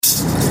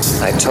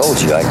I told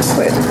you I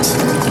quit.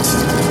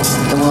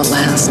 It won't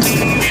last.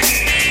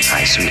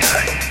 Hi,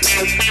 sweetheart.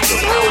 Look,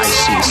 how I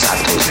see the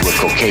Satos look,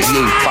 okay?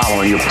 He ain't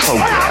following your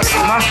program.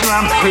 Master,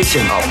 I'm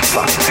preaching. Oh,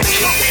 fuck,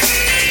 preaching.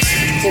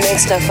 You make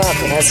stuff up.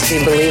 It has to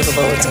be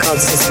believable. It's called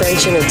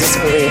suspension of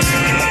disbelief.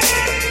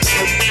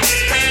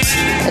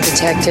 A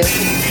detective,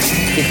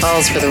 he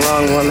falls for the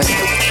wrong woman.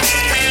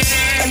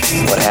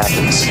 What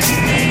happens?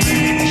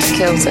 She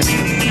kills him.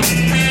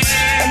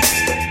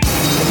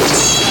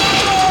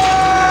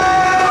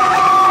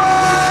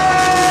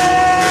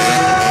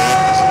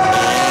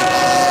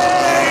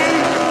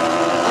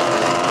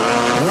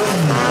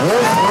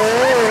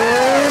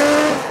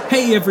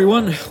 Hey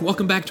everyone,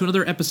 welcome back to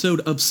another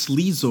episode of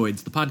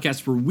Sleazoids, the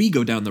podcast where we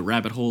go down the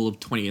rabbit hole of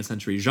 20th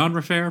century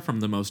genre fare, from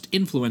the most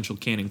influential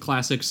canon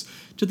classics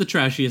to the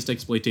trashiest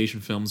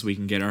exploitation films we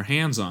can get our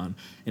hands on,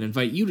 and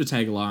invite you to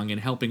tag along in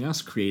helping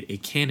us create a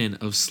canon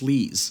of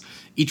sleaze.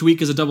 Each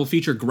week is a double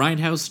feature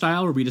Grindhouse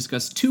style where we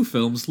discuss two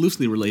films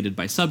loosely related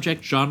by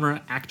subject,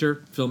 genre,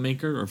 actor,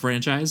 filmmaker, or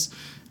franchise.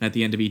 And at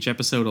the end of each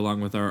episode,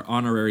 along with our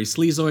honorary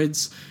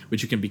Sleazoids,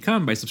 which you can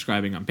become by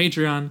subscribing on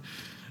Patreon,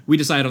 we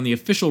decide on the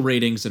official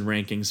ratings and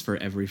rankings for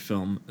every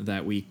film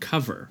that we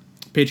cover.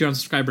 Patreon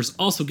subscribers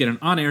also get an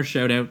on-air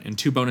shout-out and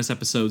 2 bonus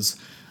episodes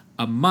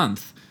a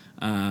month.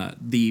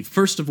 The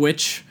first of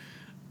which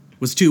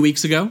was 2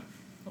 weeks ago.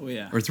 Oh,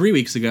 yeah. Or 3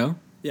 weeks ago.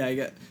 Yeah,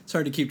 it's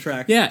hard to keep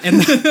track. Yeah,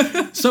 and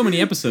so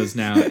many episodes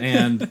now.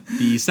 And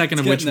the second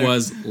of which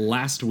was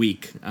last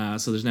week.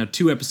 So there's now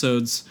 2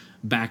 episodes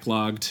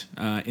backlogged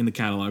in the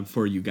catalog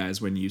for you guys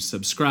when you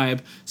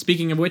subscribe.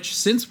 Speaking of which,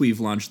 since we've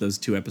launched those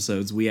 2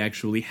 episodes, we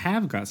actually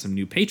have got some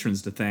new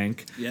patrons to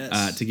thank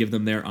to give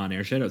them their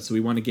on-air shout-out. So we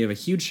want to give a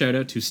huge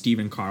shout-out to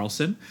Stephen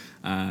Carlson,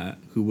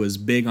 who was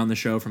big on the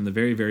show from the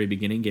very, very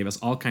beginning, gave us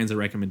all kinds of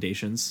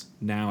recommendations.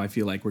 Now I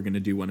feel like we're going to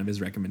do one of his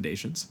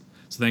recommendations.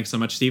 So thanks so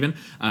much, Stephen.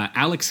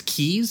 Alex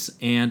Keys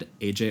and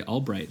AJ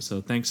Albright.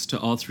 So thanks to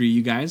all 3 of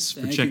you guys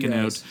for checking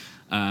out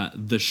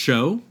the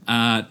show.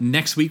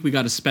 Next week we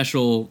got a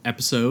special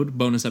episode,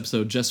 bonus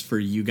episode just for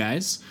you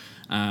guys.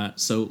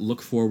 So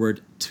look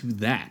forward to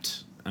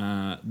that.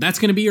 That's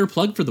going to be your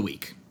plug for the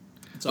week.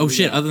 Oh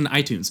shit, other than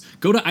iTunes.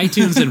 Go to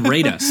iTunes and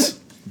rate us.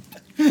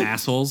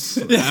 Assholes.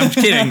 I'm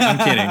kidding.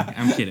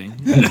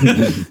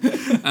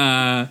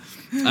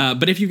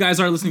 But if you guys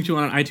are listening to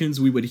it on iTunes,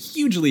 we would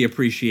hugely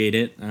appreciate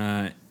it.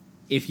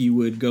 If you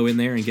would go in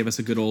there and give us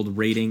a good old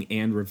rating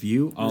and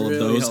review. All of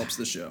those helps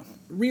the show.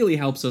 Really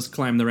helps us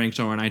climb the ranks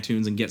on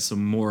iTunes and get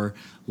some more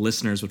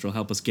listeners, which will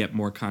help us get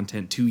more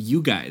content to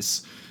you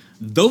guys.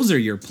 Those are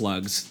your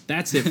plugs.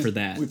 That's it for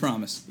that. We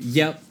promise.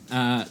 Yep.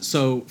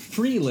 So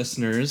free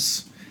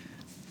listeners,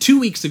 2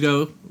 weeks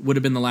ago would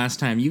have been the last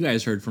time you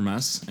guys heard from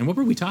us. And what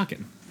were we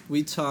talking?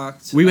 We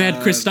talked... We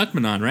had Chris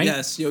Stuckman on, right?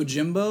 Yes,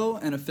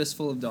 Yojimbo and A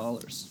Fistful of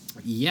Dollars.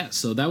 Yeah,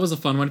 so that was a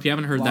fun one. If you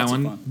haven't heard that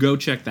one, go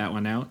check that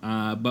one out.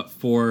 But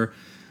for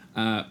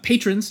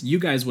patrons, you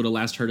guys would have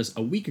last heard us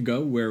a week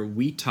ago where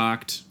we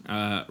talked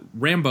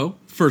Rambo,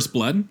 First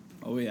Blood.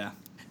 Oh, yeah.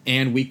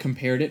 And we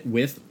compared it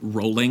with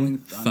Rolling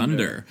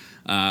Thunder,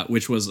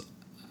 which was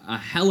a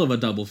hell of a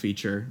double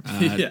feature.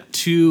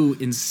 2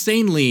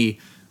 insanely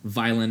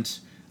violent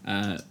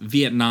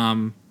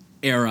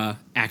Vietnam-era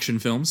action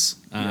films.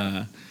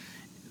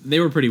 They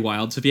were pretty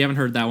wild, so if you haven't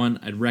heard that one,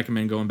 I'd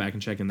recommend going back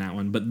and checking that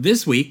one. But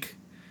this week,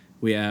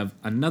 we have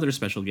another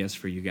special guest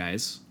for you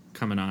guys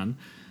coming on.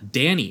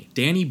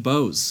 Danny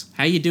Bose.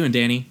 How you doing,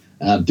 Danny?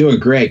 I'm doing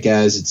great,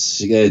 guys.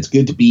 It's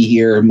good to be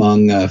here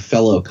among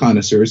fellow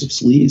connoisseurs of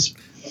sleaze.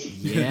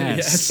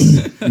 Yes.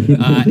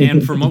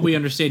 And from what we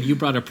understand, you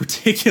brought a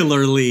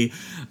particularly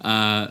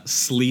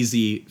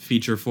sleazy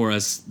feature for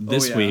us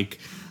this week.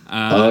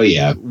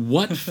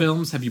 What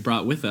films have you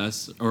brought with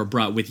us, or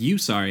brought with you,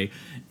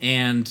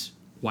 and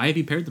why have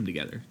you paired them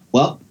together?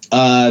 Well,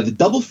 the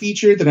double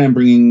feature that I'm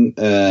bringing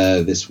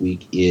this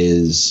week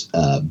is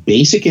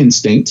Basic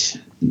Instinct,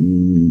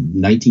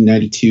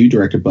 1992,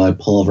 directed by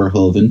Paul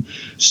Verhoeven,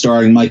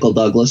 starring Michael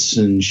Douglas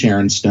and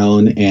Sharon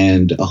Stone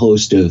and a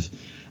host of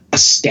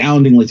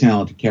astoundingly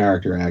talented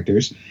character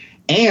actors.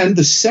 And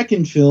the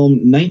second film,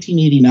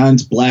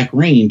 1989's Black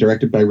Rain,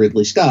 directed by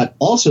Ridley Scott,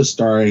 also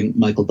starring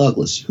Michael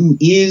Douglas, who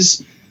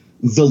is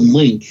the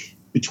link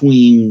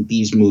between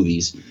these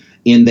movies,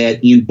 in that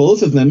in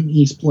both of them,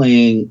 he's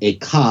playing a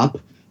cop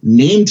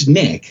named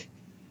Nick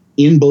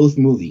in both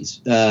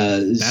movies.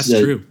 That's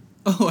true.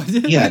 Oh, I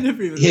didn't. Yeah, I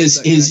never even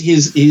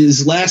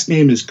his last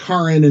name is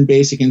Curran in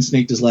Basic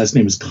Instinct. His last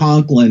name is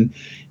Conklin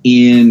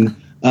in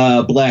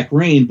Black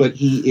Rain, but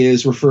he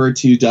is referred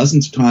to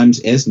dozens of times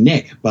as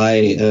Nick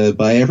by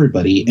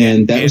everybody,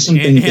 and that was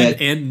something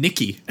and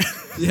Nikki,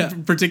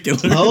 in particular.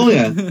 Oh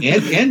yeah,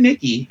 and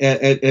Nikki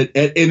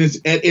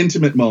at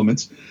intimate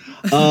moments,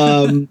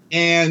 and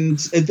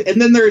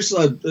then there's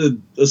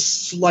a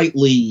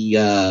slightly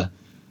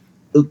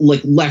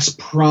like less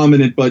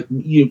prominent but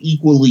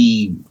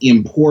equally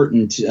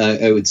important,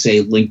 I would say,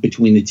 link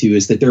between the two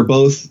is that they're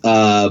both.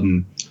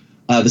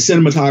 The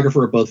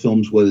cinematographer of both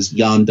films was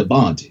Jan de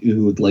Bont,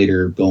 who would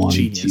later go on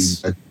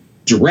to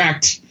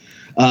direct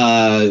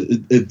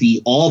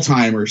the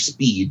all-timer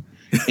Speed.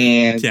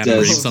 And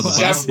Keanu Reeves on the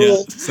bus.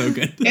 Yeah, so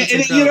good.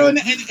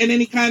 And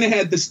then he kind of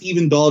had the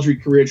Stephen Daldry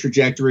career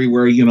trajectory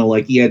where,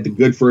 like he had the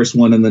good first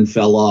one and then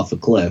fell off a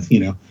cliff,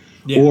 Yeah.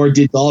 Or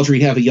did Daldry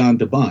have a Jan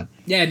de Bont?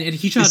 Yeah, and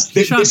he shot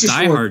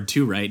Die Hard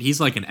too, right? He's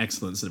like an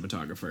excellent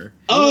cinematographer.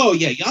 Oh,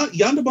 yeah.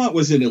 Jan de Bont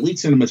was an elite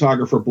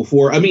cinematographer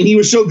before. I mean, he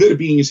was so good at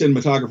being a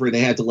cinematographer, they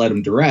had to let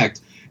him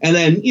direct. And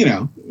then,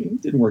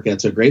 it didn't work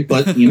out so great,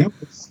 but, What did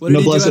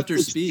he do after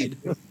Speed?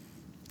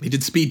 He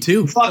did Speed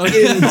 2.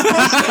 Fucking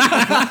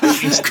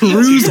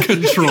Cruise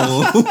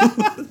Control.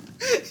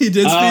 He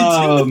did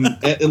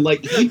Speed 2.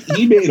 Like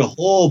he made a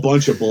whole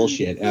bunch of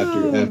bullshit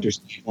after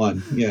Speed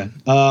 1. Yeah.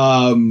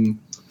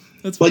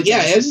 But yeah,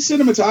 as a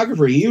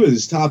cinematographer, he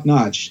was top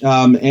notch.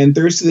 And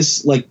there's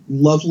this like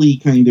lovely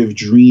kind of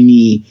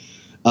dreamy,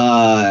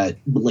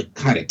 like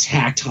kind of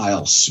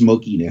tactile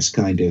smokiness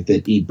kind of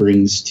that he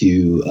brings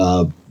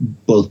to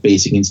both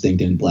Basic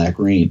Instinct and Black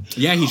Rain.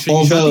 Yeah, he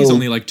shot these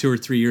only like 2 or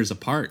 3 years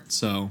apart.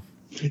 So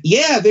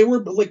yeah, they were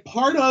like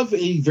part of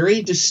a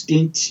very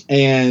distinct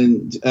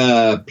and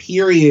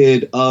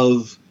period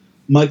of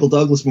Michael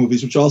Douglas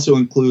movies, which also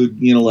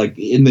include, like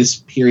in this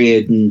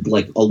period and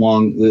like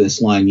along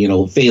this line,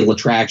 Fatal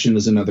Attraction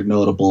is another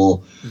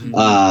notable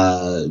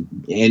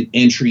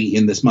entry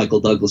in this Michael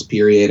Douglas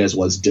period, as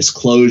was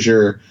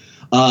Disclosure.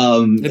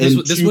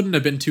 This wouldn't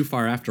have been too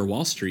far after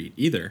Wall Street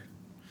either.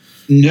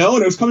 No,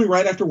 and it was coming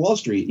right after Wall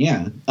Street.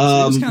 Yeah, it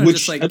was kind of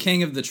just like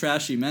king of the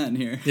trashy men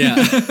here.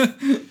 Yeah.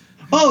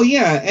 Oh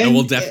yeah, and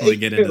we'll definitely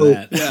get into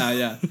that.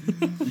 Yeah.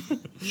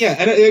 Yeah,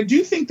 and I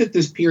do think that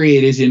this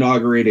period is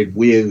inaugurated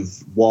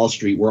with Wall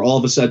Street, where all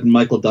of a sudden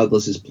Michael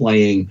Douglas is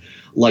playing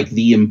like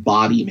the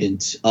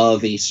embodiment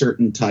of a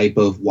certain type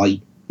of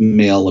white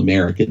male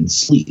American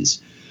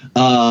sleaze.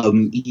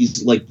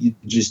 He's like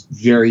just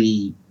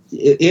very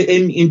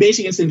in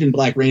Basic Instinct and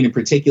Black Rain in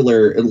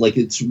particular, like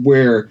it's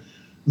where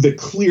the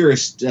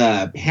clearest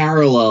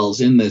parallels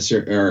in this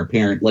are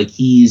apparent. Like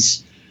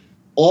he's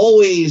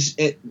always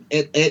at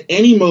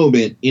any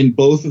moment in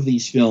both of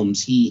these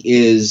films, he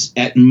is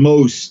at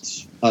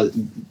most a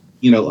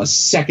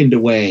second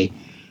away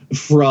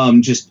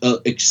from just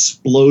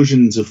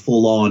explosions of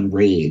full-on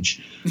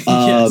rage.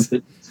 Yes.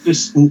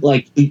 Just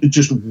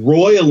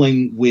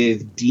roiling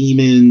with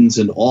demons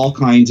and all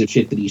kinds of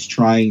shit that he's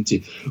trying to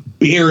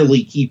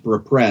barely keep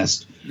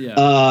repressed.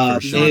 Yeah,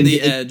 he's on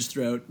the edge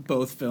throughout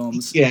both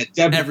films. Yeah,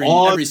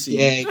 every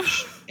scene.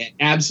 Edge,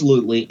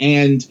 absolutely,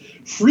 and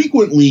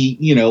frequently,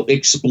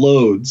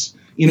 explodes.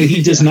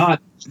 He does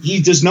not.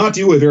 He does not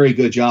do a very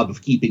good job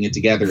of keeping it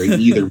together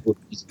either.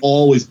 He's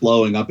always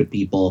blowing up at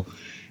people,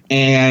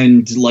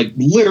 and like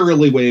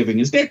literally waving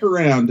his dick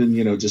around,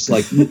 and just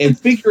like and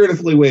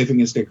figuratively waving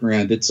his dick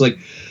around. It's like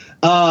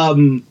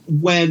because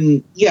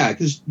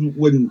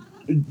when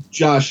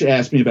Josh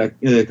asked me about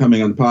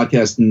coming on the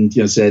podcast and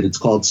said it's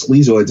called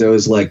Sleazoids, I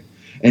was like,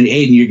 and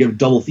Aiden, you give a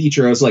double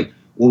feature. I was like,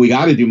 well, we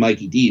got to do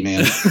Mikey D,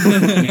 man,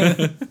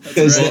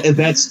 because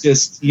that's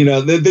just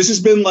this has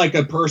been like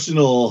a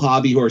personal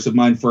hobby horse of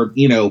mine for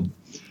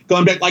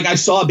going back. Like I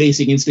saw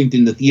Basic Instinct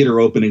in the theater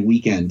opening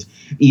weekend,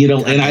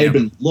 and I had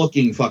been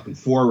looking fucking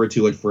forward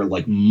to it for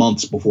like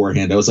months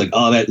beforehand. I was like,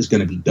 oh, that is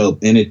going to be dope,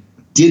 and it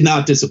did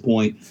not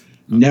disappoint.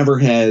 Never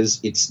has.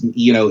 It's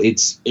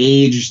it's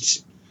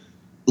aged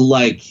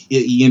like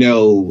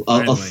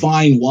a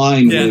fine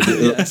wine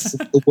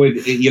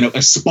would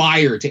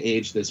aspire to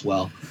age this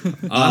well.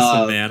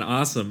 Awesome, man,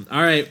 awesome.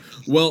 All right,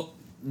 well,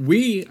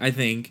 I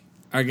think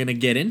are gonna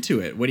get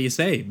into it. What do you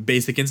say?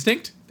 Basic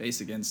Instinct?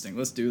 Basic Instinct.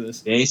 Let's do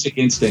this. Basic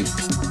Instinct.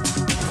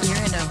 You're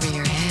in over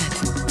your head.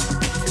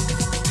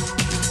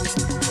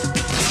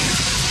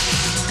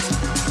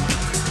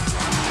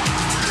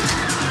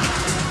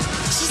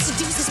 She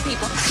seduces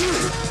people.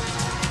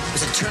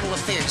 It's internal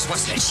affairs,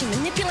 wasn't it? She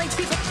manipulates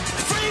people.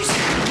 Freeze!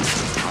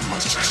 How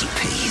much did she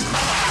pay you?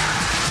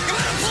 You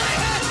wanna play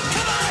it?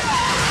 Come on!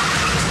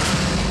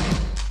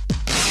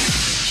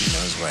 She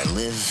knows where I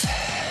live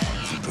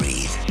and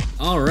breathe.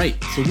 All right,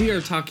 so we are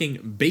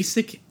talking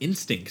Basic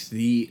Instinct,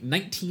 the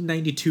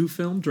 1992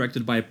 film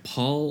directed by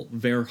Paul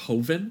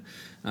Verhoeven.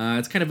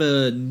 It's kind of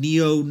a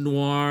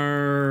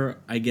neo-noir,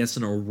 I guess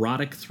an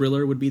erotic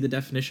thriller would be the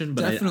definition.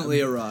 But definitely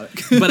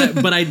erotic.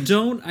 but I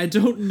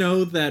don't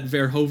know that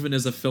Verhoeven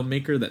is a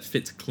filmmaker that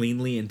fits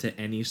cleanly into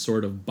any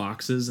sort of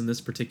boxes in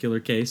this particular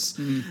case.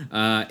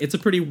 Mm-hmm. It's a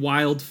pretty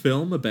wild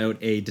film about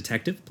a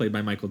detective played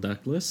by Michael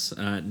Douglas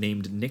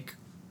named Nick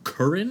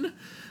Curran,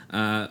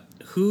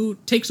 who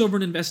takes over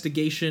an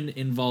investigation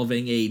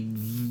involving a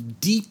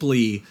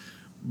deeply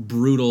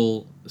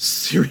brutal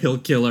serial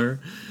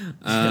killer,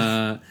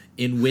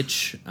 in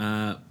which,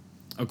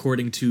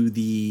 according to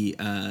the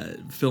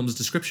film's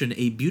description,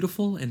 a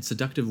beautiful and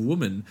seductive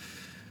woman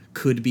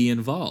could be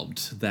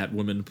involved. That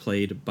woman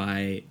played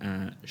by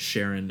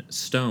Sharon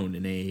Stone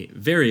in a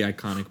very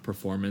iconic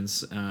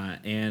performance,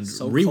 and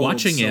So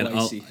rewatching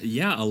cold, so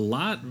it,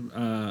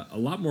 a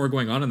lot more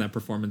going on in that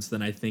performance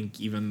than I think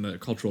even the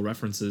cultural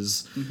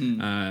references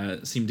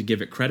seem to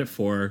give it credit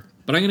for.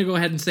 But I'm going to go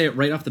ahead and say it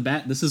right off the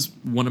bat. This is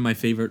one of my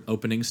favorite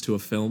openings to a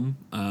film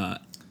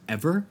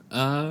ever.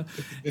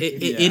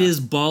 It is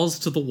balls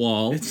to the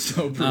wall. It's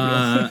so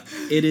brutal.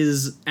 It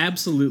is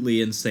absolutely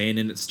insane,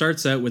 and it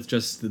starts out with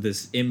just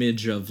this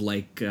image of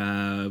like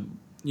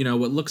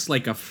what looks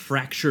like a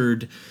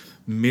fractured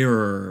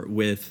mirror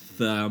with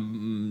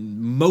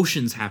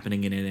motions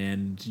happening in it,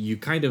 and you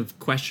kind of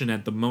question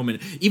at the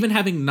moment, even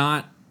having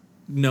not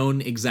known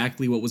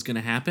exactly what was going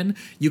to happen,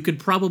 you could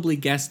probably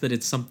guess that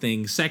it's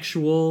something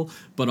sexual,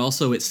 but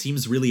also it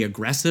seems really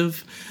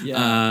aggressive.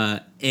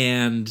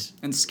 And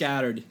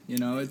scattered,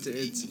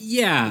 it's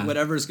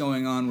whatever's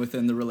going on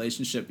within the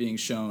relationship being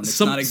shown.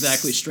 It's not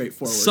exactly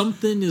straightforward.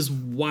 Something is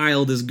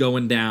wild is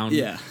going down.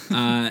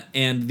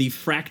 And the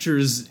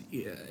fractures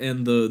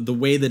and the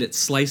way that it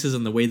slices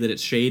and the way that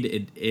it's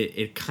shaded,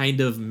 it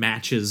kind of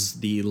matches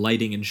the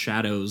lighting and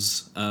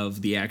shadows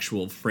of the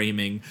actual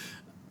framing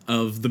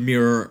of the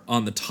mirror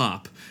on the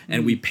top,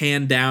 and we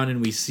pan down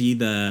and we see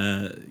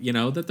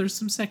that there's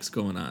some sex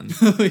going on.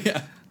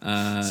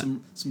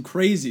 Some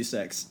crazy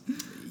sex.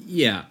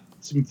 Yeah,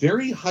 some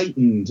very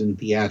heightened and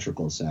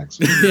theatrical sex.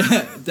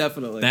 Yeah,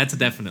 definitely. That's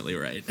definitely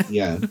right.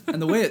 Yeah,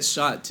 and the way it's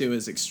shot too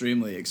is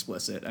extremely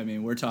explicit. I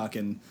mean, we're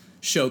talking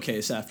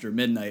Showcase after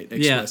midnight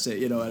explicit.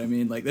 You know what I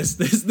mean? Like this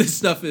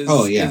stuff is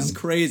is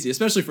crazy,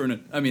 especially for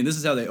this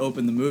is how they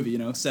open the movie.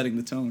 Setting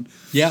the tone.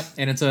 Yeah,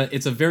 and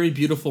it's a very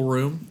beautiful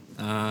room.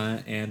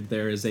 And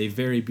there is a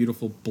very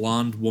beautiful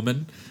blonde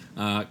woman,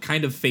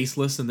 kind of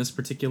faceless in this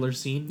particular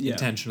scene,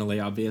 intentionally,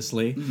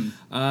 obviously,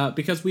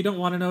 because we don't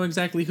want to know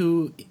exactly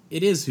who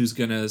it is who's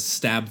going to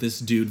stab this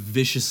dude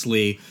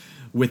viciously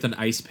with an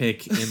ice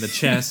pick in the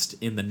chest,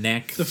 in the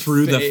neck,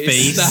 through the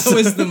face. That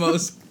was the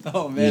most...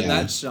 Oh, man,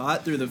 that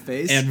shot through the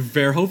face. And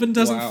Verhoeven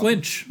doesn't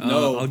flinch.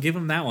 No. I'll give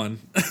him that one.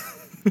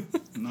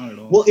 Not at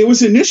all. Well, it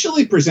was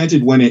initially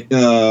presented when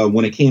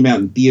it came out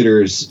in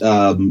theaters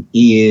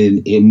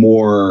in a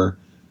more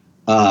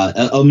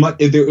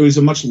there was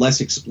a much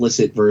less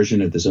explicit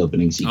version of this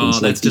opening sequence. Oh,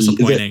 that's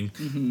disappointing.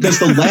 Because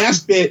the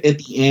last bit at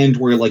the end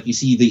where like you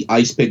see the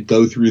ice pick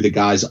go through the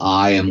guy's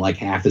eye and like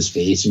half his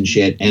face and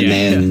shit, and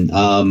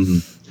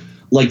then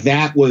like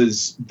that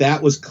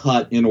was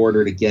cut in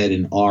order to get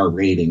an R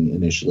rating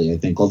initially, I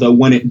think. Although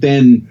when it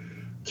then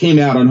came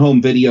out on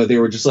home video, they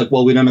were just like,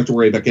 well, we don't have to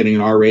worry about getting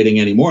an R rating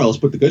anymore. Let's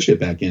put the good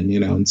shit back in,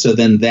 And so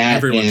then that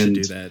everyone and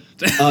should do that.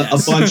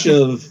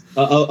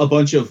 a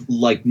bunch of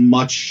like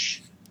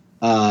much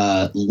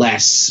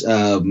less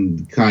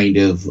kind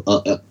of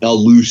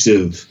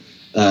elusive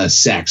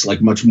sex,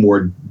 like much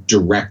more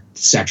direct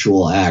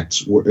sexual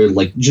acts, were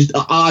like just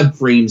odd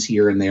frames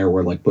here and there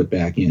were like put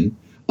back in.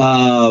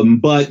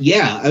 But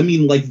yeah, I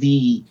mean, like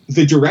the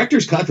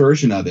director's cut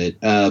version of it,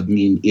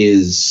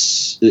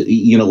 is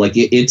like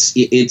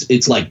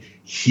it's like,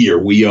 here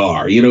we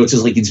are, it's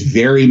just like, it's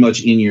very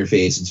much in your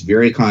face. It's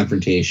very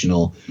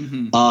confrontational,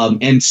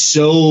 and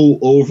so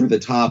over the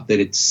top that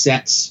it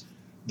sets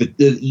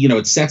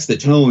it sets the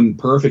tone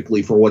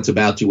perfectly for what's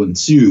about to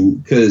ensue.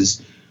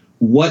 Because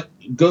what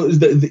goes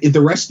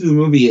the rest of the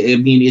movie, I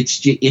mean,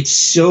 it's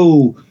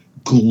so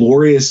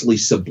gloriously,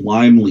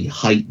 sublimely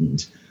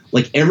heightened.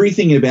 Like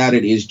everything about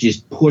it is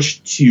just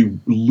pushed to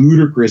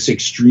ludicrous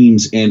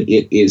extremes, and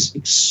it is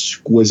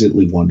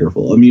exquisitely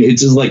wonderful. I mean,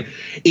 it's just like,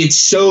 it's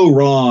so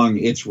wrong,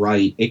 it's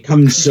right. It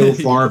comes so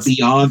far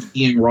beyond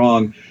being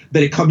wrong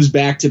that it comes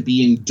back to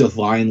being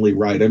divinely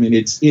right. I mean,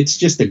 it's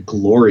just a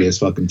glorious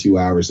fucking 2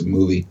 hours of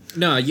movie.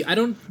 No, I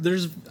don't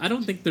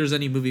think there's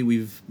any movie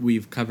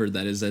we've covered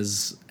that is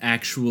as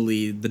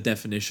actually the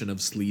definition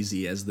of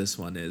sleazy as this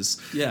one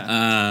is.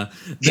 Yeah.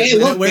 Hey,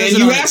 look, man,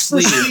 you asked for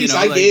sleaze,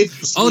 I gave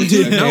you sleaze. Oh,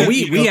 dude, no,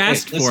 we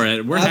asked for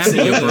it. We're happy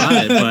you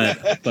brought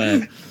it,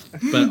 but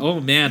oh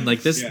man,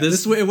 like this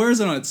it wears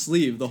it on its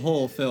sleeve the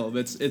whole film.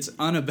 It's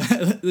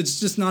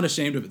just not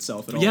ashamed of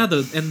itself at all. Yeah,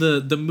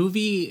 the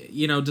movie,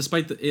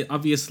 despite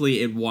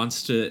obviously it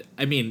wants to.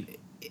 I mean,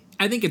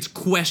 I think it's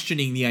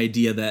questioning the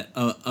idea that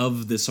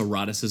of this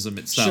eroticism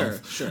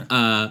itself. Sure.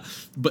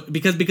 But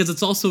because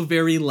it's also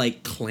very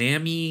like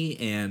clammy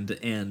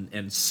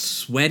and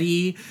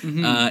sweaty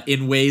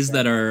in ways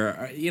that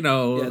are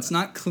Yeah, it's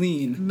not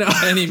clean by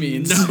any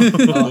means. No.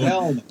 Oh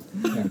hell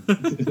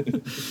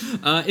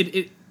no.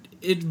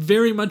 It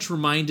very much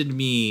reminded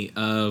me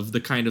of the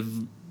kind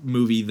of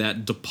movie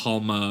that De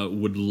Palma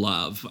would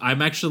love.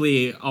 I'm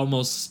actually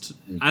almost...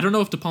 I don't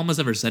know if De Palma's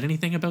ever said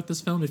anything about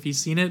this film, if he's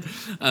seen it.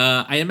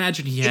 I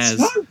imagine he has.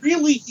 It's not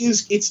really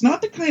it's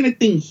not the kind of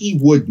thing he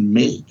would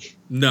make.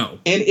 No.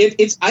 And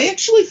it's... I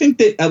actually think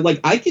that,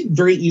 I could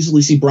very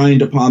easily see Brian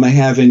De Palma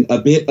having a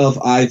bit of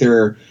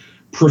either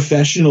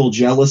professional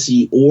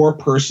jealousy or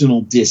personal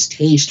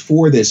distaste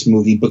for this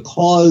movie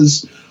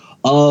because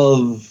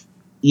of...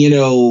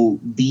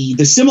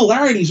 the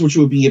similarities which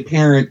would be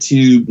apparent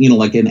to,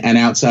 like an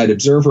outside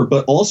observer,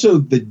 but also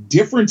the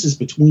differences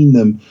between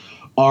them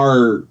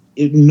are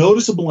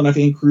noticeable enough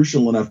and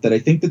crucial enough that I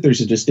think that there's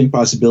a distinct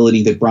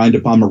possibility that Brian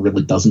De Palma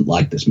really doesn't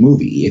like this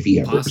movie if he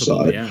ever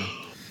saw it. Yeah.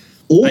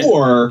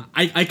 Or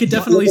I could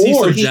definitely see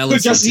some jealousy. Or he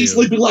could just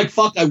easily be like,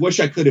 "Fuck! I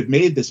wish I could have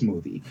made this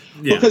movie."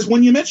 Yeah. Because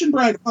when you mentioned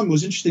Brian De Palma, it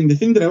was interesting. The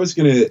thing that I was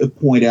going to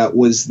point out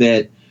was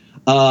that,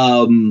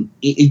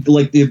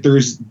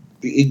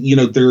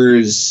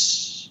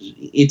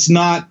 it's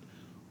not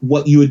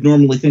what you would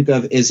normally think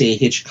of as a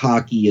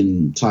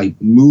Hitchcockian type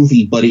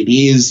movie, but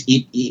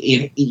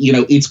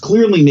it's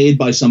clearly made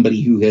by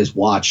somebody who has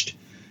watched,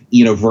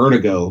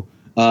 Vertigo.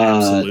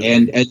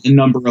 And a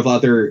number of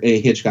other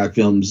Hitchcock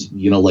films,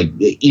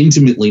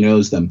 intimately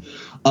knows them.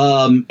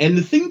 And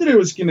the thing that I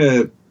was going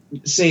to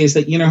say is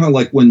that, how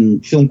like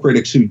when film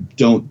critics who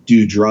don't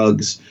do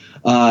drugs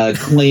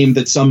claim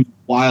that some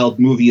wild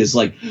movie is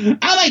like, oh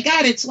my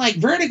God, it's like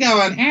Vertigo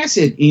on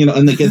acid,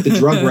 and they get the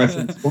drug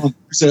reference wrong.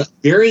 There's a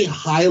very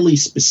highly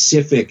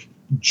specific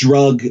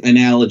drug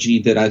analogy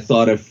that I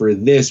thought of for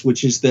this,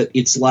 which is that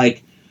it's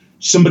like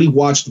somebody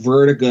watched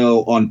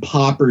Vertigo on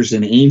poppers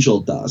and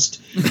angel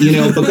dust,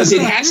 because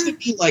it has to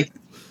be like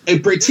a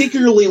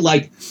particularly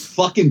like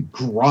fucking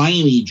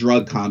grimy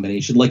drug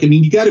combination. Like, I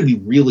mean, you got to be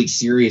really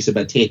serious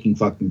about taking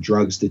fucking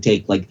drugs to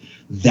take like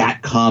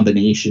that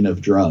combination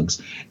of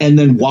drugs. And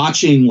then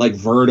watching like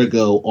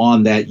Vertigo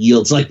on that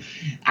yields like,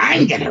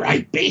 I'm going to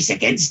write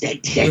Basic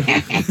Instinct.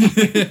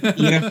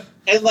 And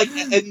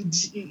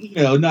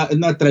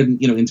not that I'm,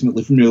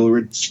 intimately familiar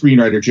with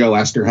screenwriter Joe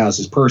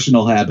Esterhaus's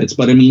personal habits,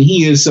 but I mean,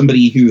 he is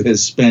somebody who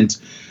has spent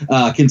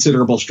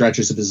considerable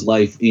stretches of his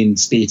life in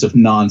states of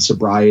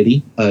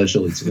non-sobriety,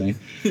 shall we say.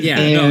 Yeah,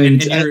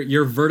 and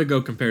your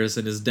Vertigo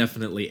comparison is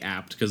definitely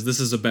apt, because this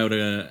is about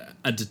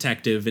a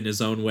detective in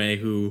his own way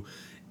who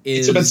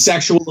is... It's about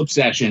sexual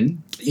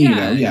obsession.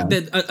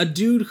 A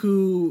dude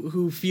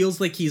who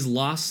feels like he's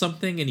lost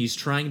something and he's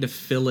trying to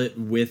fill it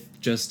with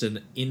just an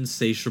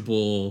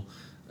insatiable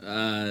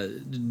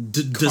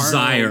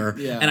desire.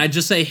 Yeah. And I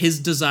just say his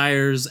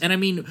desires, and I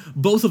mean,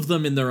 both of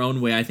them in their own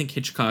way. I think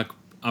Hitchcock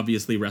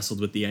obviously wrestled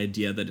with the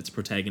idea that its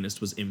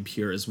protagonist was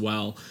impure as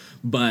well,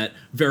 but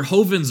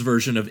Verhoeven's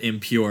version of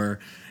impure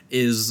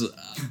is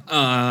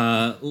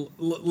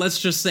let's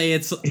just say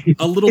it's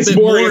a little bit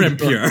more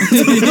impure.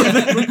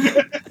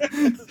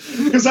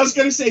 Because I was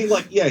going to say,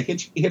 like, yeah,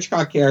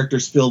 Hitchcock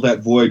characters fill that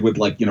void with,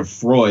 like,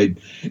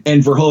 Freud,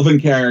 and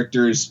Verhoeven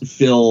characters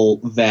fill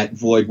that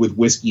void with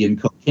whiskey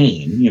and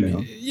cocaine,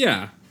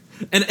 Yeah.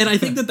 And I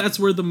think that's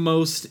where the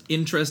most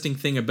interesting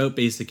thing about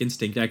Basic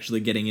Instinct, actually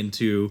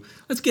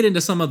let's get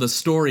into some of the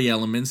story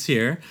elements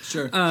here.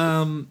 Sure.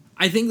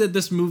 I think that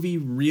this movie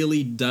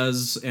really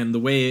does, and the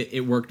way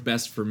it worked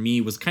best for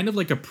me was kind of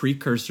like a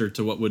precursor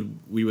to what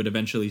we would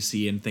eventually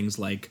see in things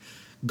like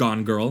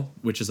Gone Girl,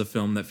 which is a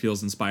film that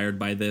feels inspired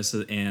by this,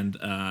 and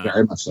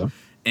very much so.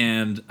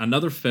 And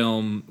another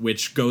film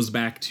which goes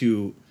back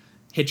to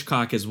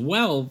Hitchcock as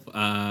well,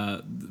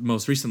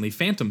 most recently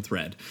Phantom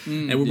Thread,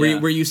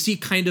 where you see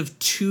kind of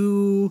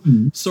two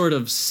sort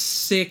of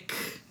sick,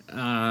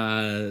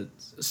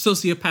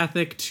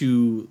 sociopathic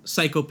to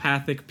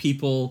psychopathic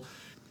people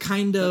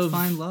kind of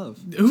find love,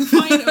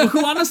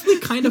 who honestly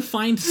kind of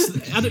find,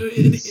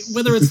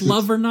 whether it's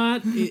love or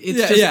not,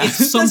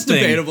 it's something. That's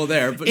debatable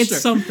there, but it's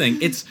something.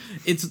 It's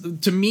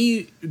to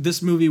me,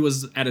 this movie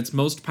was at its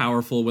most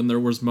powerful when there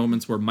was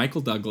moments where Michael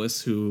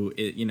Douglas, who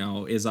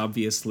is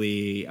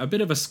obviously a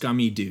bit of a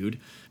scummy dude,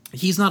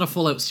 he's not a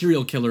full-out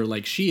serial killer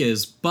like she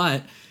is,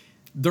 but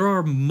there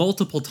are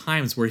multiple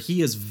times where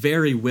he is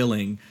very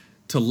willing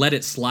to let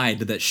it slide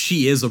that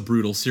she is a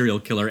brutal serial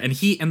killer, and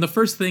the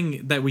first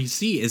thing that we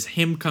see is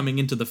him coming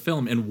into the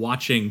film and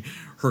watching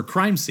her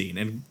crime scene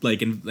and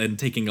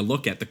taking a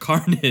look at the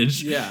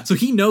carnage. Yeah. So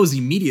he knows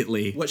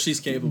immediately what she's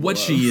capable what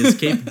of. she is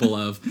capable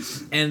of,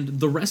 and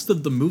the rest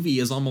of the movie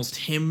is almost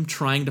him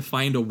trying to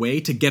find a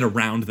way to get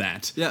around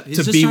that. Yeah, he's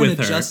to just be trying with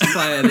to her.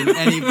 justify it in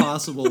any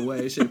possible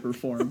way, shape, or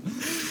form.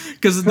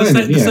 Because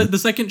the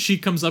second she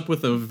comes up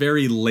with a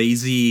very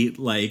lazy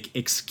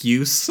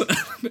excuse,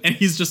 and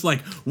he's just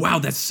like, "Wow,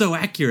 that's so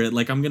accurate!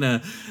 Like I'm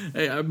gonna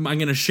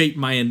shape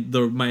my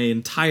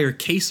entire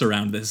case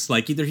around this.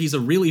 Like either he's a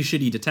really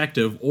shitty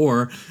detective,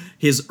 or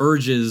his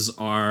urges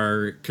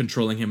are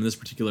controlling him in this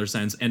particular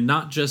sense, and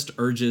not just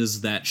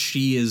urges that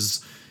she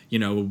is,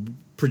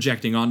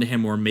 projecting onto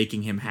him or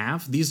making him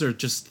have. These are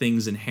just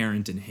things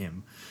inherent in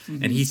him."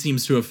 Mm-hmm. And he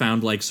seems to have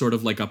found sort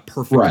of a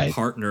perfect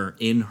partner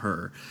in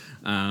her,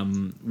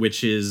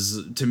 which is,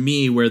 to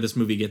me, where this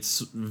movie gets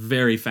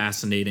very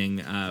fascinating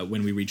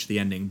when we reach the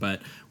ending,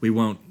 but we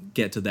won't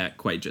get to that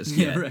quite just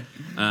yet. Right.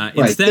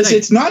 Instead,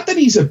 it's not that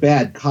he's a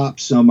bad cop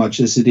so much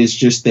as it is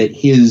just that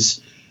his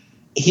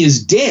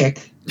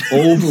dick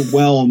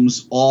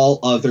overwhelms all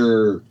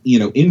other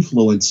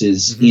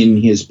influences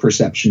in his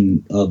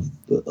perception of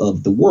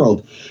the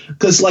world,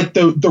 because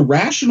the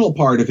rational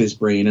part of his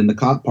brain and the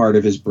cop part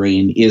of his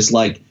brain is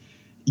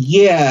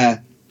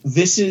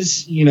this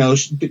is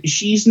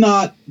she's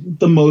not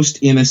the most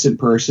innocent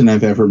person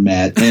I've ever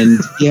met, and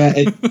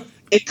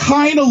it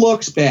kind of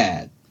looks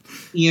bad,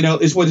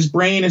 is what his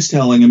brain is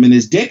telling him, and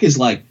his dick is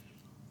like,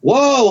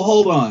 whoa,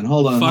 hold on.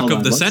 Fuck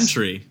of the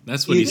century.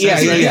 That's what he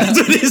says. Yeah. That's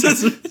what he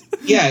says.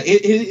 Yeah,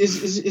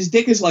 his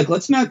dick is like,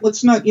 let's not put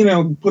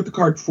the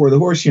cart before the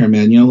horse here,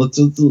 man.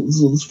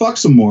 Let's fuck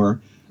some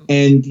more,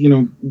 and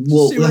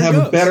we'll have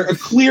a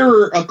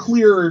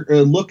clearer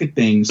look at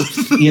things.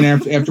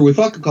 After we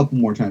fuck a couple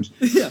more times.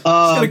 Yeah, it's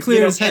gotta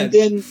clear his head.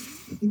 And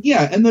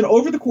then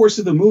over the course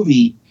of the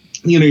movie,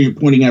 you're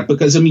pointing out,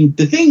 because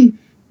the thing,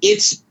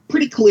 it's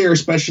pretty clear,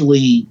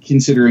 especially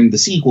considering the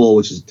sequel,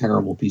 which is a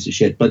terrible piece of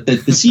shit, but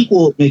that the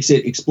sequel makes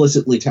it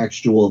explicitly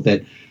textual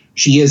that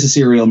she is a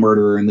serial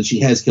murderer and that she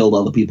has killed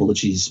all the people that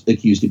she's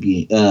accused of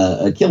being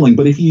killing.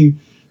 But if you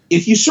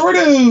sort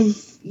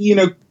of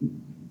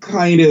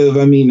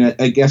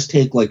I guess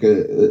take like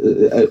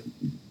a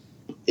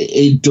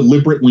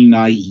deliberately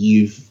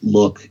naive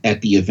look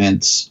at the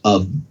events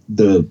of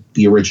the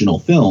original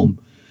film,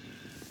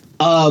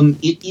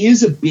 it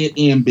is a bit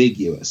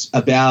ambiguous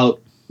about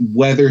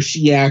whether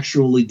she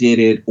actually did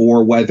it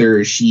or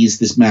whether she's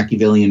this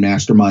Machiavellian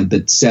mastermind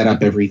that set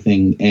up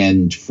everything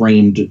and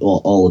framed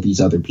all of these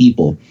other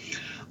people.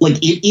 Like,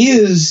 it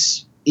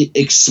is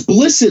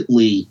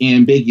explicitly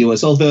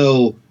ambiguous,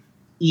 although,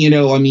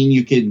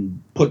 you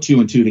can put two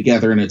and two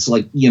together and it's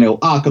like,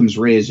 Occam's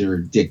razor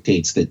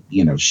dictates that,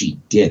 she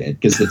did it,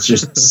 because it's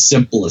just the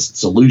simplest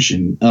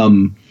solution.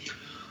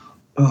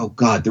 Oh,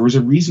 God, there was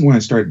a reason why I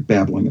started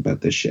babbling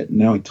about this shit, and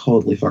now I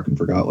totally fucking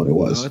forgot what it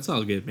was. Oh, it's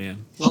all good,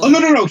 man. Well,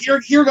 no.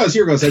 Here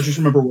goes. I just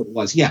remember what it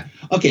was. Yeah.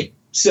 Okay.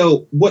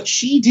 So what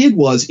she did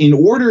was, in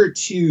order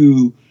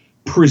to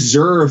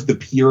preserve the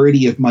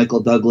purity of Michael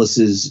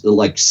Douglas's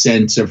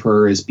sense of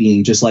her as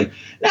being just like,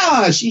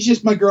 nah, she's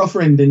just my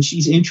girlfriend and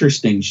she's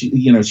interesting.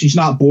 She's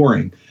not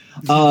boring.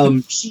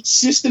 She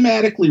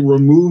systematically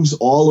removes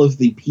all of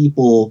the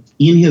people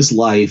in his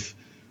life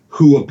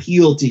who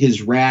appeal to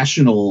his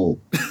rational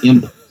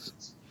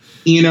impulses.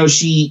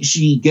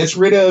 She gets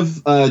rid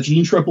of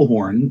Jean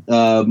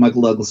Triplehorn,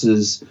 Michael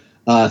Douglas's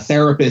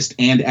therapist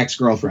and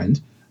ex-girlfriend,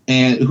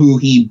 and who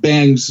he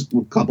bangs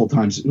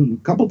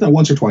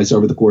once or twice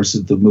over the course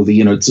of the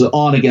movie. It's an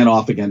on again,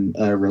 off again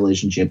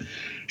relationship.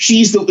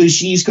 She's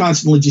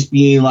constantly just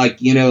being like,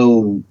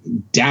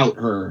 doubt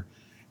her,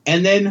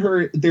 and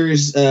then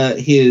there's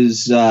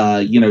his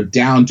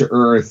down to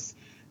earth,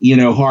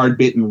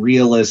 hard-bitten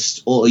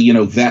realist,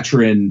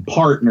 veteran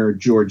partner,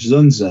 George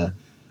Zunza,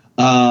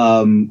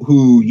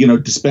 who,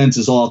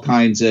 dispenses all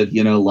kinds of,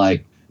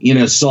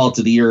 salt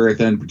to the earth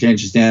and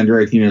pretentious down to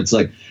earth. It's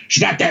like, she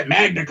got that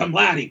magna cum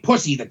laude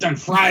pussy that done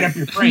fried up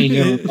your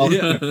brain.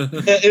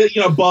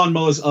 Bon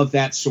mots of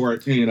that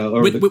sort.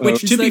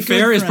 Which to be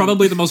fair, is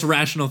probably the most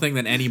rational thing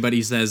that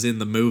anybody says in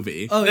the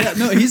movie. Oh yeah,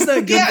 no, he's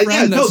that good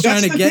friend that's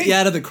trying to get you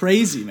out of the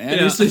crazy, man.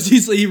 Yeah.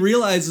 He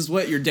realizes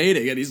what you're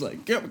dating, and he's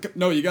like,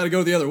 no, you got to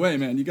go the other way,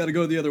 man. You got to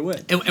go the other way.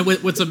 And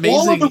what's amazing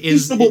all of the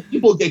reasonable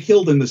people get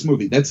killed in this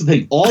movie. That's the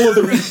thing. All of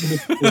the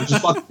reasonable people are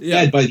just fucking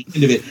dead by the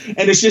end of it,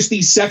 and it's just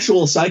these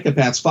sexual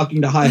psychopaths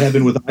fucking to high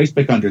heaven with an ice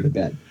pick under the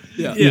bed.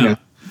 Yeah.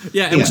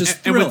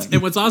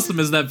 And what's awesome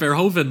is that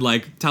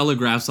Verhoeven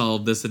telegraphs all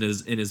of this in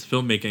his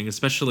filmmaking,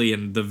 especially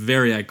in the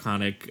very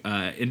iconic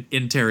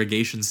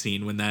interrogation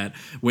scene when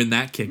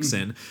that kicks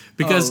in,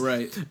 because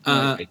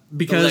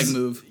because the leg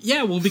move.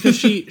 Yeah, well, because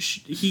he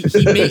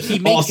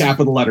makes all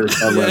capital letters.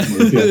 Leg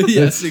move. Yeah.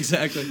 Yes,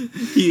 exactly.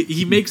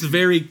 He makes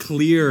very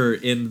clear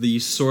in the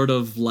sort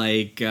of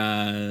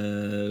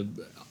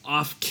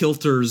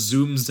off-kilter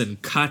zooms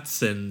and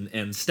cuts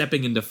and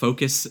stepping into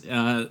focus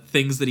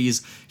things that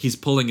he's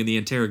pulling in the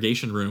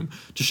interrogation room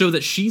to show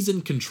that she's in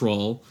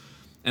control,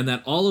 and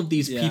that all of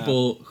these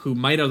people who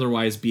might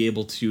otherwise be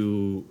able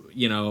to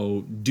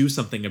do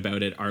something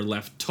about it are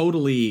left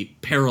totally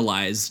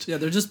paralyzed. Yeah,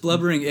 they're just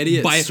blubbering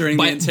idiots during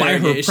the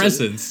interrogation. By her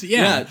presence.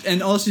 Yeah,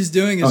 and all she's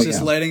doing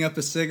is lighting up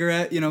a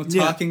cigarette,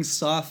 talking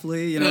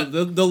softly,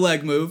 the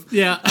leg move.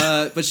 Yeah.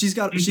 But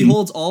she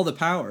holds all the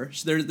power.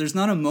 There's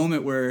not a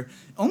moment where,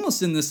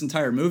 almost in this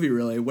entire movie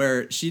really,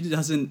 where she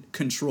doesn't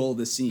control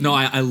the scene. No,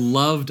 I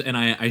loved, and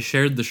I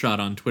shared the shot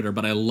on Twitter,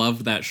 but I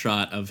loved that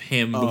shot of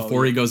him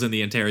before he goes in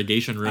the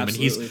interrogation room.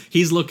 Absolutely. And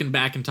he's looking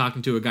back and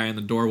talking to a guy in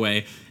the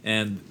doorway,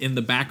 and in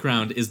the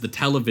background is the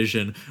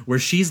television where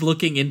she's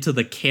looking into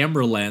the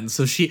camera lens.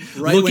 So she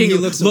looking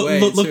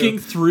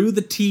through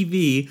the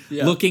TV,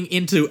 looking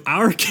into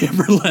our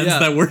camera lens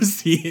that we're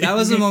seeing. That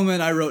was the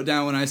moment I wrote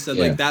down when I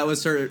said that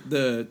was her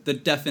the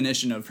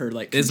definition of her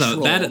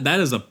control. That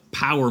is a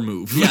power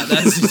move. Yeah,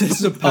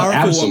 that's a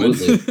powerful woman.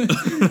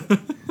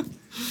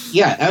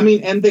 Yeah,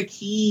 and the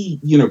key,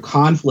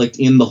 conflict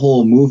in the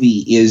whole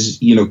movie is,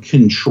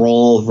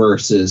 control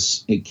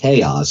versus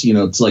chaos.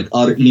 It's like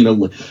utter,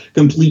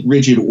 complete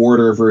rigid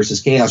order versus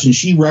chaos. And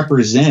she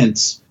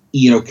represents,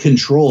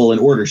 control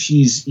and order.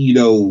 She's,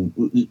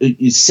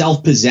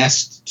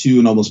 self-possessed to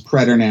an almost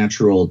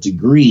preternatural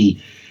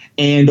degree.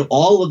 And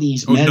all of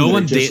these men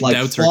are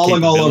just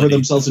falling all over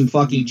themselves and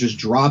fucking just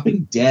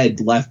dropping dead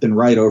left and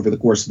right over the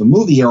course of the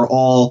movie are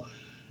all,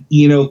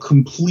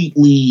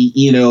 completely,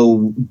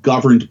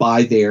 governed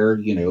by their,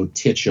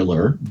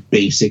 titular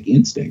basic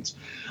instincts.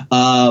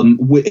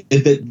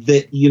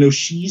 That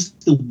she's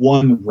the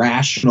one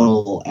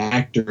rational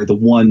actor, the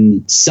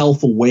one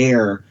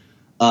self-aware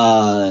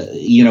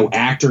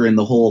actor in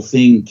the whole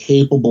thing,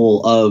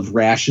 capable of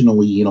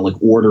rationally, like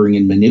ordering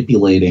and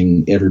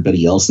manipulating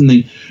everybody else. And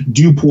they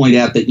do point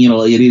out that,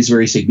 it is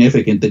very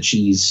significant that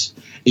she's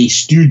a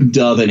student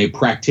of and a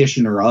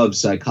practitioner of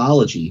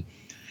psychology.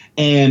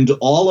 And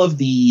all of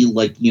the,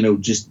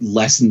 just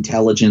less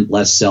intelligent,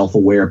 less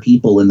self-aware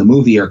people in the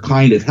movie are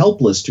kind of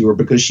helpless to her,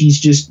 because she's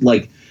just,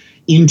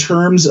 in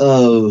terms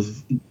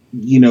of,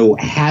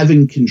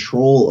 having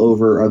control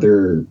over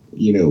other,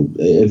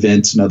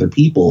 events and other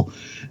people,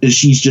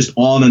 she's just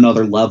on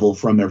another level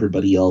from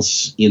everybody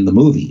else in the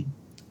movie.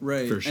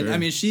 Right. For sure.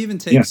 And she even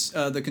takes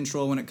the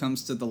control when it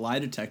comes to the lie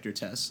detector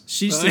test.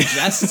 She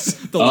suggests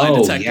the lie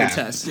detector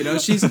test.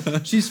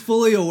 She's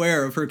fully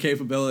aware of her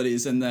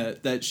capabilities, and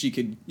that she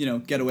could,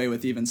 get away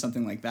with even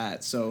something like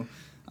that. So,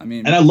 I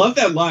mean, and I love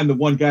that line. The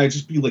one guy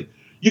just be like,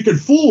 "You can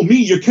fool me,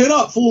 you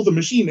cannot fool the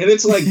machine." And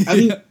it's like, I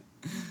mean,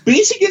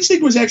 Basic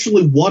Instinct was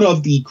actually one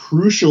of the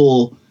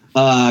crucial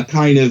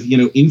kind of,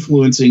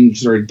 influencing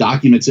sort of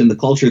documents in the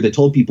culture that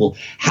told people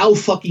how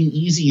fucking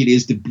easy it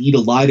is to beat a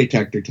lie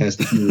detector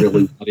test if you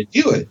really want to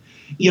do it.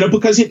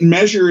 Because it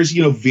measures,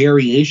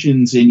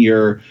 variations in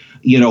your,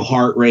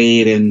 heart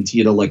rate and,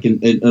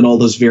 and all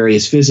those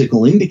various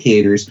physical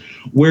indicators.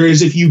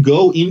 Whereas if you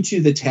go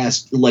into the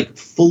test,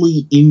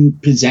 fully in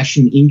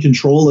possession, in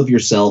control of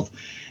yourself,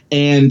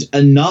 and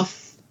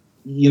enough,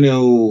 just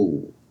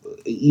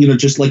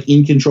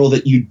in control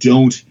that you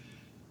don't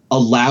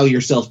allow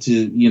yourself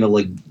to,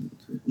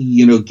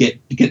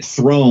 get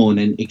thrown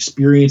and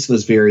experience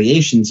those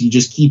variations. You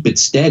just keep it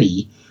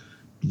steady.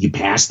 You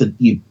pass the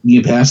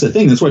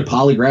thing. That's why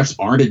polygraphs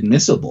aren't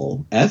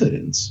admissible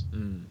evidence.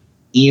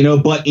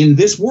 But in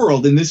this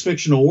world, in this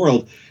fictional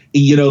world,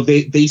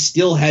 they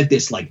still had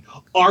this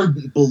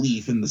ardent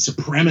belief in the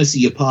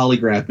supremacy of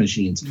polygraph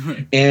machines,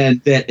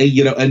 and that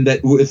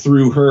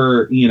through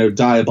her,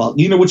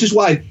 diabolical, which is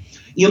why,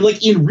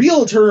 in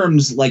real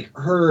terms,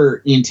 her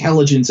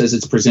intelligence as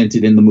it's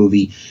presented in the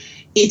movie,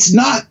 it's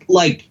not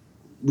like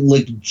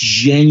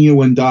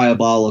genuine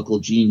diabolical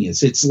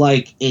genius. It's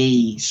like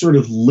a sort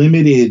of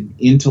limited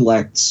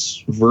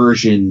intellect's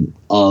version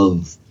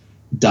of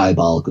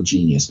diabolical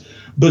genius.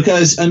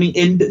 Because, I mean,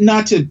 and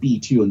not to be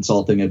too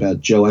insulting about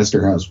Joe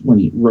Esterhaus when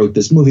he wrote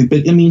this movie,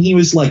 but I mean, he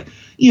was a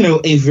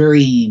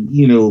very,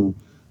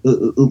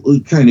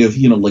 kind of,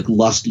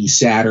 lusty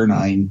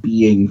Saturnine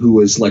being who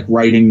was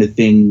writing the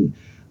thing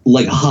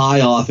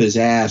high off his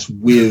ass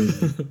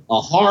with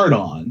a hard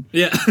on.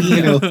 Yeah.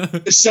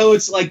 So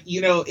it's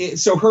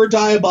so her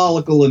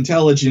diabolical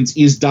intelligence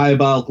is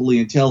diabolically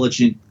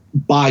intelligent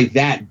by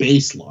that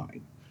baseline.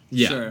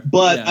 Yeah. Sure.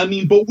 But yeah. I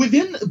mean, but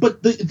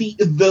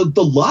the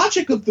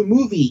logic of the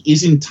movie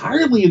is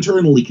entirely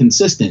internally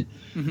consistent.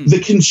 Mm-hmm. The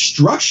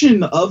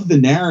construction of the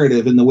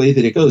narrative and the way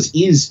that it goes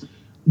is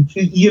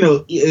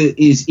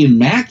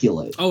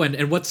immaculate. Oh,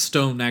 and what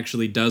Stone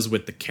actually does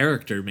with the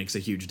character makes a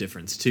huge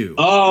difference too.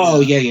 Oh,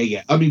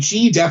 yeah. I mean,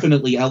 she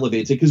definitely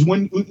elevates it, because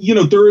when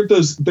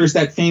there's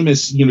that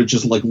famous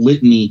just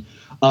litany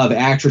of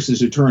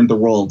actresses who turned the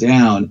role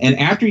down, and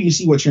after you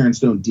see what Sharon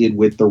Stone did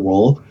with the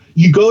role,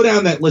 you go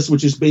down that list,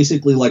 which is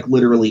basically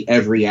literally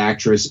every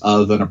actress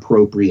of an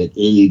appropriate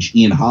age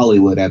in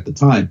Hollywood at the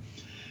time.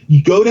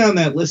 You go down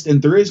that list,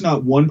 and there is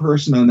not one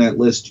person on that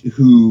list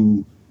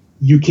who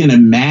you can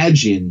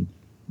imagine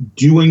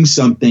doing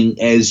something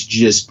as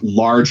just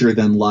larger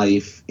than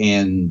life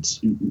and,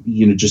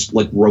 just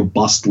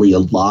robustly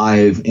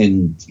alive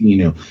and,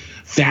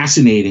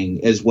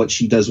 fascinating as what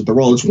she does with the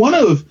role. It's one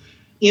of,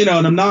 and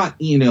I'm not,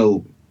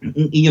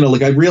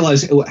 I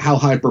realize how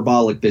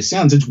hyperbolic this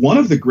sounds. It's one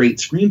of the great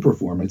screen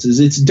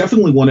performances. It's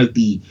definitely one of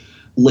the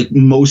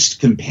most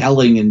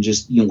compelling and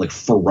just,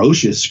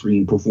 ferocious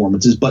screen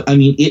performances. But I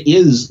mean, it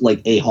is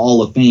a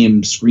Hall of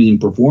Fame screen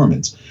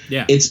performance.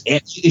 Yeah.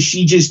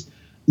 She just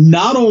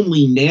not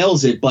only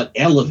nails it, but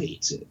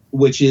elevates it,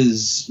 which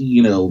is,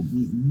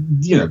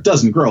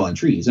 doesn't grow on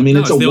trees. I mean,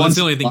 it's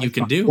the only thing you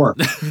can do.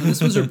 This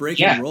was her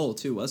breaking role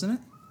too, wasn't it?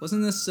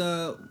 Wasn't this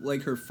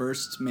her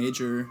first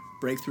major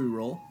breakthrough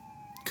role?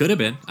 Could have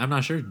been. I'm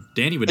not sure.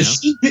 Danny would know.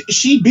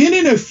 She'd been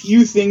in a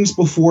few things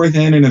before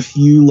then, in a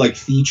few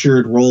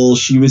featured roles.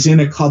 She was in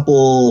a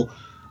couple,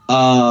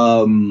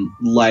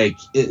 they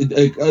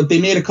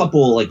made a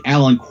couple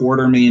Alan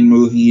Quartermain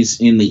movies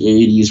in the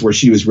 80s where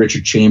she was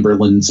Richard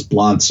Chamberlain's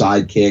blonde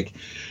sidekick.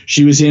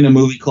 She was in a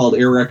movie called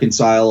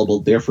Irreconcilable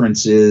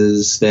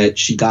Differences that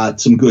she got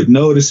some good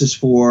notices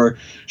for.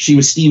 She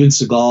was Steven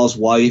Seagal's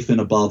wife in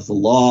Above the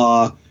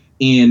Law,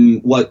 in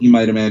what you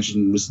might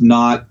imagine was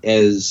not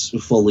as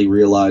fully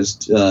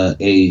realized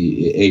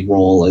a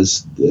role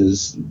as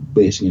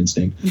Basic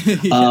Instinct.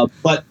 Yeah.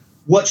 But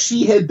what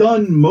she had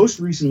done most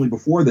recently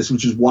before this,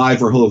 which is why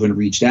Verhoeven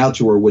reached out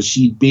to her, was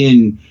she'd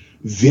been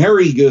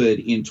very good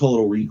in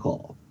Total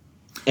Recall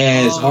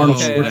as Arnold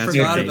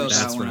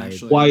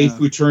Schwarzenegger's wife,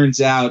 who turns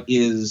out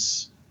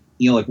is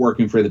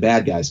working for the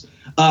bad guys,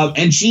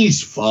 and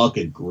she's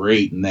fucking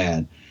great in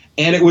that.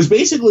 And it was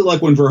basically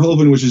when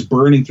Verhoeven was just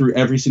burning through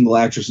every single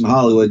actress in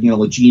Hollywood,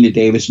 Gina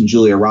Davis and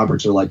Julia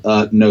Roberts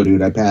are no,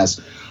 dude, I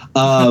pass.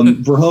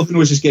 Verhoeven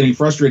was just getting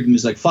frustrated and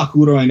he's like, fuck,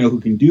 who do I know who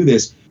can do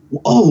this?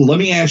 Oh, let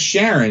me ask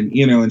Sharon,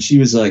 and she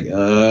was like,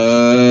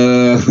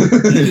 I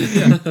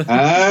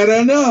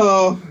don't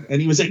know. And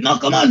he was like, no,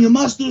 come on, you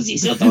must do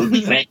this. It'll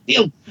be great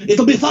film.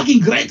 It'll be fucking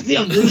great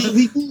film.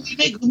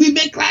 We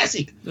make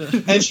classic.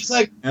 And she's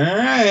like, all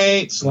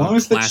right, as long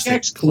as the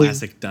check's clear.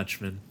 Classic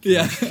Dutchman.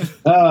 Yeah.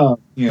 Oh,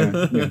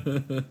 yeah.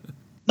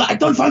 I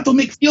don't want to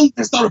make films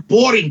that are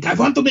boring. I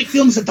want to make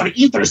films that are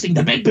interesting,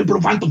 that make people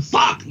want to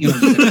fuck.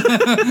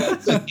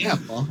 It's like, yeah,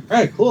 well, all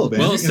right, cool, man.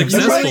 Well,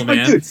 successful,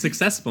 man.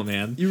 Successful,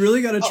 man. You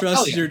really got to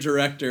trust your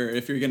director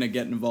if you're going to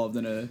get involved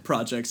in a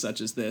project such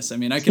as this. I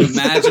mean, I can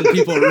imagine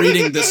people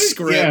reading the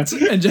script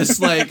and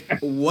just like,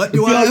 what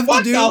do I have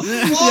to do?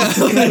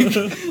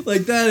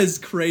 Like, that is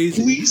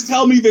crazy. Please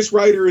tell me this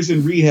writer is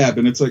in rehab.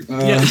 And it's like, he's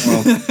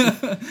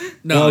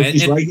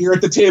right here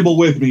at the table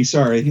with me.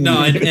 Sorry.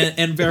 No,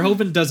 and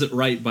Verhoeven does it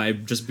right by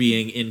just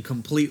being in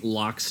complete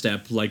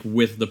lockstep, like,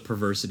 with the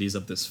perversities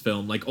of this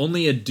film. Like,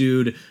 only a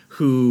dude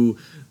who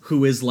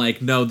is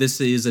like, no, this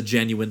is a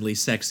genuinely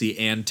sexy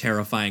and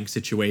terrifying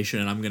situation,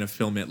 and I'm gonna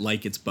film it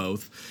like it's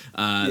both.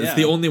 It's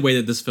the only way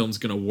that this film's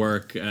gonna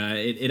work.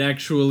 It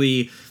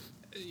actually,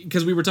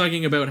 because we were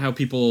talking about how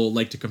people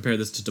like to compare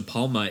this to De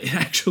Palma, it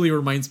actually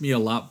reminds me a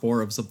lot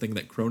more of something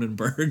that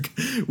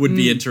Cronenberg would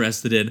be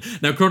interested in.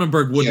 Now,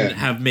 Cronenberg wouldn't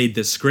have made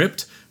this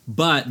script,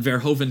 but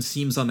Verhoeven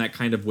seems on that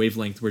kind of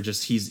wavelength where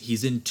just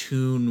he's in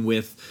tune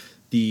with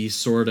the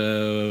sort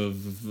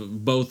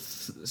of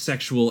both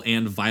sexual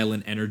and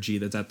violent energy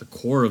that's at the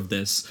core of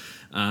this.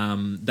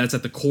 That's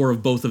at the core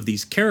of both of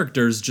these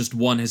characters. Just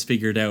one has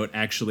figured out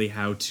actually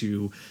how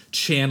to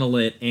channel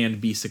it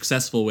and be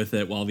successful with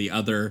it, while the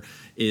other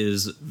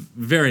is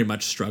very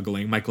much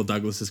struggling. Michael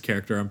Douglas's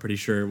character, I'm pretty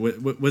sure,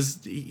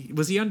 was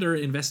he under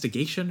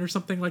investigation or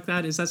something like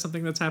that? Is that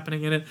something that's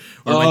happening in it?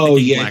 Or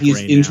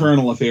his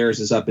internal affairs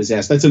is up his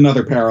ass. That's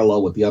another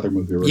parallel with the other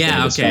movie.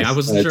 I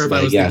wasn't sure if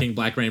I was thinking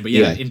Black Rain, but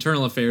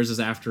internal affairs is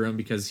after him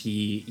because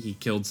he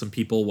killed some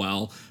people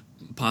while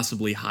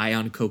possibly high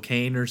on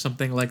cocaine or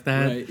something like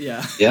that. Right,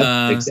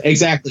 yeah.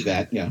 Exactly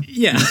that, yeah.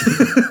 Yeah.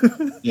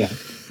 Yeah.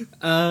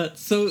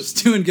 So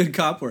just doing good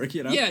cop work,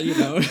 Yeah,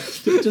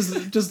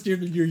 just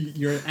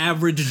your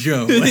average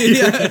Joe.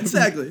 Yeah,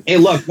 exactly. Hey,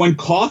 look, when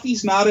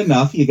coffee's not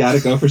enough, you got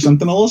to go for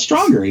something a little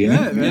stronger,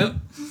 Yeah,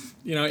 man.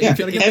 Yep.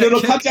 And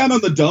it'll cut down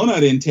on the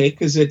donut intake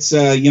because it's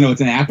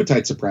it's an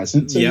appetite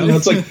suppressant. So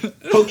it's like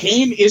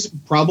cocaine is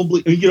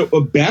probably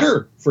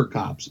better for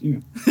cops.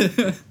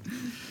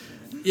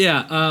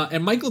 Yeah,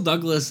 and Michael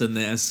Douglas in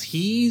this,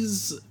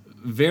 he's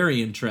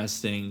very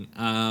interesting.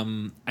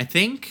 I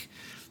think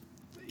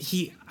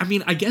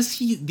I guess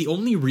the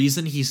only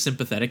reason he's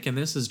sympathetic in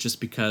this is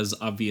just because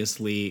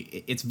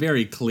obviously it's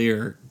very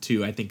clear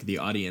to, I think, the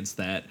audience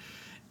that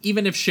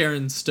even if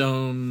Sharon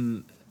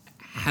Stone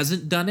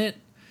hasn't done it,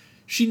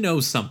 she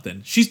knows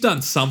something. She's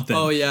done something.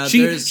 Oh yeah,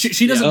 she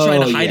doesn't try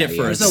to hide it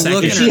for a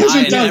second. If she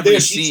hasn't done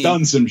this, she's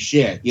done some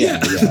shit.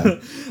 Yeah.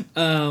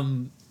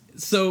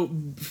 So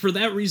for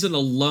that reason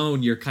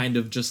alone, you're kind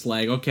of just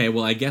like, okay,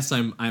 well, I guess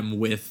I'm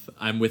with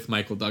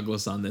Michael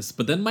Douglas on this.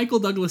 But then Michael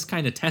Douglas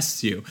kind of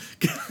tests you.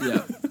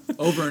 Yeah,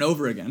 over and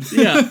over again.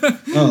 Yeah.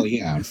 Oh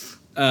yeah.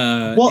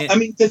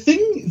 The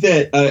thing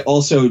that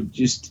also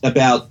just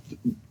about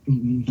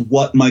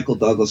what Michael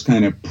Douglas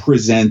kind of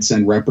presents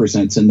and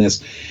represents in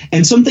this,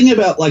 and something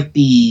about like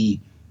the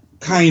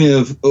kind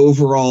of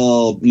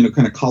overall,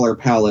 kind of color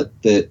palette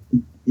that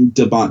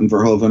de Bont and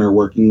Verhoeven are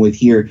working with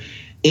here.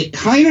 It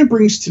kind of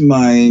brings to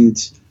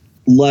mind,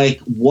 like,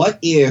 what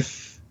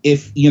if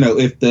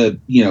the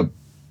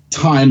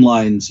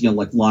timelines,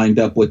 like, lined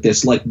up with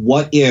this? Like,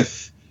 what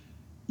if,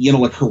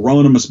 like,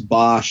 Hieronymus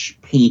Bosch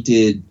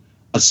painted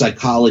a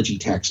psychology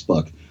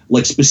textbook,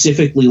 like,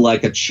 specifically,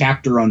 like, a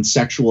chapter on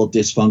sexual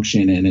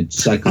dysfunction in a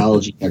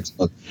psychology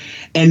textbook.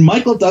 And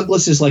Michael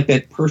Douglas is, like,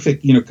 that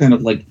perfect, kind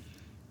of, like,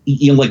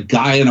 like,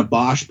 guy in a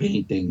Bosch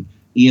painting,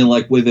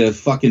 like, with a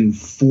fucking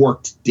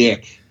forked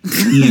dick.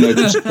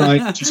 Just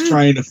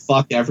trying to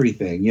fuck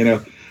everything.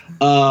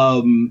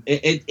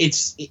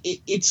 It's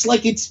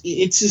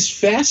this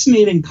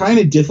fascinating, kind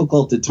of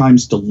difficult at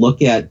times to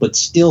look at, but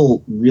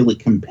still really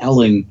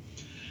compelling.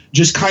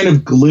 Just kind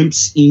of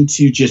glimpse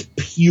into just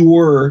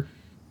pure,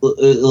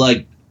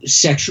 like,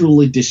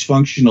 sexually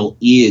dysfunctional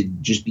id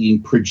just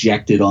being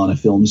projected on a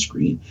film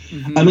screen.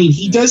 Mm-hmm. I mean,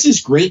 he does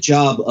this great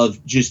job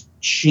of just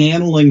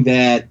channeling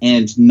that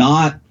and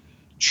not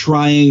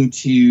trying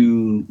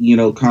to,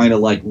 kind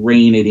of like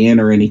rein it in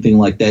or anything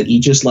like that.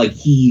 He just like,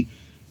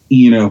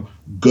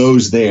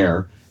 goes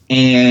there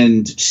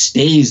and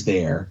stays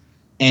there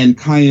and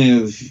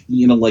kind of,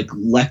 like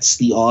lets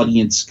the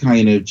audience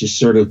kind of just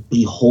sort of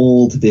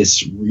behold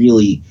this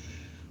really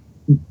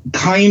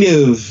kind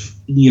of,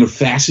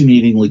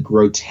 fascinatingly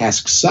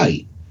grotesque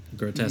sight.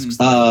 Grotesque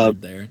stuff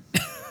there.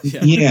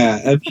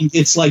 Yeah, I mean,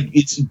 it's like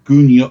it's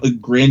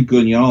Grand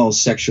Guignol's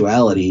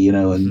sexuality, and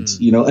I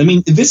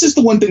mean, this is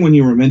the one thing when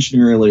you were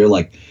mentioning earlier,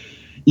 like,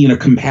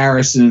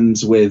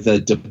 comparisons with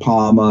De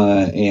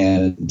Palma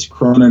and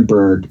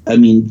Cronenberg. I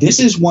mean, this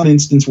is one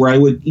instance where I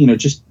would,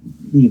 just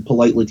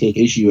politely take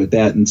issue with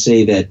that and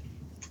say that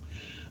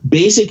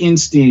Basic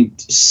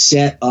Instinct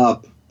set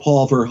up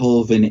Paul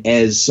Verhoeven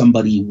as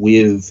somebody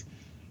with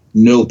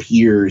no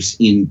peers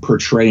in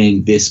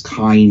portraying this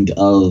kind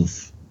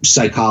of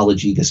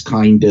psychology, this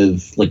kind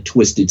of like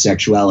twisted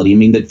sexuality. I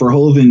mean, that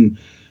Verhoeven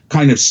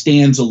kind of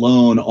stands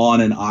alone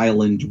on an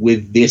island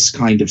with this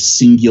kind of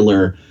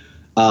singular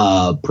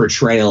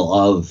portrayal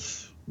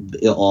of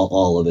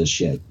all of this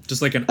shit.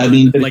 Just like an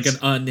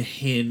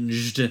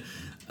unhinged.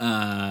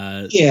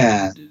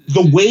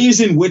 The ways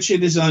in which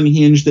it is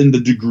unhinged and the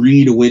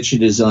degree to which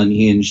it is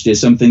unhinged is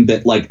something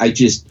that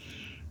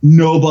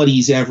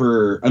nobody's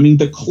ever. I mean,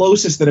 the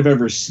closest that I've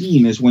ever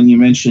seen is when you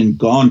mentioned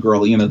Gone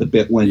Girl. The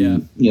bit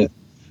when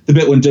the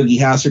bit when Doogie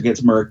Howser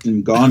gets murked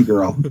in Gone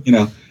Girl.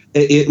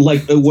 It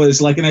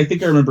was like, and I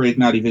think I remember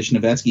Ignatiy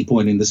Vishnevetsky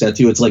pointing this out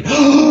too. It's like,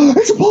 oh,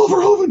 it's a Paul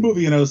Verhoeven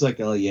movie, and I was like,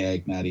 oh yeah,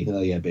 Ignatiy,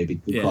 oh yeah, baby,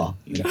 good call.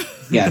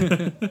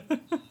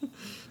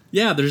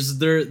 Yeah,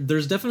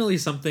 there's definitely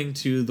something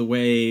to the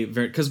way,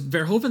 because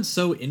Verhoeven's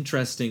so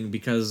interesting,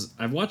 because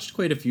I've watched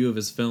quite a few of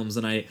his films,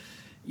 and I,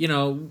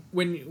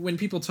 when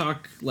people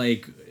talk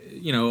like,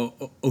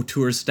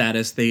 auteur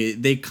status,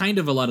 they kind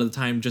of a lot of the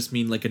time just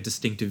mean like a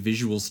distinctive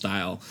visual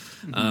style.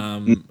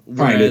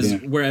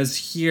 Whereas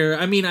here,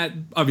 I mean,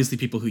 obviously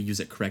people who use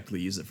it correctly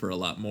use it for a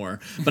lot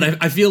more,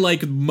 but I feel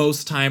like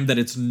most time that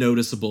it's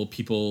noticeable,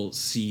 people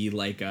see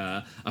like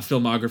a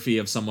filmography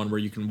of someone where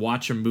you can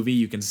watch a movie,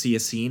 you can see a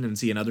scene and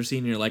see another scene,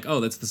 and you're like, oh,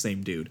 that's the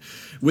same dude.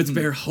 With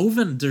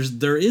Verhoeven,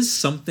 there is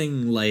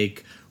something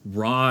like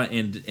raw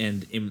and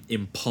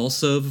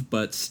impulsive,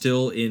 but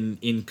still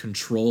in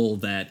control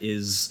that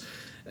is,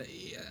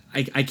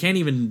 I can't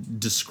even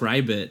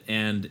describe it,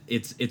 and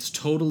it's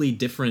totally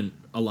different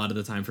a lot of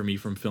the time for me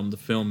from film to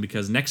film,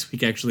 because next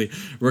week actually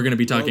we're going to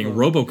be talking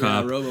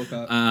RoboCop.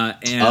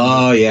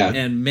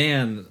 And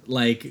man,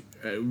 like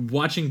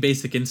watching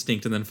Basic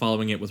Instinct and then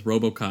following it with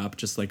RoboCop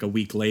just like a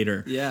week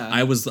later,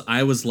 I was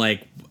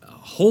like,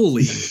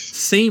 holy,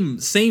 same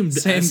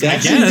I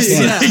guess.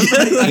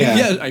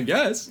 I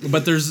guess.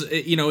 But there's,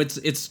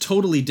 it's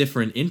totally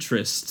different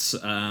interests.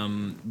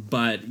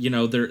 But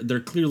there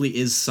clearly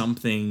is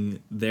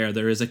something there.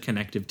 There is a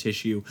connective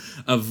tissue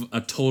of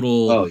a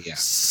total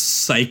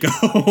psycho.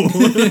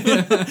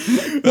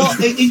 Well,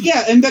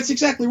 and that's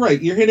exactly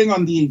right. You're hitting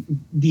on the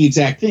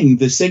exact thing.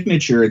 The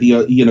signature,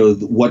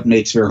 what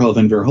makes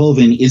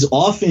Verhoeven is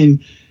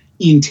often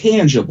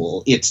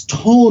intangible. It's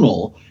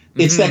tonal.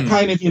 It's that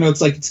kind of,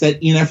 it's that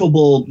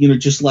ineffable,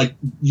 just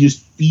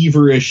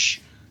feverish,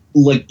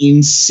 like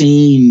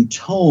insane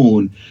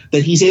tone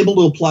that he's able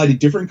to apply to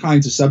different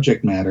kinds of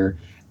subject matter.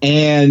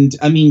 And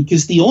I mean,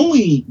 because the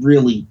only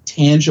really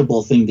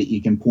tangible thing that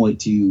you can point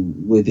to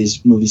with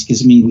his movies,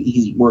 because I mean,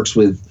 he works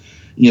with,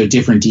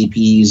 different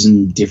DPs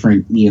and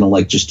different,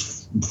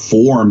 just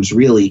forms,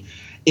 really.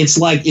 It's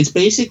like, it's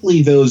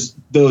basically those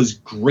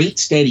great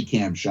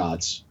Steadicam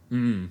shots.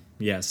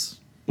 Yes.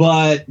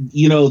 But,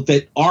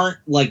 that aren't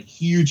like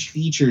huge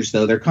features,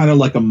 though. They're kind of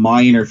like a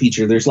minor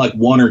feature. There's like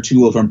one or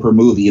two of them per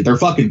movie. They're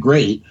fucking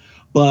great,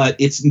 but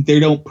they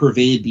don't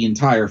pervade the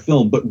entire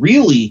film. But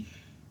really,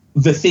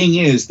 the thing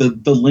is, the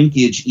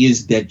linkage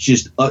is that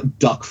just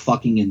duck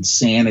fucking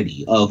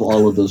insanity of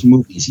all of those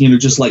movies.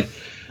 There's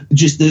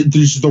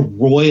the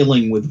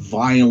roiling with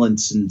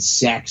violence and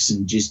sex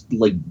and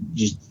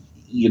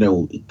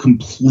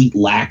complete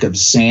lack of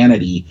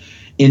sanity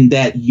in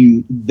that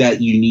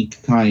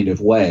unique kind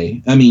of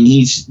way. I mean,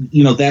 he's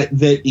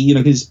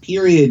his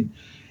period,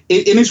 and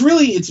it's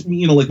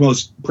like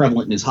most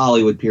prevalent in his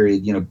Hollywood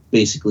period.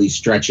 Basically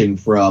stretching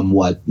from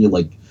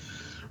RoboCop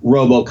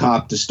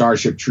to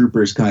Starship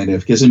Troopers, kind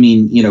of, because I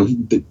mean,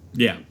 the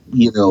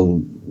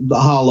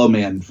Hollow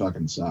Man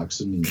fucking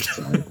sucks. I mean,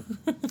 sorry.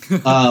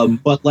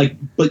 but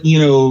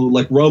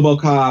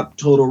RoboCop,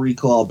 Total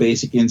Recall,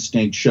 Basic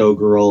Instinct,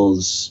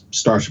 Showgirls,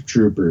 Starship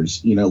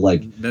Troopers,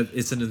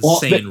 it's an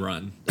insane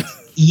run.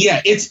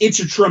 Yeah, it's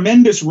a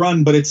tremendous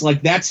run, but it's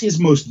like that's his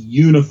most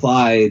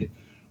unified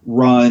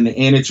run,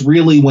 and it's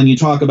really, when you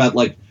talk about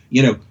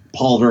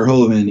Paul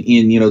Verhoeven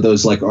in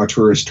those like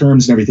auteurist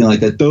terms and everything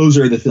like that, those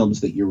are the films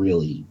that you're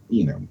really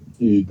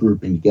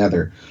grouping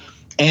together.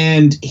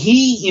 And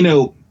he,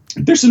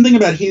 there's something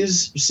about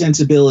his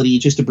sensibility,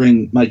 just to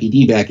bring Mikey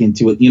D back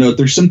into it.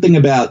 There's something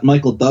about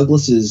Michael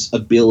Douglas's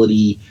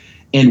ability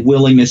and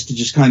willingness to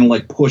just kind of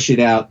like push it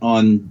out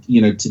on,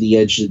 to the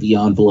edge of the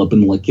envelope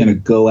and like kind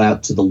of go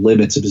out to the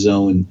limits of his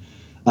own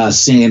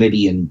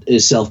sanity and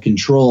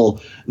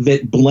self-control,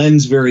 that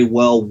blends very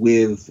well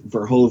with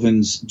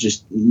Verhoeven's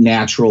just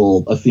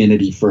natural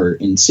affinity for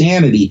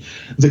insanity.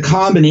 The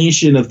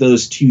combination of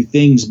those two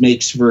things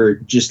makes for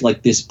just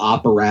like this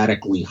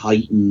operatically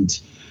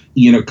heightened,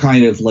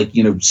 kind of like,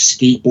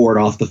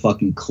 skateboard off the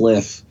fucking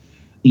cliff,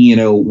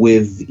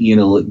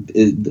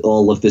 with,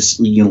 all of this,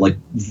 like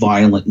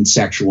violent and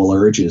sexual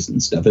urges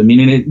and stuff. I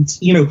mean, and it's,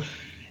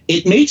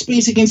 it makes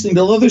Basic Instinct,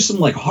 although there's some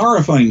like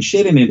horrifying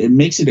shit in it, it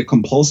makes it a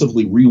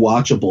compulsively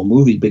rewatchable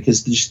movie,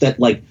 because there's that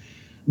like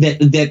that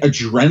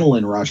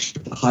adrenaline rush,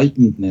 the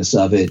heightenedness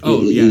of it.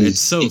 It's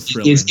so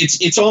thrilling.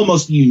 It's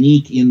almost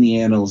unique in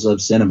the annals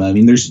of cinema. I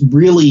mean, there's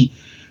really,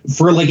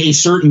 for like a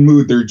certain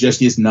mood, there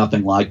just is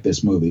nothing like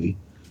this movie.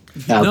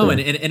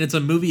 And it's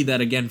a movie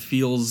that again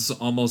feels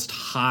almost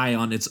high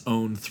on its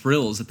own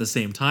thrills at the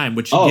same time,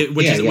 which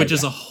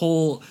is a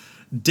whole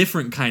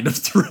different kind of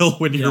thrill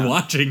when you're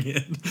watching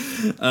it.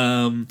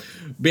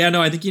 But yeah,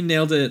 no, I think you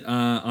nailed it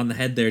on the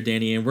head there,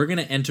 Danny. And we're going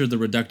to enter the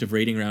reductive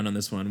rating round on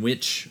this one,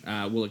 which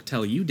will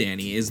tell you,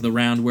 Danny, is the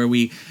round where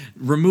we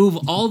remove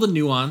all the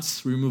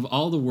nuance, remove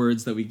all the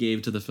words that we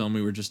gave to the film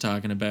we were just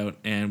talking about,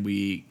 and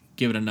we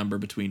give it a number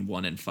between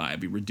 1 and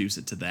 5. We reduce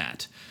it to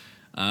that.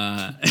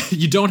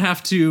 You don't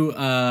have to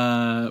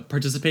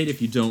participate if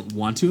you don't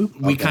want to.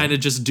 We kind of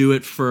just do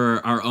it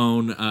for our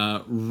own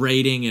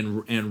rating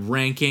and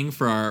ranking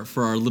for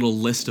our little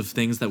list of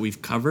things that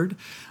we've covered.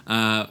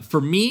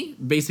 For me,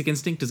 Basic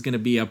Instinct is going to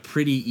be a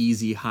pretty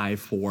easy high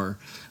 4.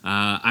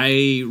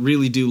 I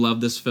really do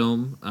love this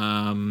film.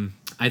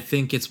 I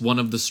think it's one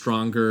of the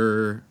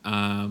stronger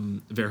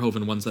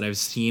Verhoeven ones that I've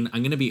seen.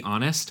 I'm going to be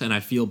honest, and I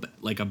feel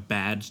like a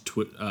bad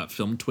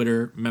film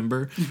Twitter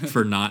member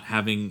for not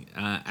having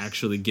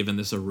actually given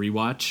this a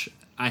rewatch.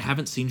 I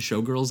haven't seen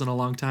Showgirls in a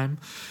long time.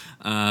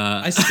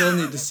 I still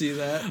need to see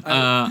that.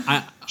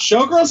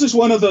 Showgirls is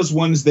one of those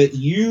ones that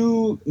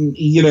you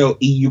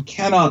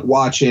cannot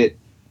watch it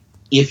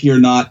if you're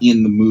not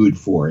in the mood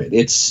for it.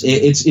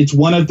 It's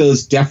one of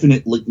those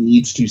definitely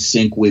needs to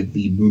sync with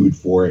the mood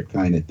for it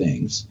kind of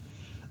things.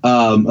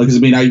 Because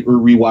I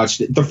rewatched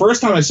it. The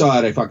first time I saw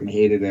it, I fucking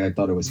hated it. I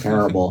thought it was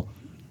terrible.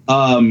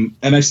 And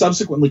I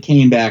subsequently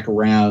came back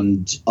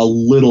around a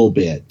little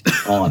bit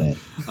on it.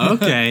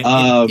 Okay.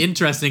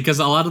 Interesting, because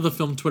a lot of the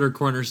film Twitter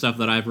corner stuff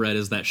that I've read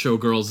is that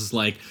Showgirls is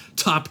like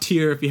top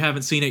tier. If you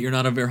haven't seen it, you're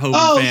not a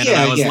Verhoeven fan.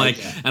 Yeah,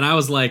 and I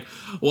was like,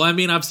 well, I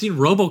mean, I've seen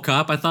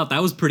RoboCop. I thought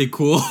that was pretty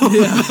cool.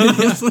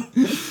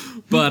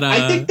 But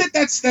I think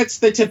that's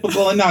the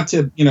typical, and not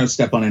to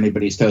step on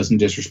anybody's toes and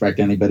disrespect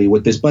anybody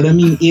with this, but I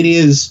mean, it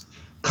is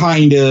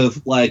kind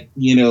of like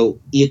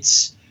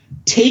it's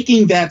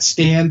taking that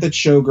stand that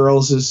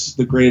Showgirls is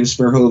the greatest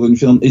Verhoeven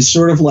film is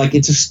sort of like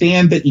it's a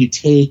stand that you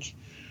take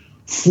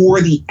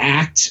for the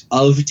act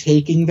of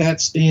taking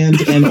that stand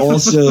and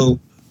also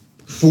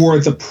for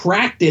the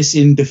practice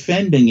in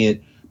defending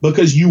it,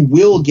 because you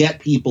will get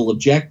people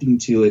objecting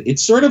to it.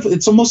 It's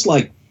almost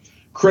like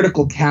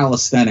critical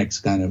calisthenics,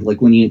 kind of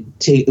like when you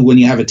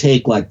have a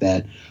take like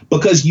that,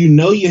 because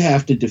you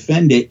have to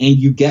defend it and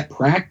you get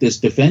practice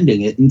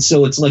defending it, and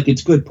so it's like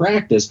it's good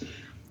practice,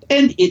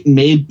 and it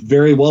may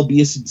very well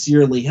be a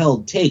sincerely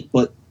held take,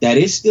 but that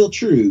is still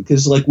true,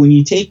 because like when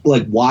you take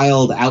like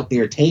wild out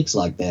there takes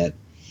like that,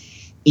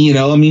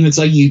 it's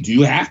like you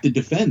do have to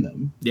defend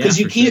them, because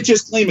you can't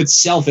just claim it's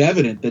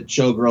self-evident that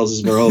Showgirls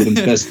is Verhoeven's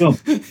best film,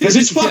 because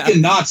it's fucking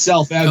not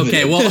self-evident.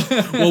 Okay,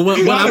 well, what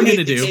I'm going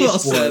to do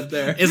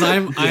is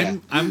I'm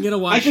going to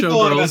watch Showgirls. I could go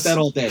on about that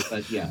all day,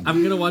 but yeah. I'm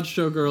going to watch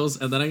Showgirls,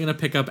 and then I'm going to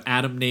pick up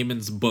Adam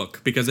Nayman's book,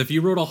 because if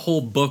you wrote a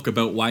whole book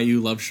about why you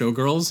love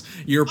Showgirls,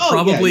 you're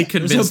probably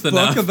convinced enough.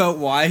 There's a book about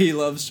why he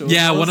loves Showgirls?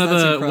 Yeah, one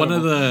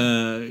of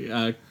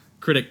the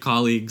critic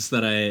colleagues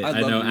that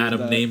I know,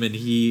 Adam Nayman,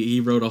 he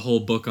wrote a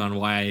whole book on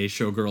why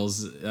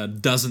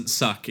Showgirls doesn't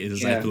suck,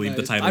 is I believe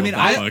the title of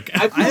that book.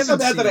 I feel so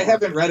bad that I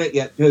haven't read it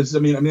yet, because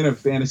I'm in a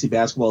fantasy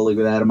basketball league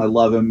with Adam. I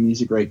love him.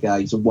 He's a great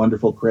guy. He's a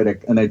wonderful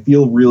critic, and I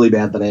feel really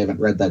bad that I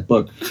haven't read that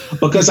book,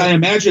 because I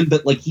imagine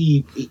that like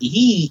he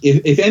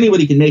if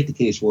anybody can make the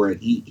case for it,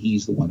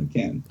 he's the one who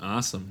can.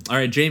 Awesome. All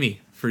right,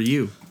 Jamie, for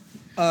you.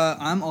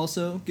 I'm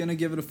also gonna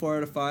give it a 4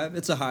 out of 5.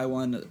 It's a high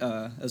one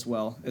as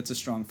well. It's a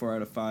strong 4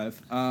 out of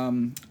 5.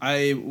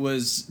 I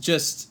was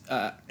just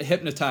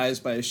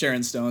hypnotized by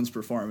Sharon Stone's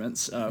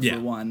performance for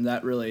one.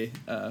 That really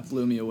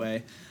blew me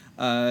away.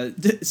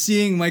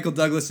 Seeing Michael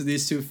Douglas in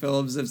these two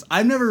films,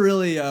 I've never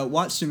really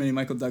watched too many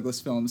Michael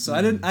Douglas films, so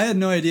I had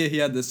no idea he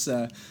had this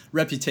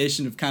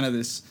reputation of kind of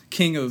this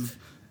king of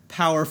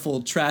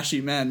powerful,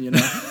 trashy men,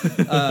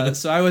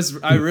 so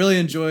I really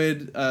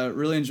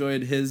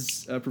enjoyed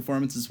his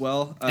performance as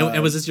well.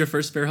 And was this your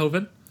first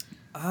Verhoeven?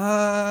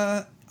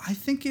 I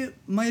think it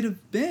might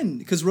have been,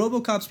 because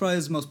RoboCop's probably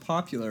his most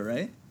popular,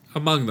 right?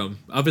 Among them,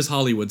 of his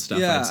Hollywood stuff,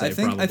 yeah, I'd say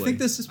probably. I think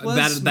this was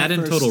that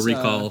and Total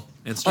Recall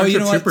and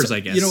Starship Troopers, I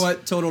guess. You know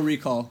what? Total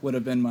Recall would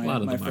have been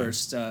my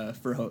first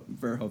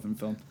Verhoeven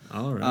film.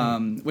 All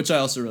right. Which I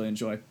also really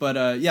enjoy. But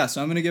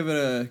so I'm gonna give it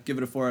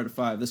a 4 out of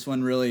 5. This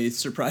one really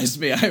surprised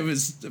me. I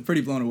was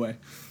pretty blown away.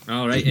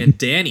 All right, and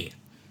Danny,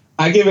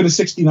 I give it a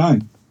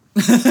 69.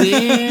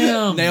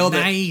 Damn, nailed it.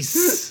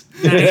 Nice.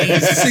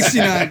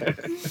 69.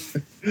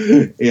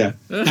 Yeah,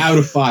 out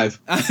of 5.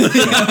 By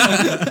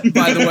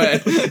the way,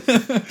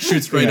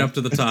 shoots right up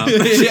to the top.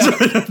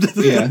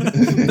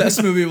 Yeah.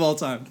 Best movie of all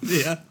time.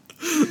 Yeah.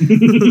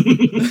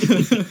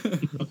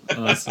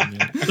 Awesome,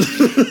 man.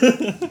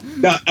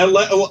 Now,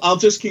 I'll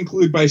just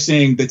conclude by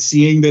saying that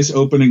seeing this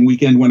opening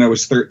weekend when I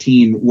was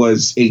 13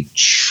 was a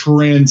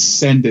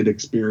transcendent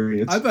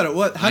experience. I bet it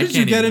was. How did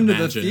you get into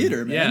the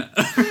theater, man?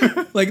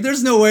 Yeah. Like,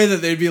 there's no way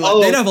that they'd be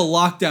like, they'd have a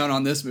lockdown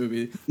on this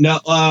movie. No,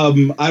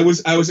 I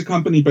was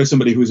accompanied by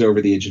somebody who was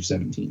over the age of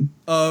 17.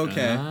 Oh,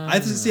 okay. I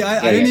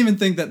didn't even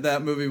think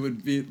that movie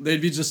would be,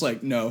 they'd be just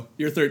like, no,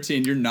 you're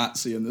 13, you're not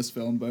seeing this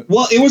film. But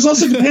well, it was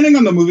also depending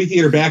on the movie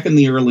theater back in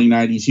the early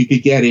 90s, you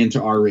could get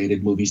into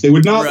R-rated movies. They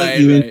would not let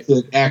you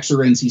into X or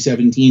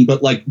NC-17,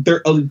 but like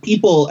there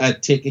people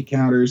at ticket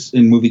counters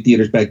in movie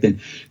theaters back then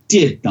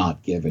did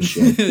not give a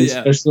shit.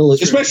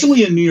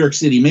 Especially in New York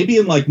City. Maybe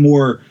in like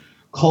more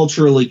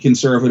culturally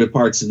conservative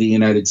parts of the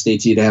United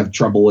States, you'd have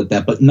trouble with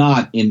that, but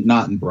not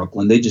in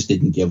Brooklyn. They just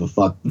didn't give a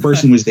fuck. The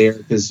person was there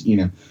because, you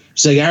know,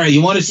 it's like, all right,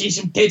 you want to see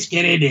some tits?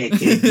 Get in there,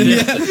 kid.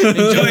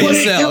 Enjoy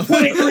yourself.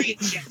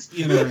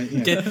 You know,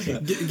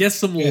 get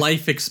some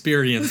life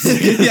experience.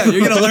 Yeah,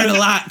 you're gonna learn a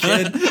lot,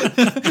 kid.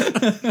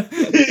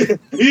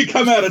 You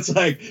come out, it's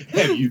like,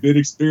 have you been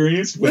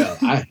experienced? Well,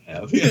 I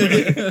have.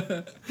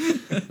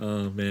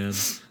 Oh man.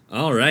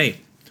 All right.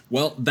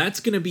 Well, that's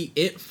gonna be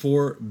it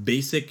for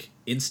Basic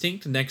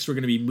Instinct. Next, we're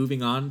gonna be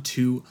moving on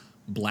to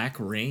Black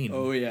Rain.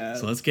 Oh yeah.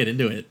 So let's get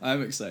into it.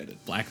 I'm excited.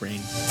 Black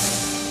Rain.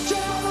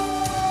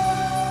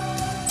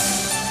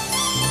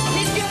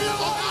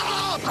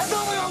 I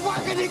thought we were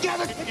working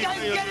together. The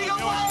guy's getting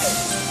away.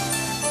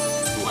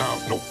 You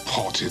have no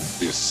part in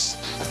this.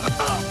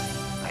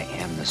 I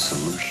am the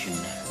solution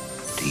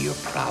to your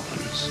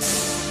problems.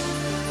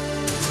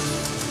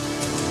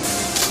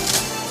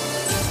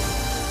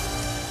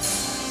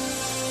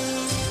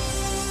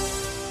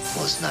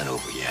 Well, it's not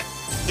over yet.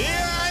 Here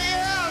I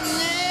am,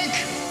 Nick.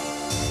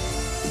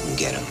 We can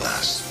get him,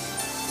 boss.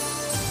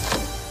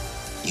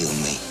 You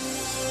and me.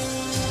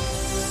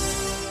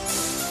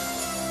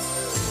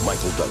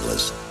 Michael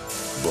Douglas,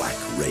 Black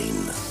Rain.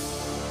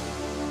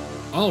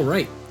 All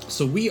right,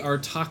 so we are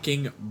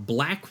talking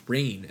Black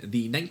Rain,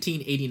 the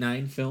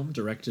 1989 film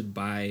directed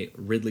by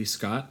Ridley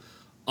Scott,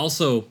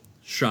 also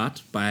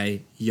shot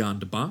by Jan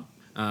de Bont,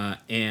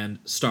 and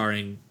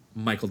starring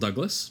Michael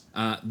Douglas.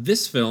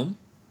 This film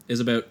is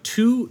about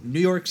two New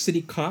York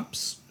City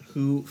cops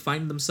who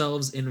find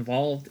themselves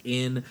involved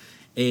in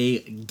a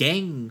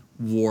gang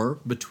war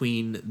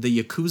between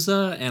the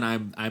Yakuza and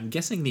I'm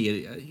guessing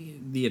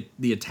the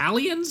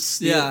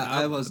Italians. Yeah,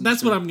 I wasn't.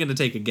 That's sure. what I'm going to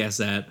take a guess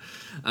at.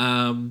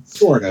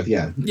 Sort of,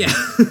 yeah. Yeah.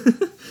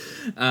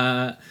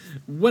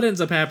 What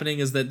ends up happening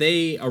is that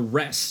they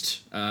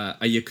arrest a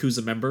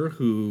Yakuza member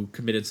who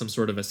committed some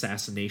sort of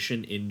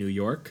assassination in New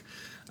York.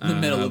 In the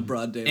middle of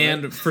broad daylight.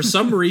 And for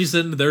some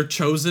reason, they're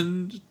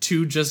chosen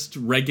to just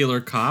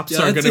regular cops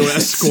are going to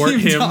escort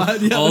him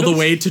all the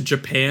way to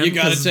Japan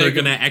because they're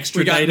going to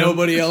extradite him. We got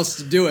nobody else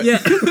to do it. Yeah.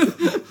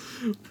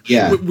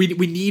 Yeah. We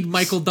need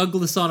Michael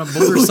Douglas on a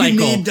motorcycle.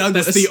 We need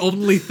Douglas. That's the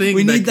only thing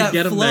we need that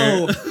that could get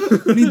flow. him there.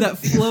 We need that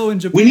flow in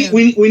Japan.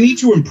 We need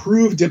to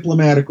improve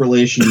diplomatic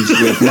relations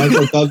with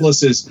Michael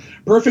Douglas's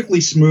perfectly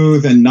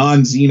smooth and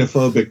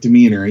non-xenophobic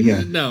demeanor.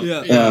 Yeah. No.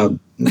 Yeah.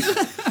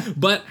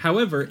 But,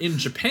 however, in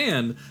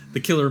Japan, the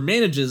killer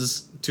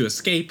manages to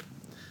escape,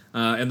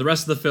 and the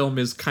rest of the film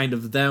is kind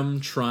of them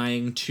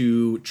trying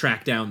to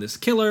track down this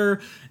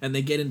killer, and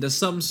they get into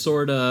some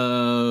sort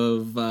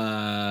of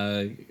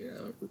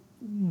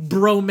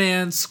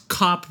bromance,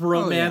 cop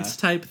romance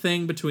type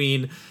thing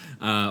between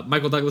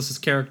Michael Douglas's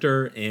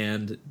character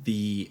and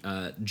the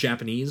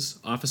Japanese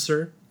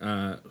officer,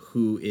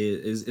 who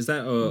is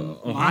that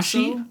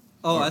Ohashi?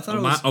 Oh, I thought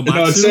it was...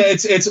 No,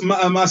 it's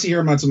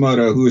Masahiro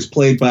Matsumoto, who is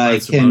played by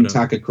Ken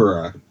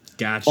Takakura.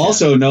 Gotcha.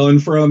 Also known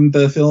from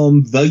the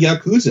film The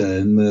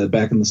Yakuza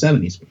back in the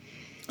 70s.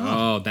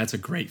 Oh, that's a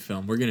great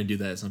film. We're gonna do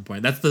that at some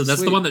point. That's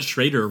the one that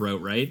Schrader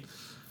wrote, right?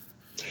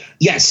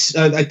 Yes,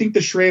 I think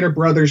the Schrader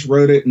brothers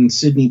wrote it, and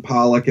Sidney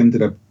Pollack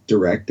ended up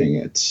directing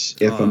it,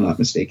 if I'm not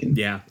mistaken.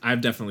 Yeah,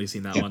 I've definitely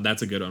seen that one.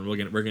 That's a good one.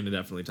 We're gonna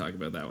definitely talk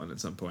about that one at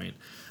some point.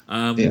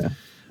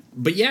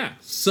 But yeah,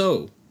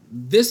 so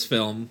this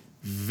film,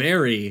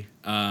 very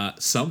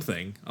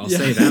something. I'll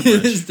say that much.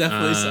 It's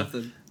definitely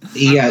something.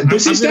 Yeah,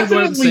 this is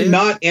definitely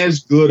not as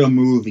good a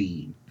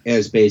movie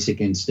as Basic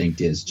Instinct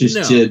is.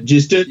 Just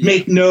to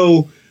make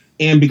no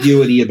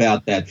ambiguity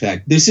about that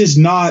fact. This is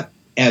not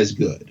as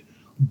good,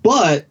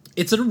 but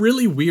it's a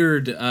really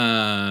weird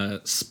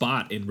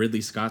spot in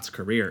Ridley Scott's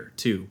career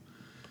too.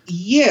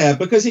 Yeah,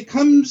 because it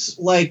comes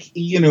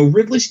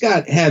Ridley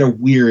Scott had a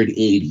weird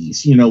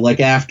 80s. Like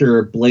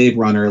after Blade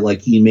Runner,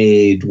 like he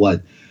made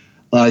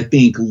I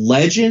think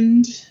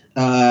Legend,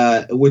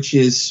 which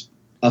is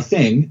a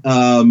thing,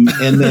 and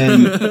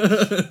then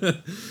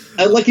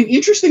like an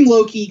interesting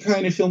low-key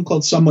kind of film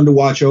called Someone to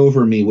Watch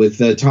Over Me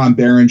with Tom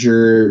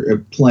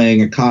Berenger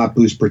playing a cop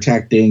who's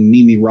protecting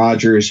Mimi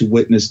Rogers, who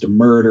witnessed a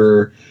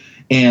murder,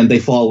 and they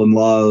fall in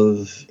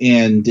love,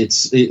 and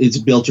it's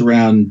built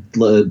around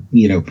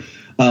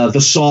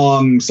the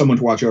song "Someone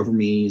to Watch Over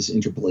Me" is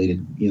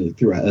interpolated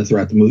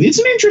throughout the movie. It's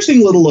an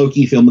interesting little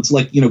low-key film. It's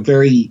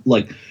very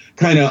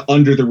kind of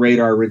under the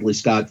radar Ridley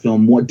Scott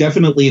film.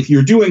 Definitely, if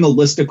you're doing a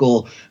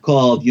listicle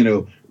called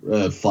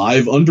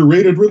 5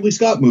 underrated Ridley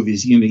Scott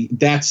movies. You know,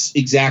 that's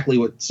exactly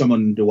what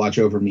Someone to Watch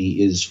Over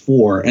Me is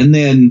for. And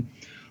then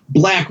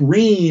Black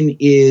Rain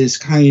is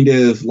kind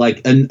of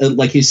like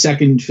like his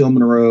second film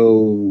in a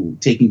row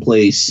taking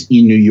place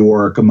in New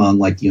York among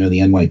like, you know, the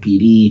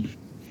NYPD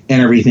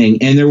and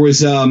everything. And there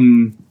was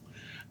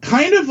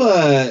kind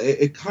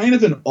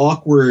of an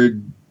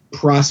awkward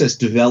process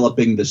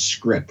developing the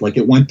script. Like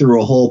it went through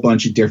a whole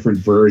bunch of different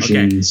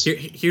versions.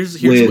 Okay.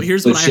 Here's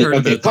what I heard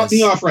about this. Cut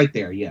me off right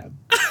there. Yeah.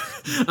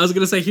 I was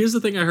gonna say, here's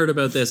the thing I heard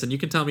about this, and you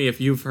can tell me if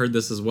you've heard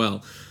this as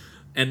well.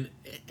 And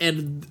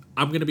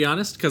I'm gonna be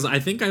honest, because I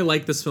think I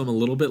like this film a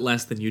little bit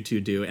less than you two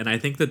do, and I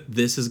think that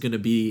this is gonna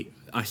be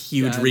a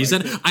huge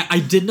reason. I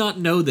did not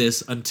know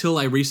this until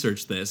I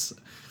researched this.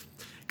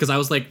 Because I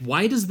was like,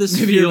 why does this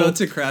Maybe feel... you're about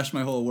to crash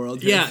my whole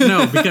world here. Yeah,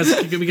 no, because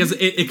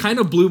it kind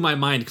of blew my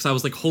mind, because I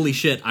was like, holy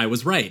shit, I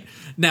was right.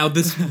 Now,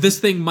 this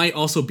thing might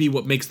also be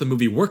what makes the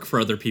movie work for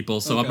other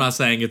people, so I'm not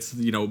saying it's,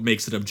 you know,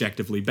 makes it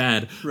objectively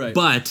bad. Right.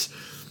 But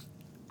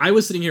I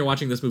was sitting here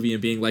watching this movie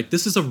and being like,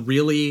 this is a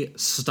really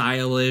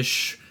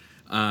stylish,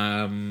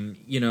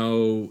 you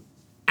know,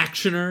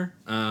 actioner,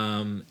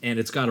 and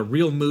it's got a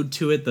real mood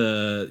to it.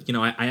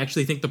 I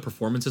actually think the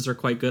performances are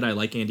quite good. I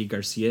like Andy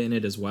Garcia in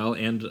it as well,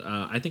 and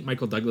I think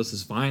Michael Douglas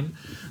is fine.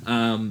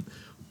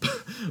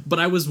 But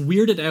I was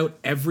weirded out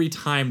every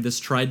time this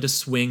tried to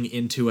swing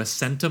into a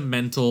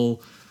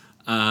sentimental,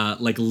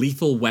 like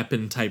Lethal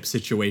Weapon type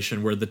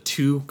situation where the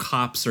two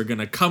cops are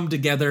gonna come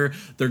together.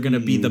 They're gonna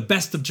be the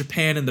best of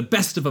Japan and the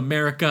best of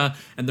America,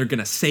 and they're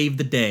gonna save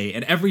the day.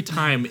 And every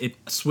time it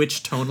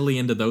switched tonally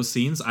into those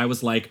scenes, I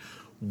was like,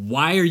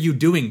 why are you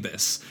doing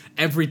this?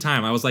 Every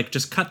time. I was like,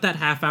 just cut that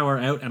half hour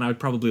out and I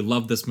would probably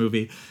love this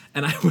movie.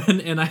 And I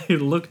went and I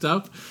looked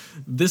up,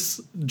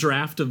 this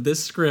draft of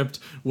this script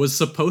was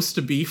supposed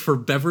to be for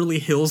Beverly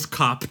Hills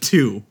Cop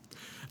 2.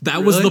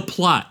 That was the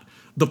plot.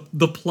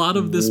 The plot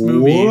of this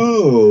movie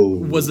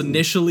was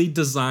initially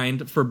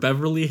designed for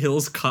Beverly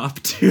Hills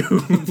Cop 2.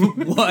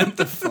 What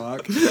the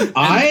fuck?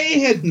 I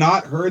had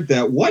not heard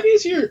that. What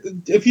is your,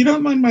 if you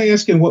don't mind my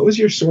asking, what was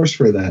your source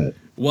for that?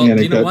 Well,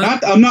 you know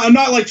what? I'm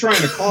not like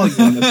trying to call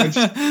you on this.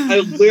 I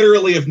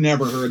literally have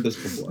never heard this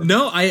before.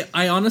 No,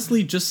 I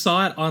honestly just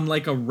saw it on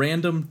like a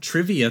random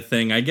trivia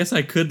thing. I guess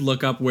I could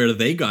look up where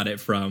they got it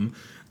from.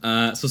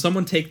 So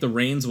someone take the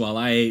reins while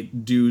I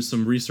do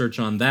some research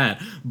on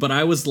that. But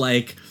I was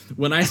like,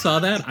 when I saw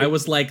that, I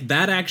was like,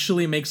 that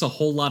actually makes a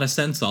whole lot of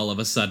sense all of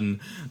a sudden.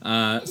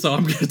 So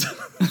I'm going to...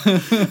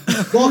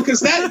 Well, because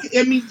that,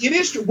 I mean, it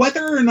is,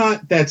 whether or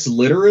not that's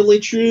literally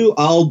true,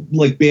 I'll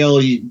like bail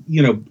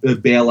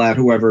out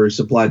whoever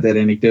supplied that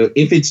anecdote.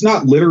 If it's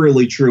not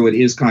literally true, it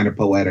is kind of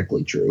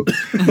poetically true.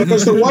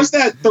 Because there was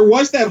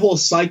that whole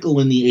cycle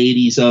in the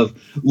 80s of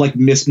like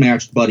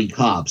mismatched buddy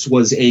cops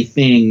was a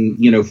thing,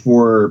 you know,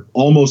 for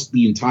almost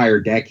the entire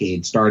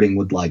decade, starting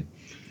with like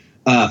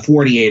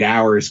 48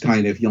 Hours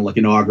kind of, you know, like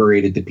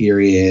inaugurated the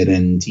period.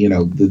 And, you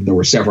know, there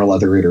were several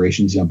other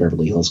iterations, you know,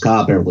 Beverly Hills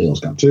Cop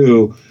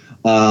 2,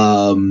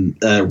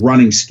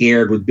 Running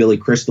Scared with Billy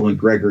Crystal and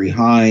Gregory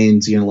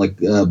Hines, you know, like,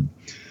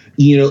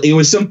 you know, it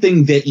was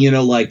something that, you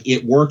know, like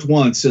it worked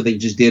once, so they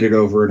just did it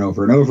over and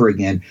over and over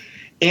again.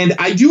 And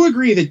I do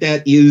agree that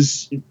that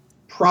is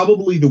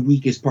probably the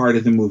weakest part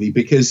of the movie,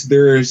 because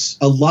there's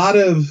a lot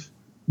of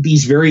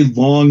these very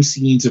long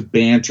scenes of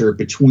banter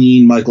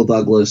between Michael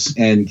Douglas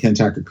and Ken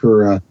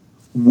Takakura,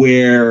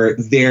 where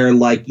they're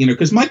like, you know,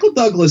 because Michael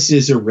Douglas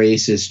is a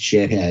racist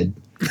shithead.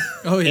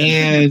 Oh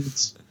yeah.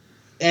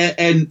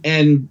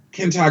 And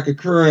Ken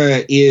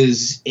Takakura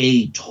is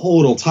a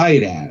total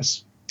tight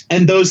ass.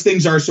 And those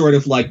things are sort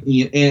of like,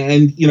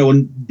 and, you know,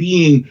 and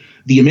being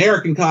the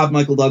American cop,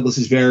 Michael Douglas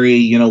is very,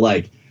 you know,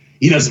 like,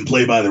 he doesn't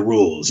play by the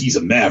rules. He's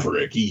a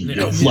maverick. He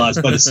flies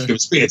by the seat of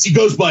his pants. He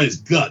goes by his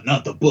gut,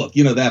 not the book.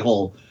 You know, that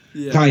whole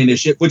kind of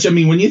shit. Which, I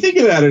mean, when you think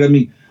about it, I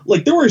mean,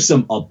 like, there were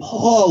some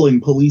appalling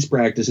police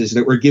practices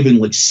that were given,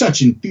 like,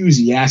 such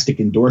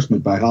enthusiastic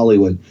endorsement by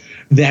Hollywood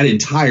that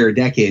entire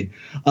decade.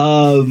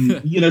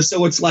 You know,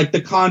 so it's like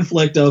the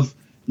conflict of,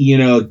 you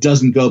know,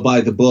 doesn't go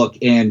by the book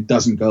and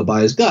doesn't go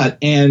by his gut.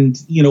 And,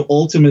 you know,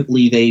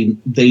 ultimately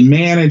they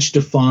managed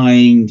to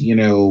find, you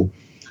know,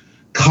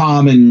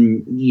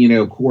 common, you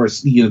know,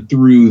 course, you know,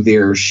 through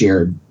their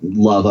shared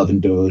love of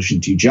and devotion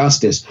to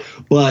justice.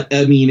 But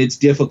I mean, it's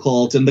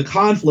difficult, and the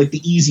conflict,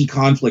 the easy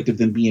conflict of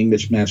them being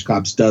mismatched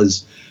cops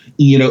does,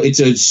 you know,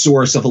 it's a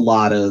source of a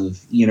lot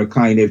of, you know,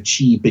 kind of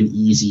cheap and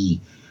easy,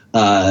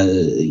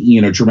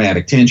 you know,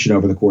 dramatic tension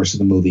over the course of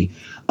the movie.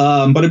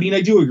 But I mean,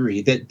 I do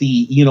agree that the,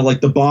 you know,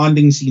 like the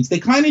bonding scenes, they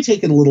kind of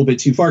take it a little bit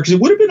too far, because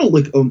it would have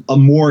been a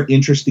more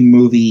interesting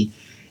movie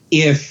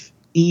if,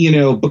 you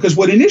know, because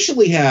what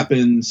initially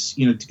happens,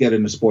 you know, to get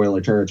into spoiler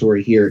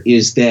territory here,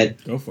 is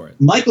that go for it.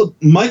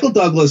 Michael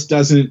Douglas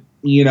doesn't,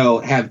 you know,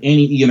 have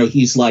any, you know,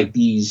 he's like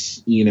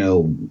these, you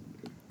know,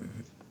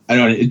 I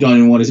don't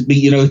even want to be,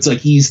 you know, it's like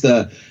he's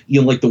the,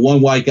 you know, like the one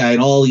white guy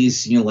and all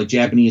these, you know, like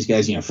Japanese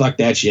guys, you know, fuck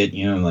that shit,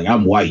 you know, like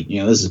I'm white,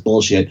 you know, this is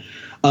bullshit.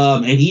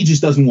 And he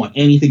just doesn't want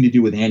anything to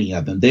do with any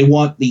of them.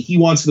 He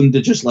wants them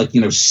to just like,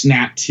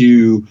 snap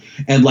to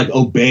and like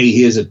obey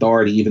his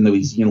authority, even though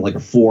he's, like a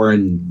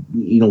foreign,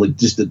 like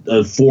just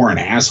a foreign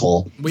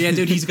asshole. Well, yeah,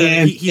 dude, he's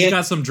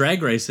got some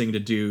drag racing to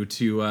do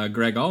to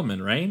Greg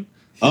Allman, right?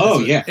 Oh,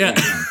 yeah.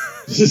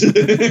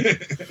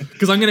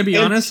 Because I'm going to be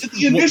honest.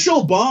 The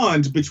initial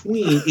bond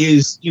between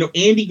is,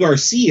 Andy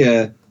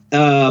Garcia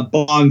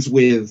bonds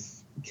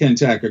with Ken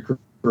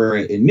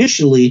Takakura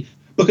initially,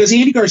 because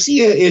Andy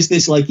Garcia is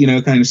this like,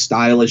 kind of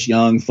stylish,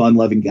 young,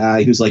 fun-loving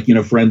guy who's like,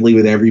 friendly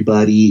with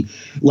everybody.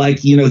 Like,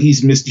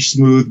 he's Mr.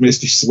 Smooth,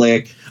 Mr.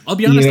 Slick. I'll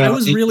be honest, I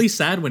was really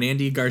sad when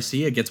Andy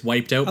Garcia gets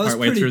wiped out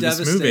partway through this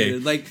movie.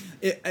 Like,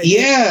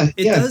 it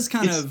does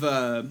kind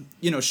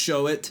of,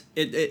 show it.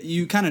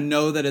 You kind of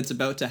know that it's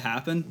about to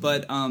happen,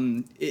 but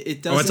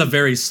it doesn't. Oh, it's a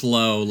very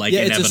slow, like,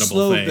 inevitable it's a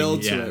slow thing.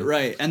 build to it,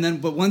 right? And then,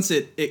 but once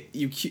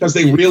because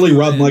they really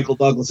rub Michael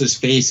Douglas's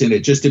face in it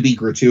just to be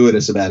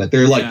gratuitous about it.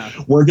 They're like,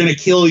 we're gonna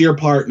kill your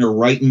partner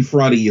right in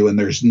front of you, and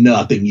there's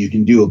nothing you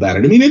can do about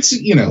it. I mean, it's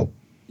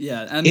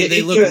Yeah, and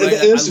they look right.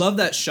 I love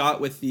that shot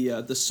with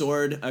the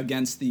sword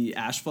against the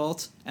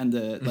asphalt and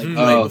the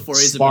right before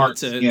he's about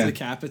to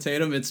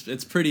decapitate him.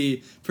 It's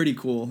pretty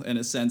cool in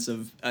a sense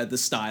of the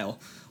style.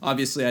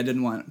 Obviously, I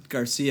didn't want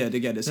Garcia to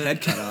get his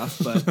head cut off,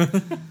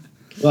 but.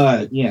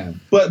 But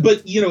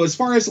as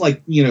far as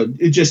like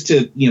just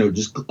to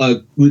just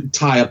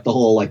tie up the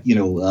whole like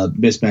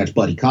mismatched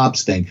buddy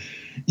cops thing,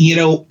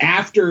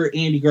 after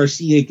Andy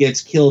Garcia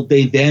gets killed,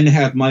 they then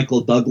have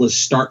Michael Douglas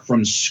start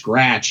from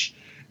scratch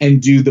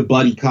and do the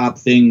buddy cop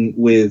thing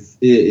with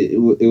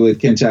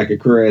Ken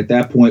Takakura at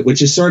that point,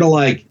 which is sort of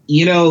like,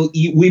 we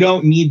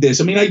don't need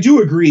this. I mean, I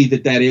do agree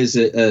that is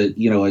a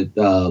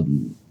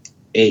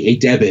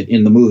debit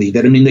in the movie.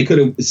 That, I mean, they could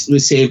have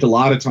saved a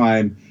lot of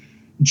time.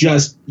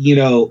 Just,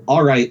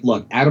 all right,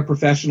 look, out of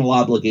professional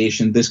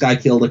obligation, this guy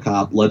killed a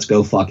cop. Let's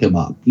go fuck him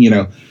up.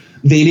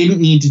 They didn't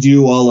need to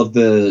do all of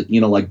the,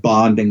 like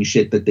bonding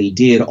shit that they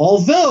did.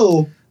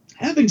 Although,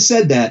 having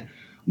said that,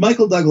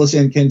 Michael Douglas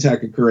and Ken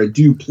Takakura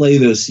do play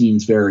those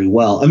scenes very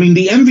well. I mean,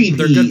 the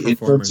MVP in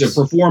terms of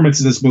performance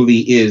in this movie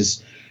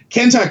is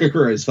Ken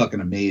Takakura is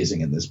fucking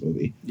amazing in this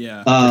movie.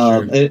 Yeah.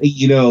 Sure. And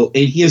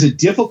he has a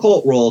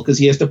difficult role because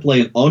he has to play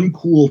an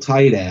uncool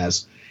tight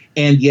ass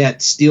and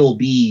yet still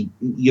be,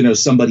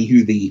 somebody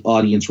who the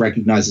audience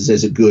recognizes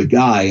as a good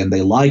guy and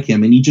they like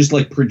him. And he just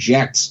like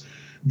projects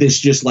this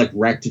just like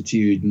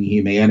rectitude and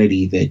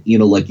humanity that,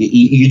 like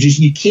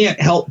you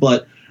can't help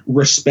but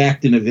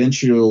respect and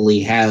eventually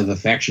have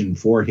affection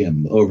for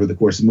him over the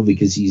course of the movie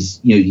because he's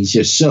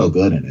just so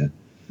good in it.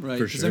 Right.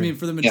 Because I mean,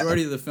 for the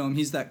majority of the film,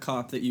 he's that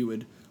cop that you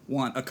would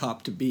want a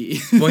cop to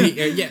be. Well,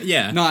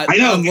 yeah. Not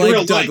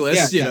unlike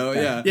Douglas,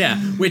 Yeah.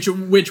 Which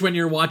when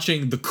you're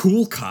watching the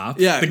cool cop,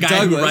 the guy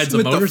Douglas, who rides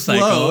a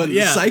motorcycle,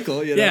 the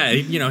cycle,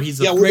 he's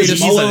the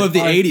greatest flow of the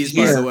 80s,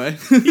 by the way.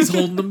 He's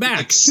holding them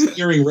back,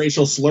 smearing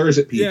racial slurs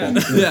at people.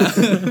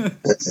 Yeah.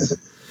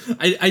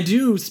 I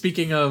do.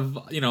 Speaking of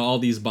all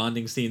these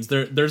bonding scenes,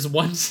 there's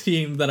one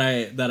scene that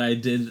I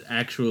did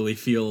actually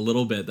feel a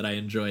little bit that I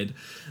enjoyed.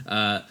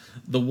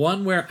 The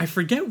one where I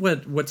forget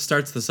what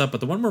starts this up, but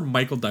the one where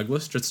Michael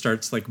Douglas just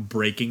starts like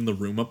breaking the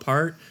room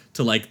apart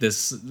to like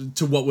this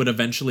to what would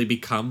eventually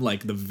become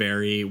like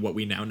what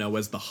we now know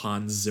as the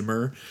Hans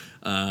Zimmer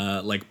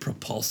like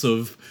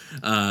propulsive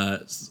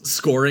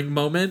scoring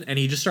moment, and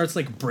he just starts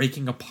like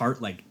breaking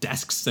apart like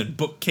desks and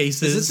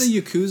bookcases. Is this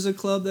the Yakuza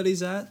club that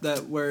he's at?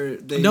 That where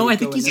they I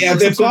think he's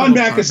they've gone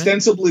back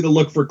ostensibly to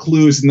look for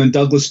clues, and then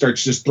Douglas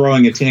starts just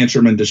throwing a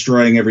tantrum and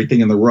destroying everything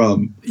in the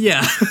room.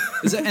 Yeah.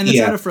 It's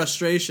out of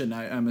frustration,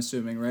 I'm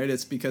assuming, right?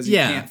 It's because he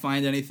can't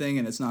find anything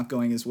and it's not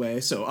going his way.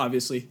 So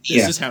obviously,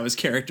 this is how his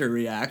character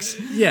reacts.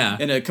 Yeah,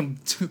 in a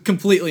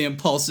completely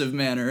impulsive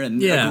manner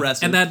and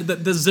aggressive. And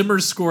that the Zimmer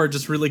score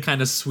just really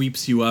kind of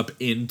sweeps you up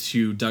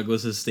into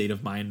Douglas's state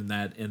of mind in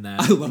that.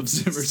 I love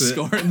Zimmer's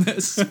score in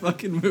this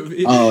fucking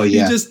movie. Oh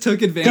yeah, he just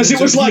took advantage. Because it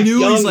was like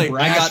young, I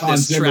got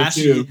this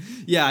trashy.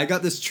 Yeah, I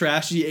got this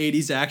trashy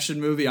 80s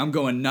action movie. I'm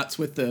going nuts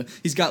with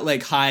he's got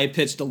like high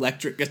pitched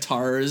electric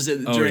guitars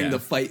during the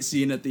fight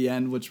scene at the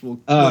end, which we'll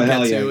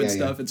get to and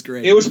stuff. It's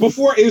great. It was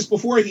before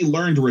he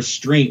learned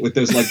restraint with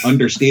those like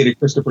understated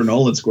Christopher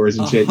Nolan scores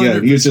and shit. 100%.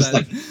 Yeah,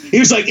 he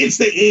was like, it's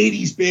the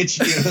 80s, bitch.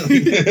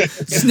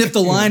 Sniffed a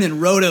line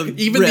and wrote a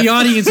even riff. The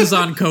audience is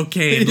on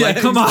cocaine. Like,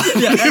 come on.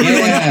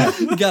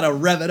 You gotta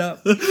rev it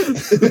up.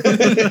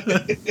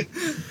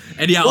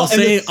 And I'll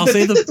say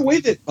the way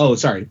that. Oh,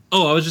 sorry.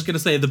 Oh, I was just gonna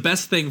say the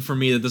best thing for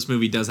me that this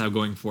movie does have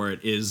going for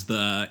it is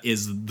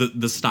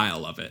the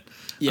style of it.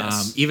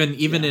 Yes. Even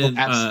in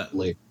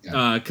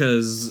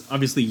because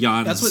obviously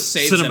Jan's that's what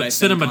saves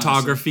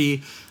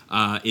cinematography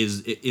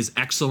is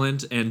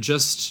excellent, and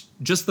just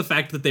the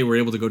fact that they were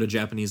able to go to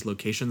Japanese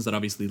locations that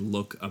obviously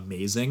look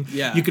amazing.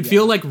 Yeah, you could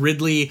feel like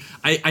Ridley.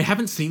 I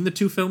haven't seen the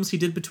two films he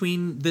did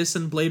between this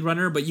and Blade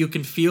Runner, but you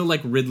can feel like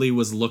Ridley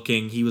was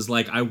looking. He was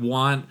like, I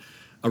want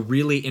a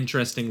really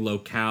interesting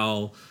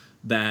locale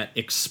that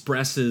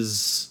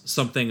expresses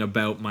something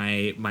about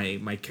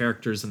my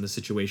characters and the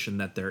situation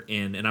that they're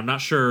in. And I'm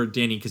not sure,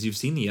 Danny, because you've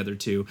seen the other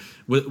two,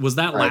 was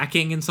that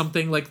lacking in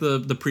something like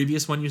the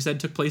previous one you said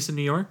took place in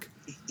New York?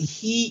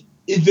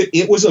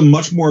 It was a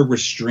much more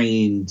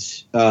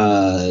restrained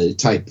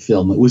type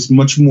film. It was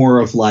much more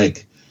of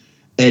like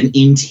an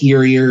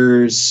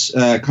interiors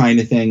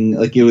kind of thing.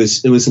 Like it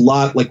was a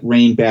lot like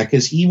Rain back,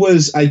 because he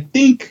was, I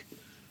think,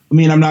 I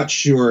mean, I'm not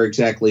sure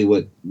exactly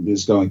what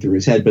was going through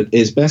his head, but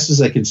as best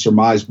as I can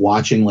surmise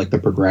watching like the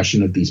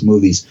progression of these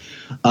movies,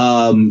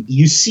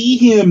 you see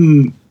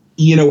him,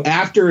 you know,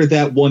 after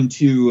that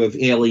 1-2 of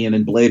Alien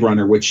and Blade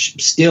Runner, which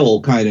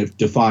still kind of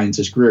defines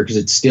his career because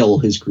it's still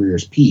his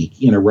career's peak,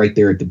 you know, right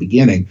there at the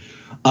beginning.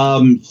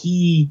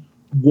 He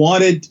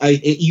wanted,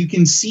 you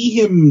can see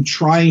him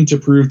trying to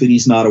prove that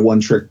he's not a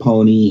one-trick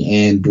pony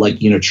and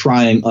like, you know,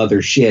 trying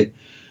other shit.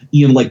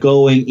 You know, like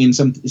going in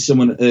something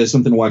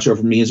to watch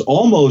over me is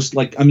almost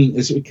like, I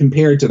mean,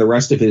 compared to the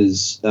rest of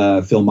his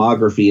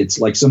filmography, it's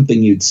like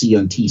something you'd see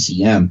on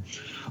TCM.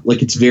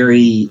 Like it's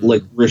very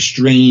like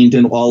restrained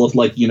and all of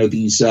like, you know,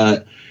 these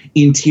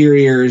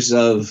interiors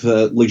of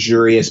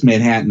luxurious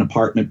Manhattan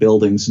apartment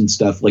buildings and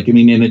stuff. Like, I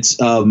mean, and it's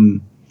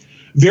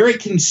very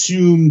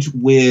consumed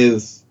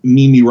with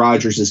Mimi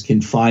Rogers'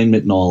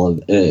 confinement and all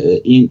of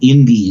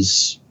in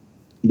these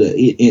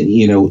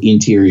you know,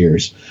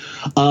 interiors.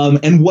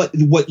 And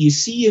what you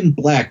see in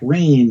Black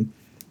Rain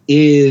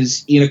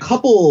is in a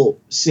couple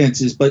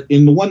senses, but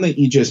in the one that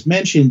you just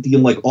mentioned, you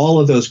know, like all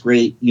of those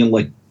great, you know,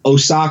 like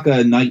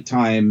Osaka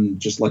nighttime,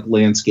 just like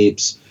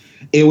landscapes.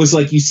 It was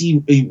like you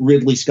see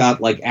Ridley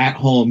Scott like at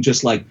home,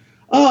 just like,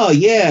 oh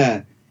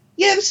yeah,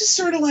 this is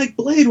sort of like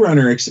Blade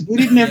Runner, except we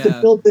didn't have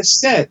to build this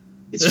set.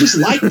 It's just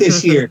like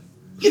this here.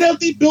 You know,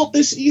 they built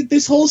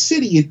this whole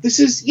city. This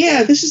is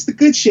the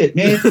good shit,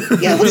 man.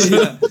 Yeah,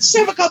 let's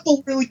have a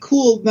couple really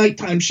cool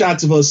nighttime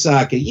shots of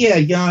Osaka.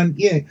 Yeah, Jan.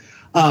 Yeah.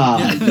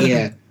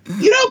 Yeah.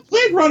 You know,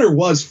 Blade Runner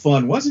was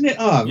fun, wasn't it?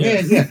 Oh,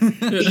 man, yeah.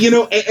 You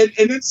know,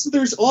 and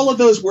there's all of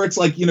those where it's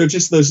like, you know,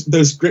 just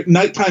those great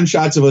nighttime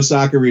shots of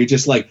Osaka where you're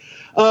just like,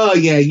 oh,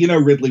 yeah, you know,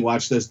 Ridley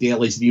watched those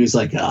dailies and he was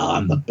like, oh,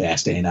 I'm the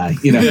best, ain't I?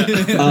 You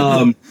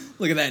know?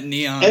 Look at that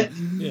neon.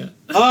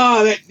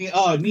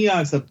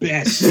 Neon's the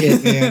best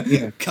shit, man.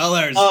 Yeah.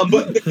 Colors.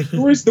 But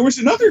there was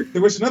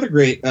another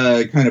great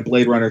kind of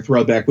Blade Runner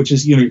throwback, which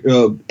is, you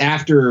know,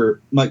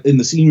 after in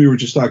the scene we were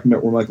just talking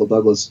about where Michael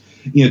Douglas,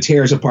 you know,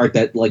 tears apart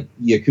that like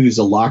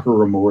Yakuza locker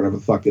room or whatever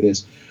the fuck it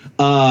is.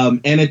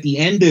 And at the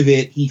end of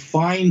it, he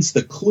finds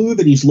the clue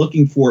that he's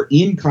looking for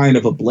in kind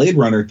of a Blade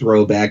Runner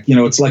throwback. You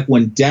know, it's like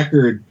when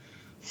Deckard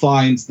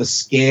finds the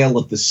scale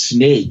of the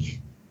snake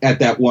at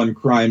that one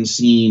crime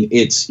scene.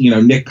 It's, you know,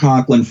 Nick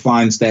Conklin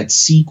finds that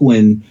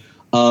sequin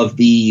of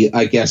the,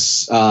 I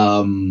guess,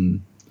 like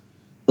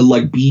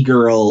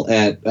B-girl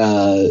at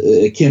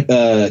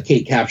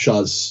Kate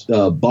Capshaw's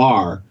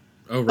bar.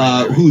 Oh,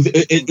 right. Who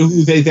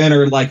they then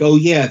are like, oh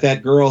yeah,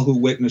 that girl who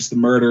witnessed the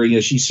murder, you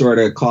know, she's sort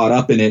of caught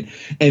up in it,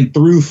 and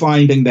through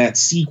finding that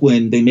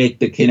sequin, they make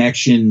the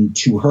connection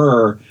to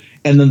her,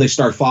 and then they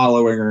start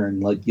following her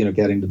and like, you know,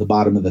 getting to the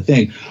bottom of the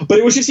thing. But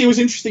it was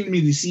interesting to me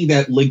to see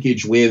that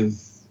linkage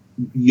with,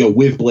 you know,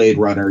 with Blade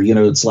Runner. You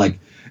know, it's like,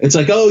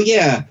 oh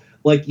yeah,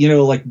 like, you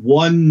know, like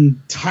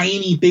one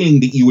tiny thing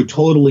that you would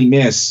totally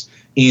miss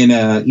in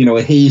a, you know,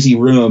 a hazy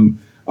room.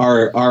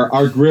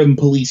 Our grim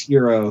police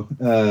hero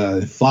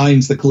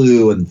finds the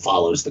clue and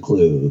follows the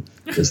clue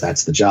because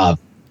that's the job.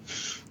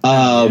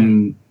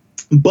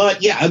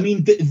 But yeah, I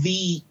mean,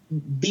 the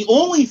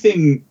only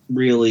thing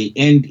really,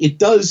 and it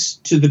does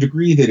to the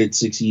degree that it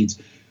succeeds,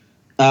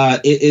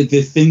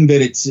 the thing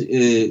that it's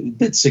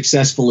that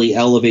successfully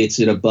elevates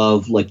it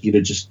above, like, you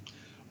know, just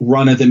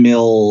run of the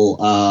mill,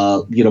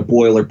 you know,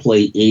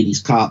 boilerplate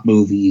 80s cop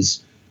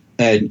movies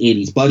and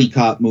 80s buddy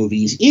cop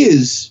movies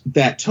is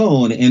that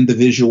tone and the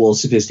visual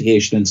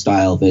sophistication and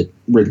style that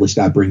Ridley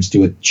Scott brings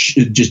to it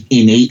just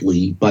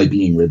innately by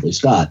being Ridley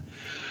Scott.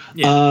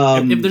 Yeah.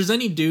 If there's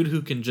any dude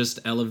who can just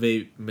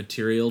elevate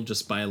material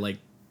just by, like,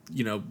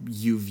 you know,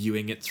 you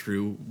viewing it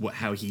through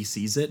how he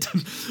sees it,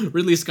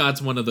 Ridley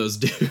Scott's one of those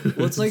dudes.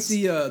 Well, it's like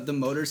the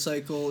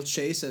motorcycle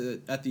chase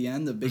at the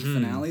end, the big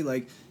finale.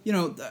 Like, you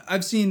know,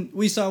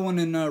 we saw one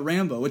in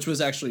Rambo, which was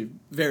actually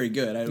very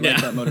good. I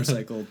like that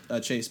motorcycle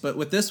chase. But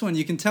with this one,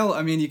 you can tell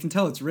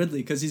it's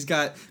Ridley because he's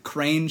got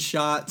crane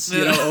shots,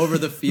 you know, over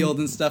the field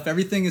and stuff.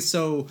 Everything is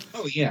so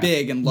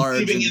big and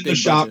large. Even in the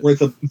shot where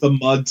the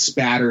mud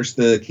spatters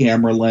the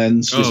camera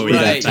lens. Just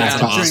right,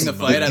 during the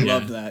fight. I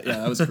loved that. Yeah,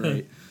 that was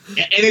great.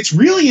 And it's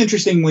really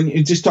interesting when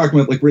you're just talking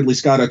about like Ridley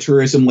Scott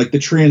tourism, like the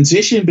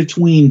transition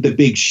between the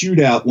big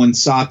shootout when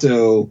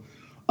Sato,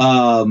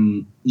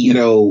 you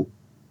know,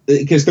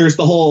 because there's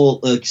the whole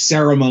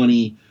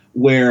ceremony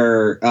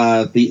where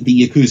the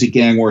Yakuza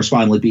gang war is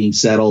finally being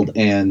settled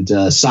and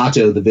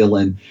Sato, the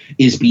villain,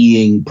 is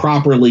being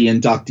properly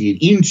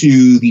inducted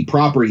into the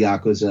proper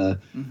Yakuza.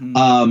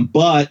 Mm-hmm.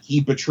 But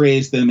he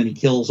betrays them and he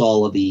kills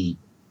all of the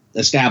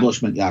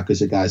establishment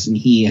Yakuza guys, and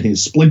he and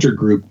his splinter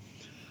group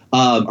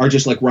are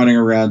just like running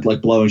around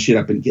like blowing shit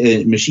up and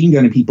machine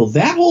gunning people.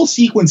 That whole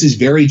sequence is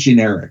very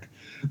generic.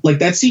 Like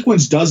that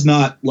sequence does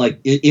not like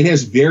it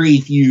has very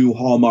few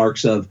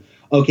hallmarks of,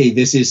 okay,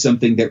 this is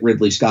something that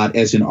Ridley Scott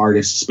as an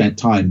artist spent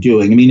time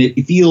doing. I mean,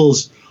 it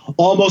feels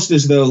almost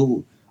as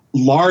though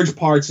large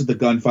parts of the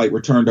gunfight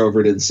were turned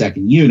over to the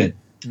second unit.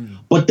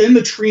 But then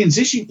the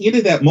transition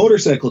into that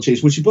motorcycle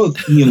chase, which you both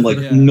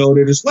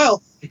noted as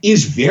well,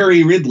 is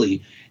very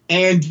Ridley.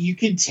 And you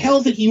can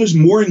tell that he was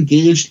more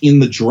engaged in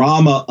the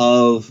drama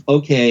of,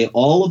 okay,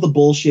 all of the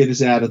bullshit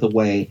is out of the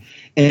way.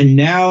 And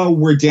now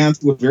we're down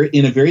to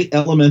in a very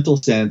elemental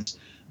sense,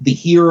 the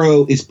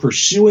hero is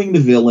pursuing the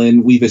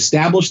villain. We've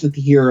established that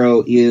the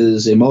hero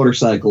is a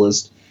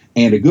motorcyclist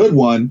and a good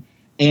one.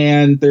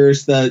 And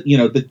there's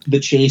the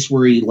chase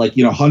where he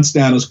hunts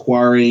down his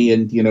quarry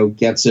and,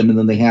 gets him. And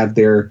then they have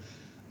their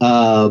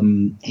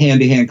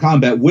hand-to-hand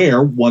combat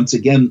where, once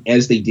again,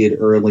 as they did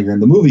earlier in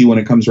the movie, when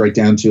it comes right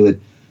down to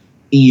it,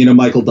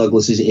 Michael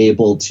Douglas is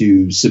able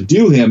to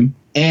subdue him,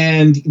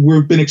 and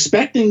we've been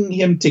expecting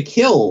him to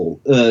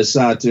kill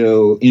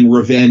Sato in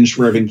revenge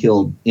for having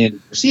killed Andy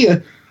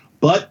Garcia,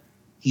 but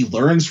he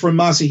learns from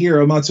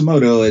Masahiro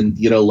Matsumoto, and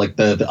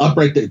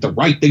the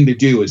right thing to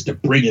do is to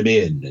bring him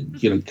in,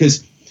 and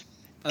because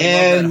I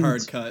love that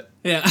hard cut.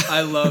 Yeah,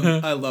 I love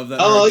that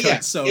hard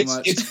cut so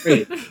much. It's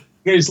great.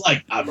 He's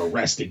like, I'm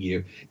arresting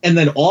you, and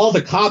then all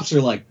the cops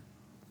are like,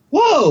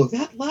 whoa,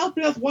 that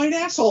loudmouth white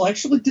asshole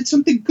actually did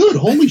something good.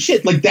 Holy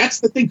shit. Like, that's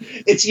the thing.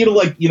 It's,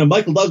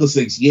 Michael Douglas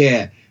thinks,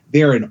 yeah,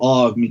 they're in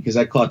awe of me because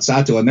I caught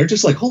Sato. And they're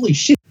just like, holy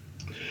shit.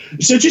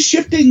 So just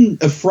shifting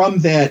from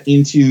that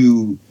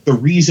into the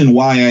reason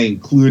why I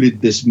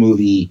included this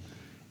movie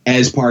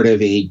as part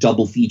of a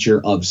double feature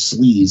of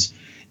Sleaze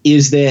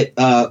is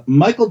that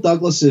Michael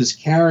Douglas's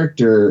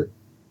character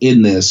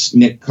in this,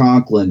 Nick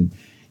Conklin,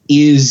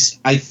 is,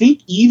 I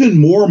think,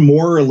 even more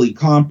morally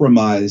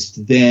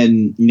compromised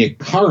than Nick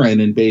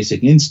Curran in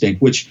Basic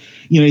Instinct, which,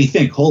 you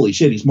think, holy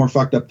shit, he's more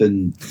fucked up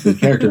than the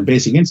character in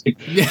Basic Instinct.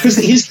 Because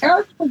his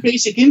character in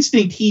Basic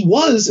Instinct, he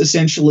was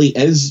essentially,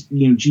 as,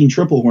 Gene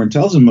Triplehorn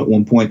tells him at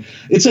one point,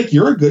 it's like,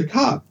 you're a good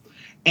cop.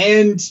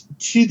 And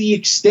to the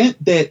extent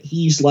that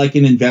he's like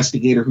an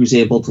investigator who's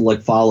able to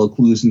like follow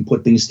clues and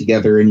put things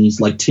together, and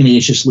he's like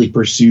tenaciously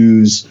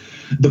pursues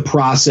the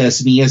process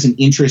and he has an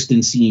interest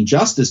in seeing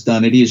justice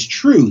done, it is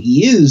true.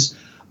 He is,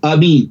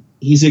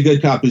 he's a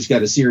good cop who's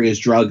got a serious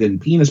drug and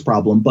penis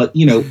problem, but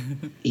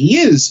he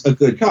is a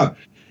good cop.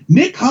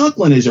 Nick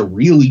Conklin is a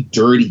really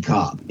dirty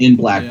cop in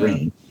Black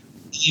Rain.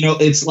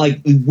 It's like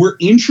we're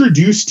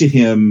introduced to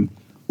him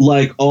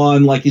like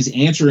on like his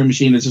answering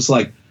machine. It's just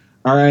like,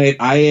 all right,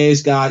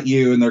 IA's got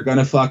you and they're going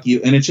to fuck you.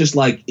 And it's just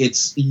like,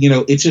 it's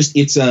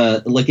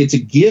a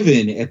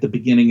given at the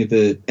beginning of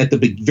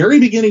very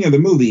beginning of the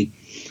movie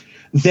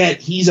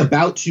that he's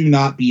about to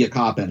not be a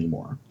cop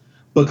anymore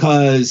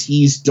because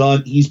he's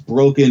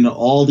broken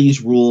all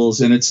these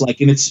rules. And it's like,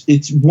 and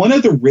it's one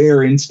of the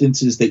rare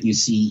instances that you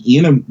see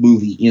in a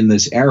movie in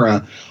this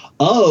era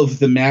of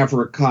the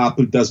maverick cop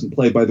who doesn't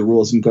play by the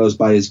rules and goes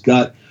by his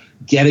gut,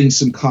 getting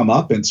some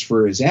comeuppance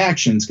for his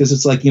actions, because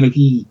it's like,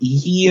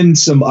 he and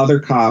some other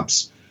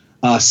cops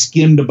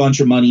skimmed a bunch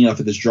of money off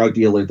of this drug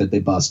dealer that they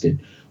busted,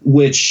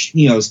 which,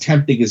 as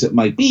tempting as it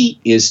might be,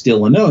 is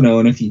still a no-no.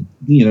 And if you,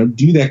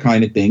 do that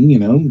kind of thing,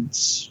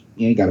 it's,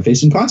 you got to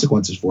face some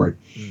consequences for it.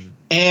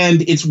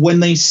 And it's when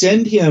they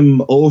send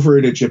him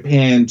over to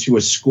Japan to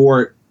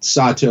escort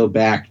Sato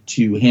back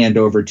to hand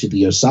over to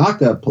the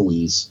Osaka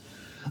police.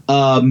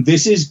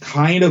 This is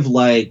kind of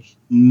like,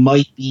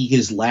 might be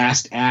his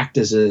last act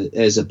as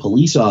a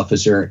police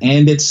officer.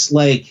 And it's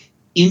like,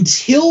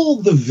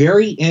 until the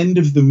very end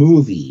of the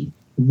movie,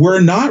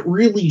 we're not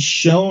really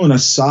shown a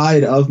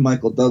side of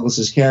Michael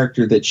Douglas's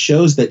character that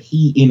shows that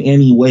he in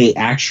any way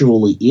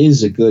actually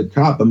is a good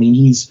cop. I mean,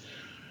 he's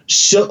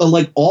so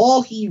like,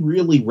 all he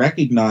really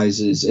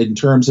recognizes in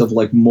terms of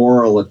like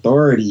moral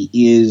authority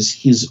is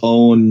his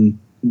own,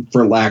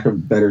 for lack of a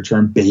better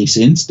term, base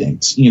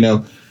instincts,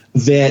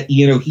 that,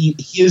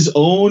 his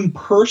own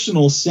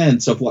personal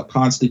sense of what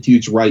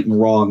constitutes right and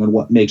wrong and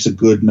what makes a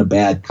good and a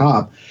bad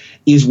cop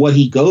is what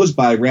he goes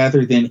by,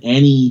 rather than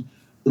any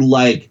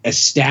like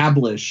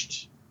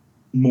established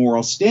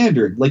moral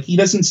standard. Like, he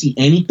doesn't see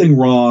anything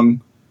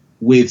wrong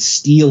with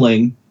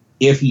stealing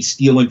if he's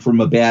stealing from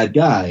a bad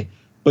guy,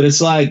 but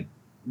it's like,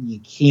 you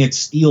can't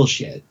steal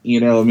shit,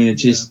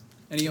 it's just.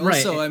 And he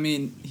also,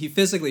 he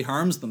physically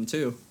harms them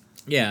too.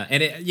 Yeah, and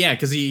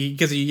because he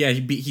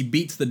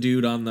beats the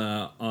dude on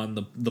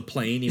the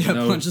plane, even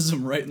though punches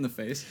him right in the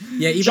face.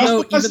 Yeah, he's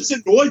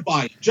annoyed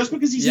by him. Just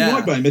because he's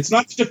annoyed by him, it's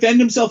not to defend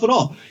himself at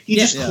all. He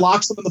just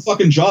clocks him in the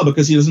fucking jaw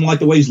because he doesn't like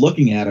the way he's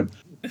looking at him.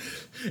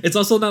 It's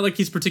also not like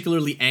he's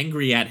particularly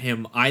angry at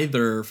him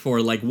either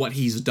for like what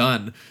he's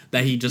done.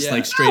 That he just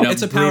like straight up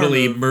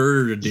brutally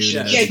murdered a dude.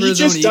 Yeah, he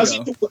just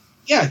doesn't.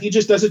 Yeah, he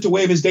just does it to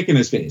wave his dick in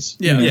his face.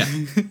 Yeah.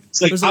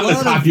 It's like, I'm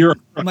the top hero.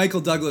 Michael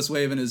Douglas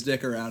waving his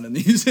dick around in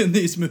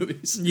these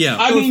movies. Yeah.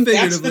 I mean,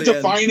 that's the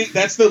defining,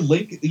 that's the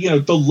link,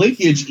 the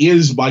linkage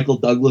is Michael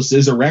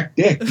Douglas's erect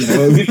dick, I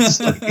mean, it's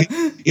like,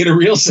 in a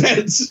real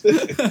sense.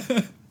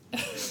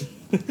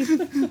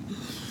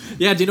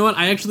 Yeah, do you know what?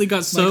 I actually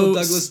got Michael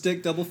Douglas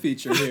dick double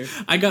feature here.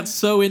 I got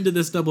so into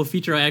this double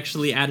feature, I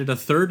actually added a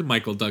third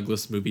Michael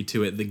Douglas movie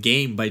to it, The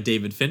Game by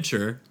David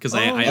Fincher, because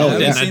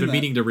I've been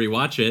meaning to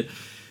rewatch it.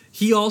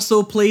 He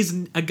also plays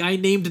a guy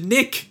named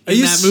Nick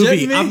in that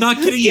movie. Me? I'm not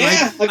kidding you.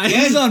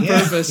 He's on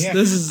purpose. Yeah.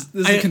 This is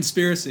a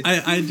conspiracy.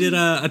 I did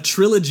a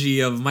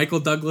trilogy of Michael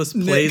Douglas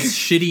plays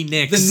shitty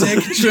Nicks. The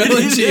Nick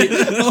trilogy.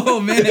 Oh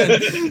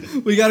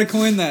man, we got to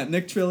coin that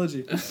Nick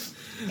trilogy.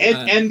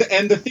 And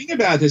the thing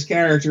about this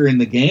character in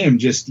The Game,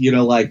 just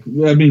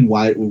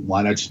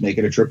why not just make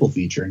it a triple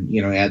feature and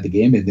add The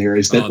Game in there?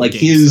 Is that like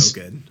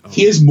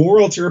his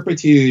moral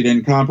turpitude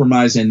and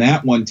compromise in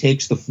that one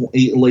takes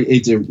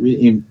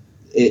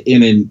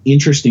in an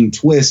interesting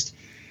twist.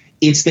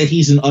 It's that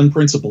he's an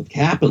unprincipled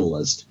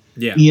capitalist.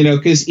 Yeah.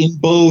 Because in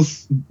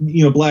both,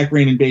 Black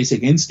Rain and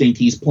Basic Instinct,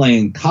 he's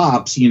playing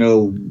cops,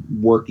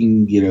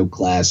 working,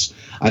 class,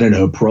 I don't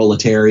know,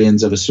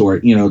 proletarians of a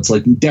sort. It's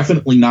like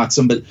definitely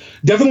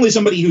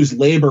somebody who's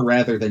labor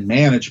rather than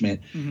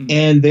management. Mm-hmm.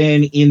 And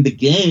then in The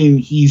Game,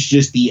 he's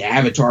just the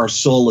avatar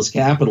soulless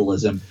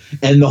capitalism.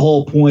 And the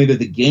whole point of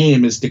The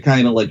Game is to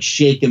kind of like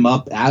shake him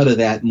up out of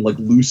that and like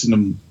loosen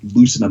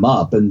him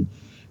up and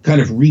kind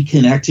of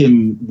reconnect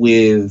him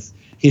with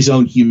his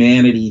own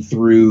humanity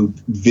through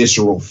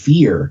visceral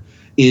fear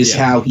is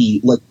how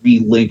he like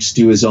relinks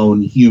to his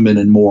own human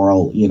and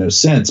moral,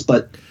 sense.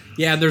 But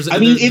yeah, there's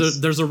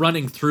a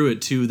running through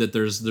it too that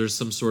there's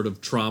some sort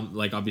of trauma,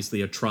 like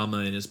obviously a trauma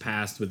in his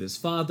past with his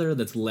father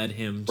that's led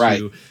him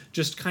to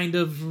just kind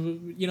of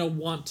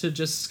want to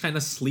just kind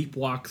of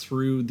sleepwalk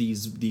through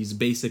these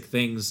basic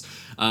things,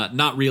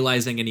 not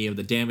realizing any of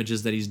the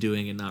damages that he's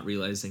doing and not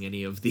realizing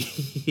any of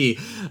the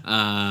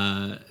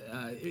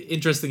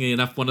interestingly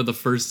enough, one of the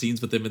first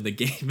scenes with him in The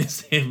Game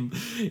is him.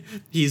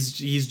 He's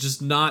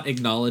just not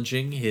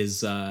acknowledging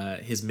his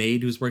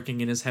maid who's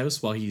working in his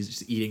house while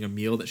he's eating a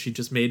meal that she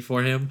just made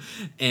for him,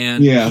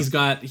 and he's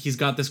got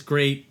this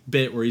great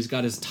bit where he's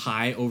got his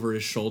tie over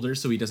his shoulder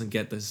so he doesn't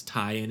get this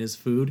tie in his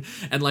food,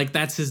 and like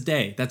that's his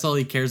day. That's all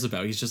he cares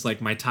about. He's just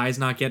like, my tie's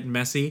not getting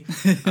messy.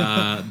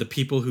 The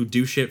people who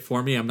do shit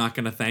for me, I'm not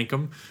gonna thank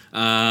them.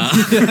 I'm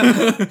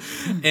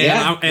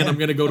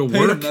gonna go to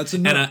work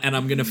and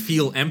I'm gonna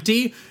feel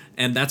empty.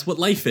 And that's what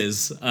life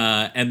is.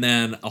 And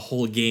then a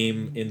whole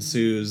game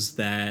ensues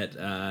that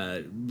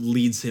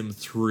leads him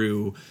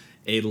through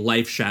a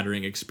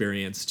life-shattering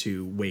experience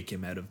to wake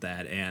him out of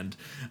that. And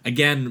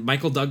again,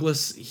 Michael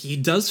Douglas, he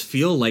does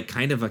feel like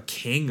kind of a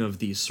king of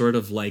these sort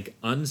of like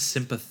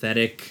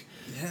unsympathetic...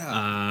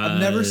 I've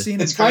never seen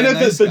it. It's kind of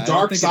the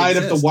dark side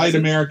of the white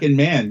American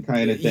man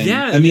kind of thing.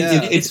 Yeah, I mean,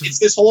 it's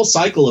this whole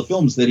cycle of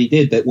films that he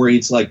did where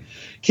it's like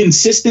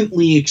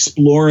consistently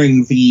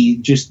exploring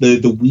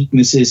the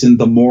weaknesses and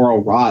the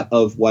moral rot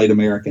of white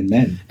American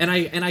men. And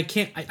I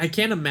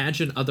can't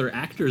imagine other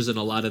actors in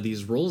a lot of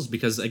these roles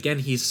because again,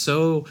 he's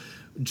so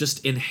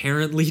just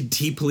inherently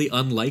deeply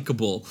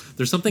unlikable.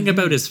 There's something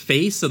about his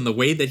face and the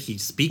way that he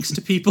speaks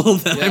to people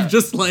that I'm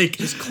just like,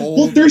 just cold.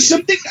 Well, there's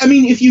something. I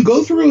mean, if you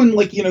go through and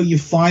like you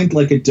find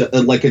like a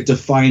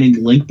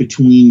defining link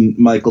between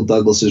Michael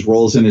Douglas's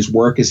roles and his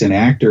work as an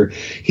actor,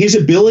 his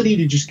ability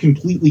to just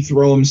completely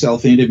throw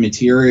himself into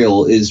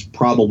material is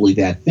probably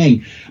that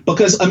thing.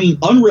 Because I mean,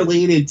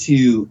 unrelated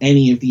to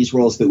any of these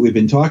roles that we've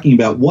been talking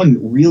about, one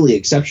really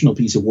exceptional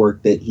piece of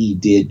work that he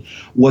did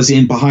was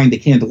in Behind the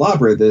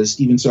Candelabra, the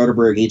Steven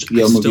Soderbergh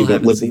HBO movie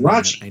about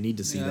Liberace. I need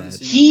to see that.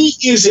 He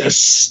is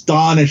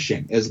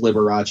astonishing as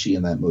Liberace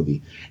in that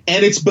movie.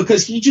 And it's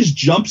because he just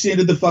jumps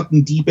into the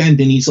fucking deep end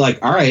and he's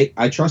like, all right,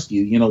 I trust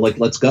you, like,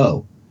 let's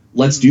go.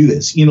 Let's do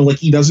this. Like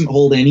he doesn't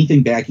hold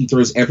anything back. He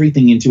throws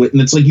everything into it.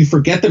 And it's like you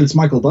forget that it's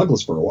Michael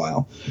Douglas for a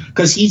while.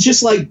 Because he's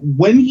just like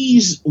when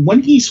he's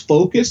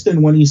focused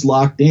and when he's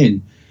locked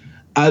in,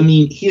 I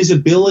mean, his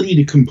ability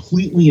to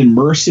completely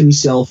immerse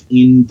himself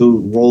in the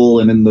role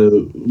and in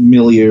the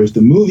milieu of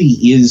the movie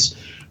is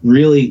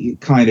really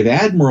kind of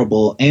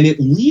admirable. And it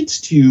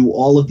leads to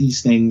all of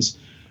these things,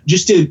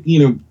 just to,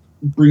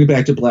 bring it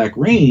back to Black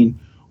Rain,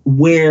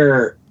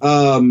 where,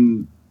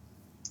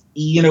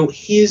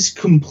 his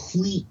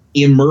complete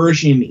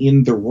immersion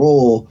in the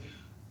role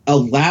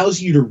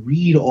allows you to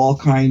read all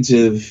kinds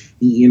of,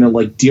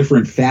 like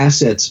different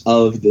facets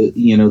of the,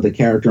 the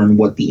character and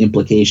what the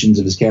implications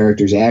of his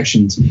character's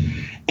actions.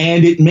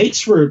 And it makes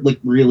for like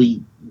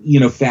really,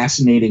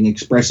 fascinating,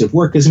 expressive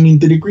work. Because I mean,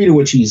 the degree to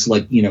which he's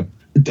like,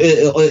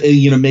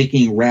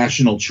 making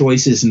rational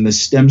choices, and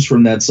this stems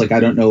from that's like,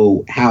 I don't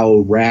know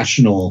how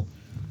rational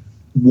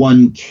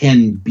one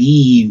can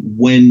be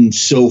when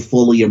so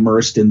fully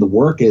immersed in the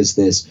work as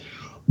this.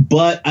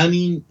 But I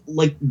mean,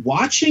 like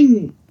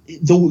watching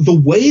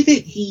the way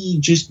that he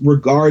just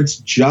regards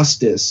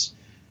justice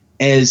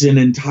as an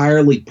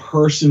entirely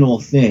personal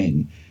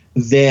thing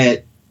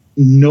that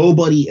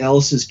nobody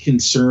else's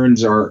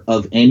concerns are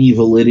of any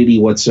validity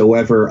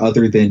whatsoever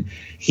other than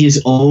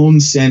his own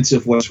sense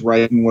of what's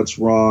right and what's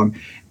wrong.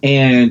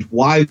 And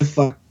why the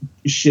fuck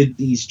should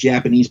these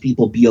Japanese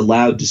people be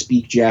allowed to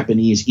speak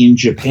Japanese in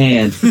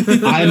Japan?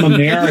 I'm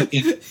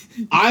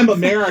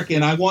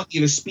American. I want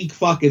you to speak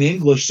fucking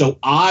English so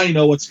I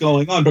know what's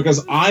going on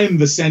because I'm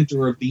the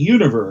center of the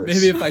universe.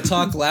 Maybe if I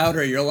talk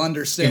louder, you'll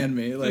understand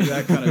me. Like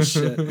that kind of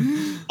shit.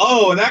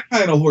 Oh, and that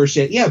kind of horse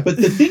shit. Yeah, but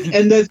the thing,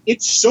 and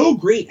it's so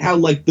great how,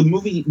 like, the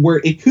movie,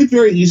 where it could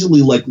very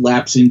easily, like,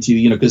 lapse into,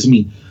 you know, because, I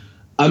mean,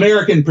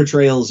 American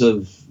portrayals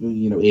of,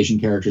 you know, Asian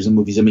characters in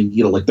movies, I mean,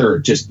 you know, like, they're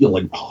just, you know,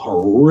 like,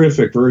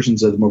 horrific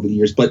versions of them over the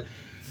years. But,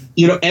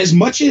 you know, as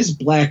much as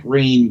Black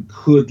Rain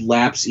could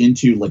lapse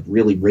into, like,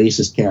 really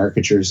racist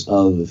caricatures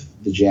of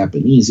the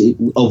Japanese, it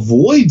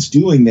avoids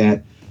doing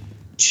that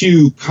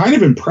to kind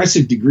of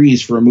impressive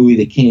degrees for a movie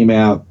that came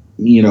out,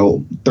 you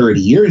know,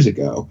 30 years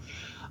ago.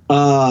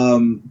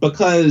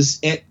 Because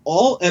at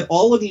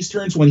all of these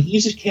turns, when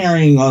he's just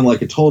carrying on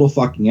like a total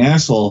fucking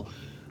asshole,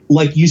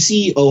 like you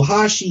see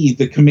Ohashi,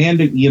 the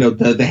commander, you know,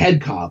 the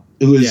head cop,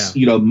 who is,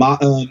 you know,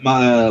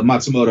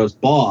 Matsumoto's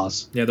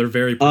boss. Yeah, they're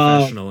very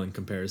professional in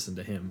comparison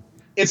to him.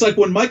 It's like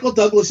when Michael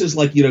Douglas is,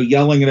 like, you know,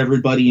 yelling at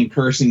everybody and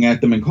cursing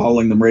at them and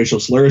calling them racial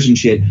slurs and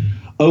shit,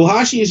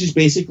 Ohashi is just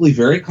basically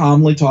very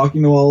calmly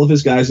talking to all of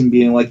his guys and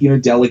being like, you know,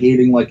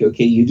 delegating, like,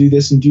 okay, you do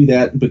this and do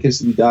that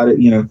because we got it,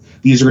 you know,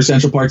 these are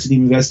essential parts of the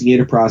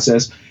investigative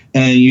process,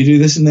 and you do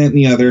this and that and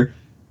the other.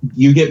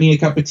 You get me a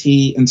cup of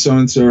tea and so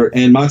and so,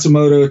 and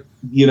Matsumoto,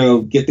 you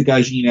know, get the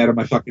gaijin out of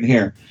my fucking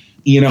hair,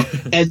 you know.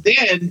 And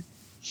then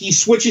he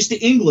switches to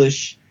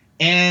English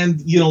and,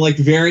 you know, like,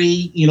 very,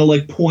 you know,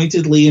 like,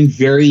 pointedly and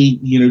very,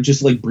 you know,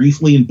 just like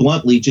briefly and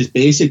bluntly, just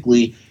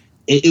basically,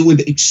 it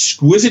with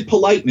exquisite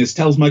politeness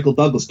tells Michael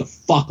Douglas to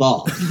fuck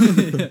off,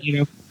 you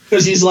know,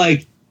 because he's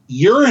like,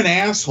 you're an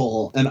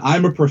asshole and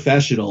I'm a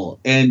professional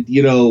and,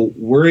 you know,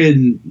 we're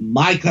in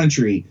my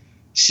country.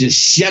 Just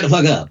shut the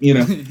fuck up, you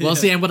know. Well,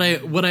 see, and what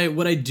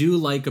I do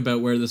like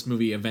about where this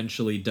movie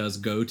eventually does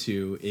go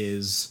to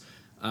is,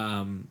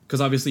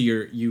 because obviously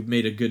you've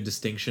made a good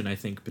distinction, I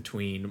think,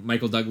 between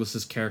Michael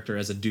Douglas's character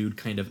as a dude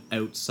kind of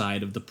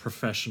outside of the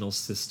professional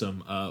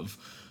system of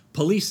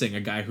policing,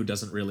 a guy who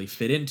doesn't really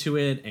fit into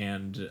it,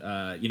 and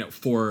you know,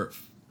 for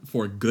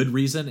good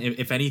reason.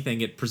 If anything,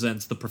 it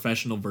presents the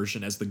professional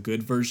version as the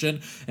good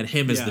version, and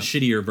him as the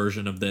shittier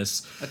version of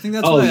this. I think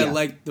that's why I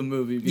like the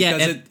movie,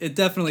 because it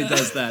definitely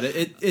does that.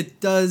 It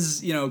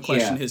does, you know,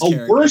 question his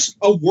character.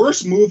 A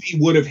worse movie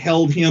would have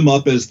held him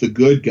up as the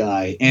good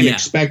guy and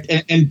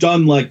and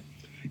done, like,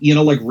 you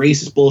know, like,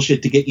 racist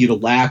bullshit to get you to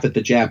laugh at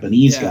the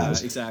Japanese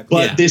guys. Exactly.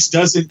 But this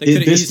doesn't.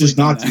 This does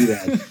not do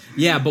that.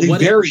 Yeah, but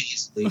very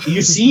easily.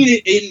 You've seen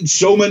it in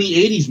so many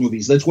 '80s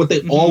movies. That's what they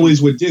always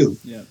would do.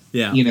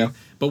 Yeah. You know.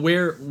 But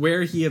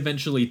where he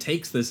eventually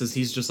takes this is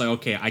he's just like,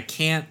 okay, I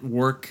can't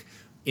work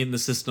in the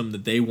system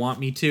that they want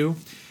me to,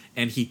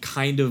 and he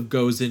kind of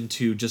goes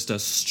into just a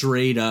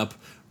straight up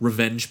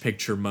revenge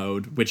picture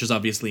mode, which is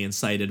obviously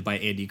incited by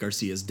Andy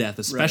Garcia's death,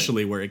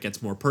 especially where it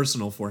gets more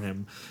personal for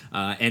him,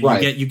 and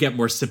you get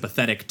more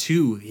sympathetic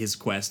to his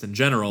quest in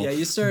general.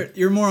 Yeah,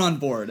 you're more on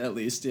board, at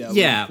least.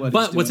 Yeah.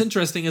 But what's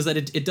interesting is that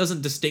it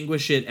doesn't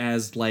distinguish it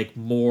as, like,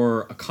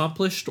 more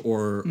accomplished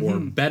or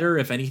better.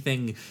 If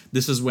anything,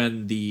 this is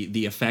when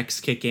the effects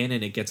kick in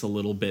and it gets a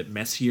little bit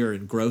messier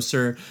and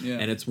grosser,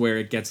 and it's where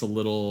it gets a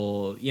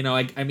little, you know,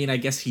 I mean, I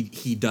guess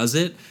he does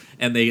it,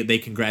 and they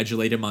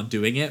congratulate him on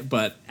doing it,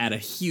 but at a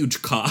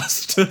huge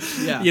cost.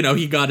 You know,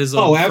 he got his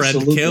own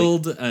friend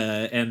killed,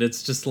 and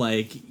it's just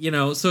like, you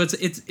know, so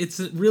it's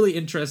a really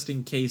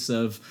interesting case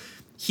of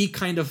he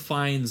kind of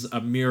finds a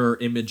mirror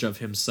image of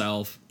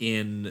himself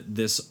in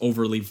this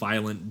overly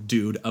violent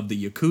dude of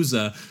the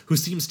Yakuza who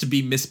seems to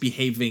be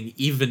misbehaving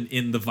even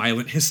in the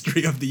violent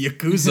history of the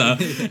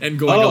Yakuza and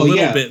going a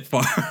little bit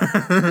far.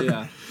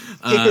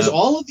 Because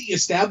all of the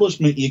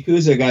establishment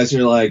Yakuza guys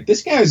are like,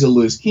 this guy's a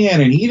loose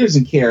cannon. He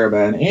doesn't care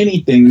about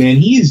anything, man.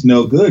 He's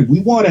no good.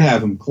 We want to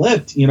have him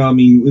clipped. You know, I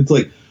mean, it's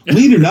like,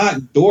 we do not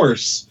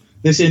endorse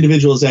this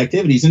individual's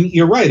activities. And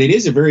you're right. It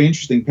is a very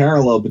interesting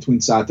parallel between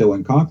Sato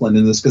and Conklin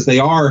in this, because they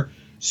are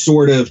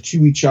sort of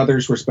to each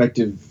other's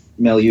respective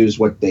milieus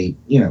what they,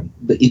 you know,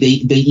 they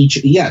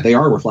each, they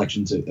are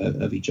reflections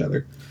of each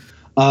other.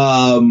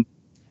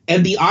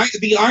 And the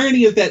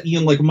irony of that, you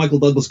know, like Michael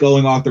Douglas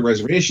going off the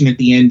reservation at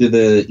the end of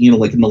the, you know,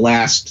 like in the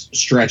last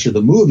stretch of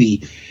the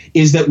movie,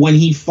 is that when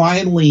he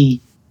finally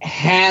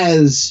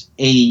has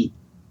a,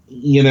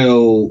 you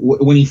know,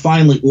 when he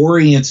finally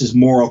orients his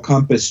moral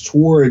compass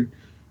toward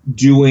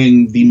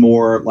doing the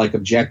more, like,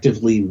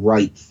 objectively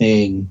right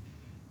thing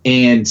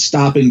and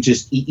stopping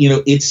just, you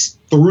know, it's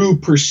through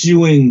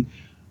pursuing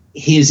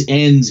his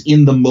ends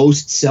in the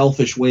most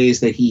selfish ways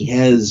that he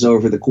has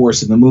over the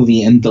course of the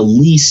movie, and the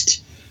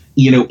least,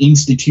 you know,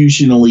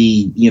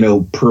 institutionally, you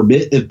know,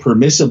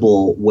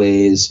 permissible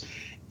ways.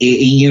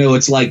 You know,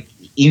 it's like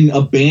in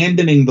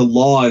abandoning the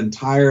law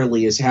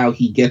entirely is how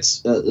he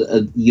gets,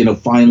 you know,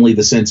 finally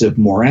the sense of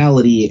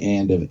morality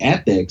and of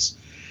ethics.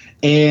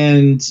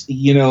 And,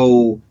 you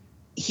know,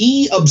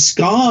 he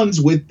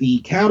absconds with the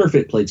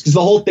counterfeit plates, because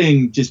the whole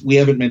thing, just, we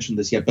haven't mentioned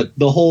this yet, but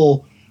the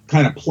whole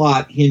kind of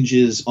plot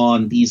hinges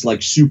on these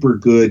like super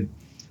good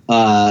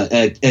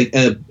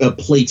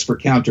plates for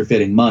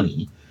counterfeiting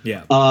money.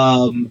 Yeah.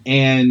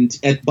 And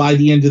by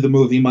the end of the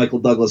movie, Michael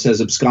Douglas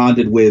has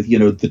absconded with,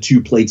 the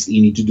 2 plates that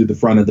you need to do the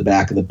front and the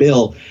back of the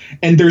bill.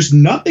 And there's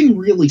nothing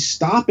really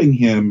stopping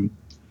him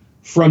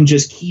from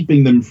just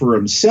keeping them for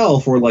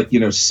himself, or like,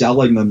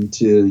 selling them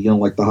to,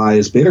 like the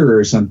highest bidder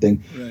or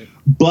something. Right.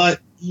 But,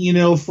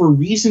 for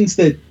reasons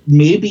that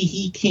maybe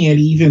he can't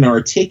even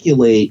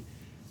articulate,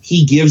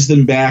 he gives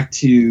them back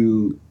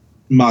to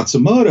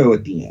Matsumoto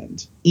at the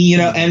end,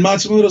 and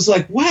Matsumoto's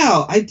like,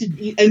 wow, I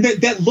did. And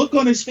that look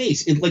on his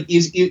face, it like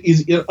is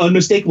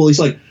unmistakable. He's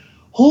like,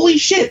 holy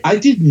shit, I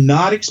did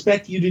not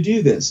expect you to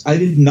do this. I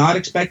did not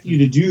expect you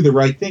to do the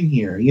right thing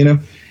here,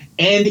 And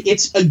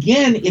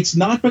it's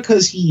not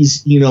because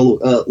he's,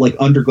 like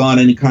undergone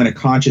any kind of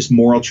conscious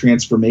moral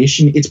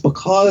transformation. It's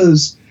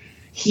because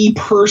he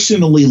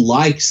personally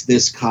likes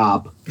this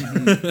cop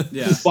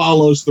who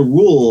follows the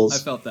rules. I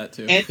felt that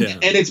too. And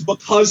it's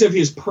because of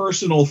his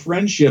personal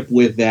friendship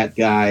with that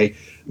guy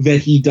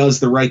that he does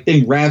the right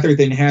thing, rather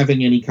than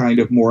having any kind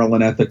of moral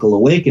and ethical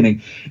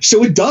awakening.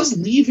 So it does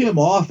leave him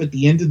off at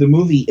the end of the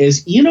movie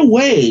as, in a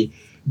way,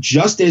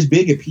 just as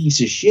big a piece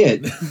of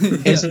shit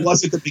as he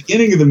was at the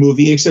beginning of the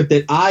movie, except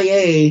that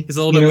IA is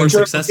a little bit more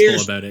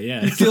successful about it.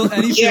 Yeah.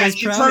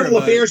 Internal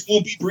Affairs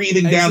won't be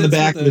breathing down the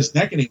back of his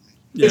neck anymore.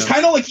 Yeah. It's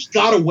kind of like he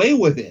got away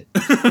with it.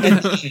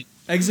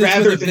 Exits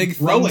with a big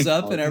thumbs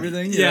up and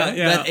everything. Yeah.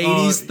 That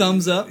 80s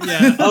thumbs up.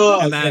 Yeah.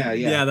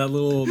 That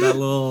little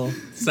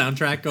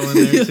soundtrack going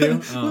there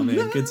too. Oh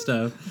man, good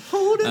stuff.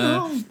 Hold it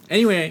on.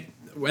 Anyway,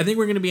 I think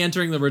we're going to be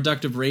entering the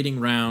reductive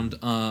rating round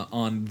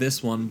on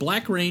this one.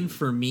 Black Rain,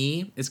 for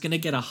me, is going to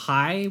get a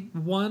high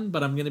 1,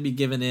 but I'm going to be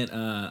giving it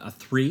a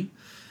 3.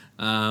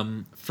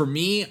 For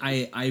me,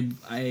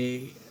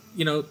 I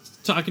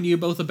talking to you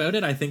both about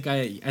it, I think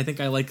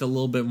I like a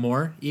little bit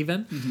more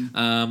even.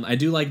 Mm-hmm. I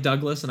do like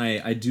Douglas, and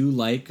I do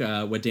like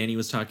what Danny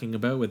was talking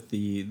about with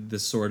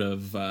this sort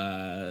of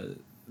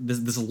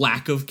this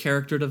lack of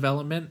character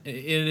development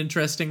in an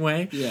interesting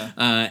way. Yeah.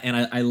 And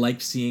I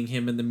liked seeing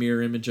him in the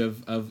mirror image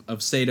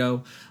of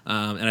Sato.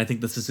 And I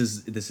think this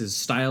is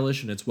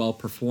stylish and it's well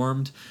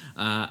performed.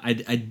 I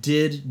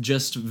did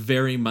just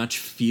very much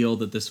feel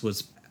that this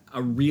was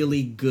a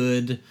really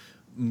good,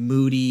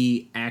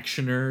 moody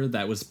actioner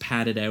that was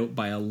padded out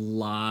by a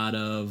lot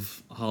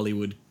of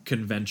Hollywood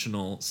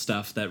conventional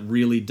stuff that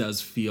really does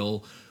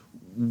feel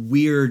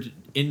weird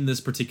in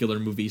this particular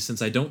movie,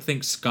 since I don't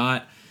think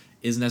Scott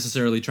is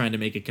necessarily trying to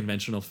make a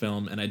conventional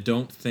film, and I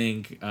don't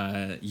think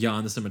Jan,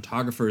 the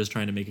cinematographer, is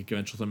trying to make a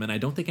conventional film, and I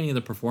don't think any of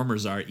the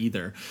performers are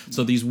either.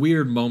 So these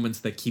weird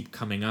moments that keep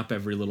coming up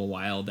every little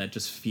while that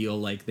just feel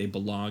like they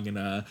belong in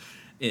a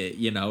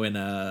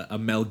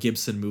Mel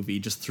Gibson movie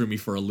just threw me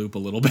for a loop a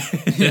little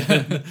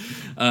bit.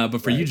 But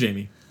for you,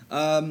 Jamie?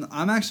 I'm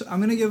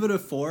gonna give it a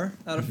 4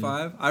 out of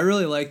 5. I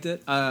really liked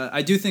it.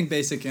 I do think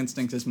Basic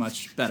Instinct is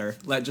much better.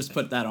 Just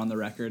put that on the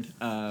record.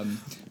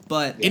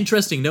 But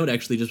interesting note,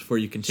 actually, just before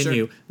you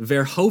continue,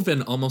 sure.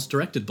 Verhoeven almost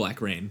directed Black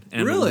Rain,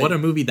 and what a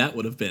movie that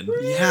would have been!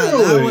 Really? Yeah,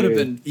 that would have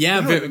been. Yeah,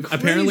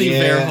 apparently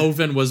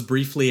Verhoeven was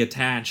briefly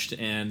attached,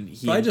 and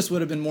he probably just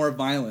would have been more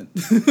violent.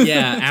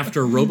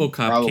 After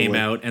RoboCop came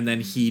out, and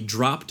then he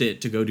dropped it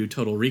to go do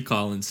Total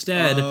Recall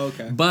instead. Oh,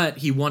 okay. But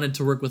he wanted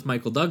to work with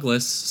Michael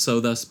Douglas, so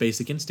thus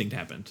Basic Instinct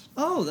happened.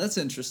 Oh, that's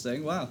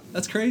interesting. Wow,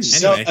 that's crazy.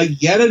 So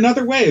yet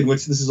another way in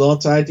which this is all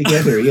tied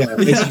together. Yeah,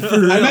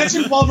 I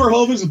mentioned Paul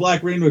Verhoeven's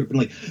Black Rain would have been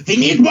like, we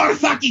need more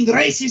fucking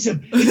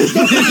racism. There's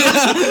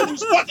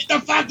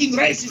the fucking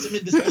racism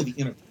in this movie.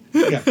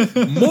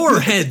 Yeah.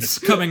 More heads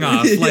coming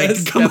off.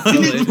 Come on.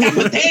 We need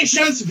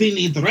decapitations. We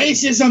need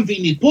racism. We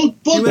need full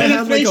penetration.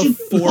 Have like a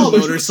 4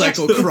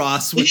 motorcycle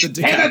cross with the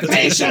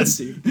decapitations.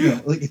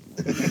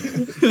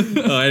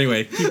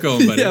 Anyway, keep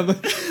going, buddy.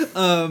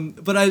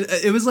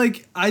 It was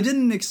like, I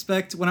didn't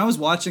expect, when I was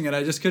watching it,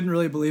 I just couldn't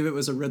really believe it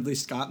was a Ridley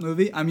Scott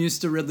movie. I'm used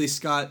to Ridley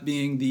Scott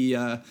being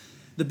the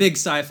big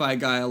sci-fi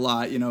guy a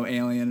lot,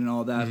 Alien and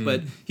all that,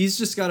 but he's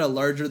just got a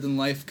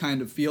larger-than-life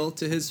kind of feel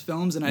to his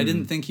films, and I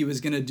didn't think he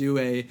was going to do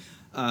a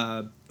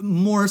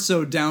more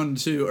so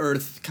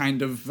down-to-earth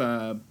kind of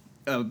a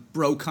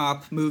bro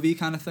cop movie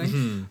kind of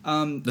thing.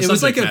 It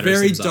was like a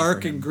very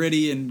dark and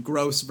gritty and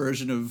gross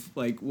version of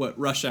like what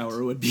Rush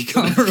Hour would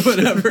become or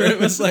whatever.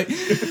 It was like,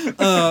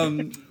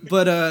 I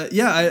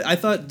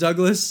thought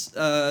Douglas,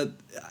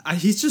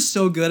 he's just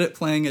so good at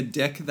playing a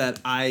dick that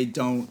I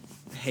don't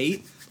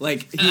hate. I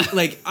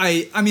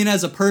mean,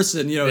 as a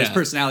person, his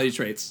personality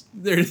traits,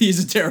 he's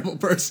a terrible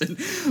person,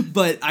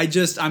 but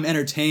I'm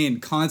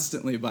entertained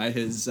constantly by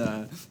his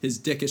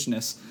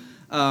dickishness.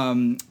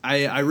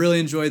 I really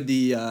enjoyed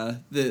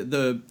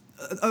the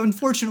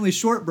unfortunately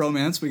short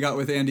bromance we got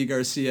with Andy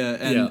Garcia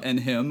and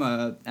him,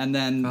 and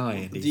then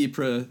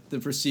the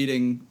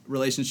preceding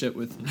relationship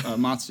with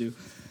Matsu.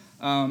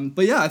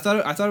 I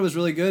thought it was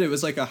really good. It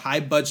was like a high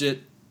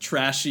budget,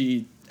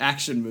 trashy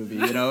action movie.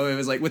 You know, it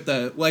was like with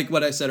the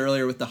what I said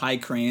earlier with the high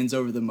cranes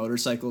over the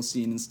motorcycle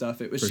scene and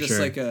stuff. It was just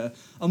like a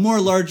more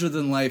larger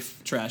than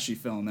life trashy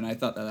film, and I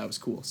thought that was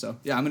cool. So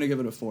yeah, I'm gonna give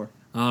it a 4.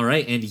 All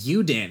right, and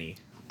you, Danny?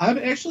 I'm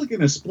actually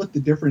gonna split the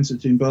difference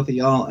between both of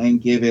y'all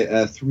and give it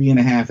a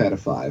 3.5 out of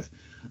 5.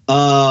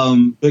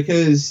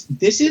 Because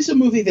this is a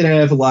movie that I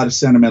have a lot of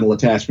sentimental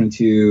attachment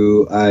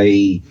to.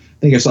 I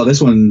think I saw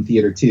this one in the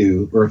theater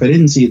too, or if I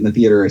didn't see it in the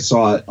theater, I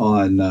saw it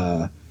on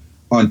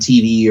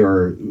TV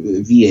or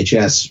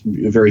VHS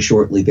very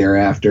shortly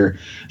thereafter.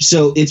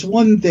 So it's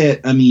one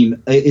that, I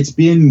mean, it's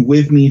been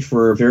with me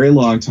for a very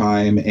long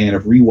time, and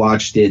I've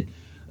rewatched it,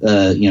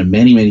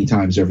 many, many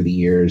times over the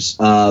years.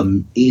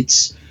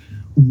 It's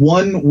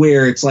one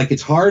where it's like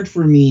it's hard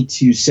for me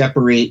to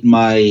separate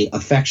my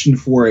affection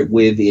for it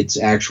with its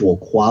actual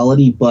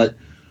quality, but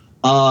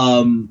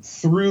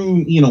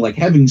through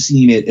having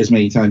seen it as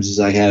many times as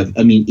I have,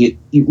 I mean, it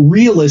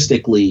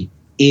realistically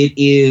it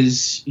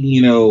is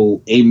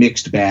a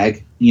mixed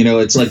bag.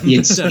 It's like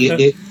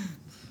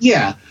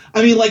yeah.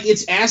 I mean, like,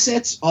 its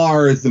assets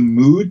are the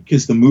mood,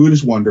 because the mood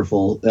is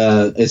wonderful,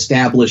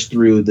 established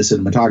through the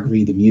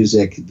cinematography, the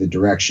music, the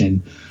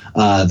direction.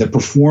 The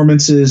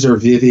performances are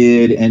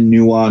vivid and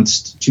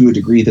nuanced to a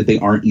degree that they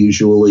aren't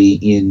usually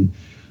in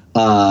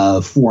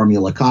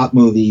formula cop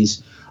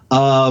movies.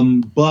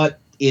 But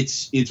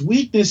its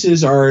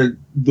weaknesses are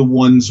the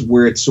ones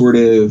where it's sort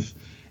of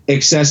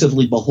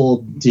excessively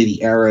beholden to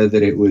the era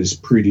that it was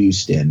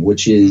produced in,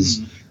 which is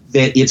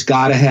that it's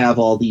got to have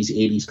all these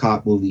 80s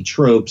cop movie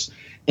tropes.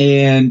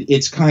 And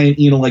it's kind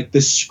of, like,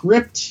 the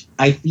script,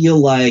 I feel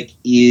like,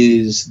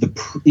 is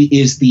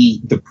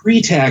the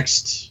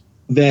pretext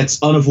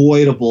that's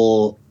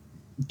unavoidable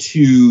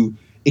to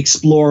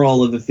explore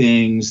all of the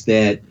things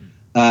that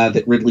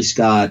that Ridley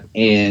Scott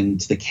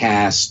and the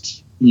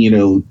cast,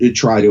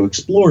 try to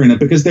explore in it,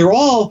 because they're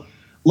all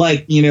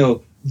like,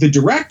 the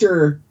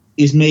director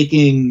is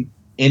making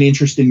an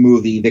interesting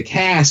movie, the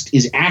cast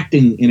is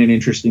acting in an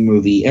interesting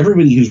movie,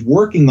 everybody who's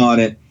working on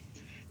it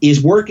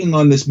is working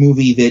on this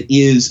movie that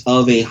is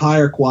of a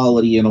higher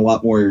quality and a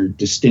lot more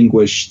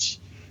distinguished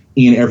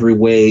in every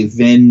way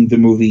than the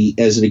movie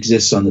as it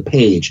exists on the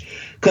page.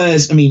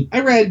 Because, I mean,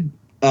 I read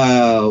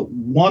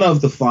one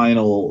of the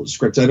final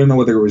scripts. I don't know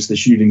whether it was the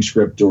shooting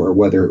script or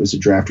whether it was a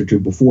draft or two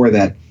before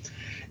that.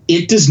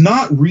 It does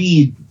not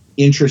read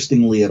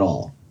interestingly at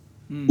all.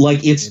 Like,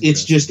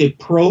 it's just a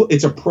pro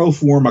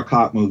forma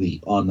cop movie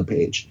on the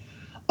page.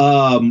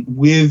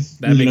 With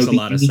that makes a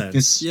lot of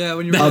sense. Yeah,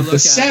 when you really look the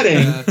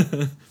setting.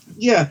 It,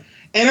 yeah,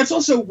 and it's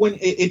also when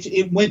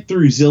it went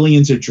through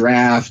zillions of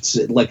drafts.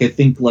 Like, I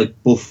think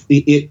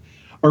it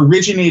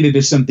originated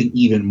as something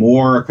even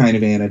more kind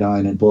of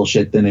anodyne and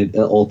bullshit than it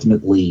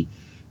ultimately.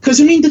 Because,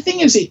 I mean, the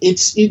thing is,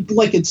 it's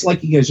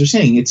like you guys are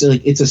saying,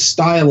 it's a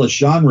stylish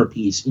genre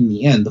piece in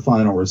the end, the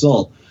final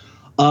result.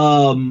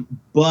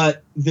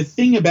 But the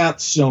thing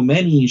about so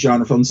many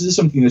genre films, this is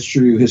something that's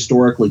true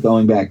historically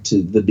going back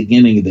to the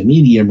beginning of the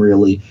medium,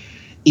 really,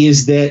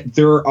 is that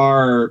there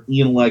are,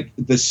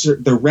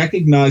 the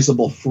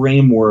recognizable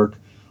framework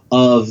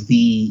of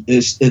the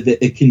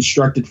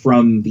constructed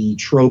from the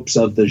tropes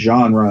of the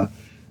genre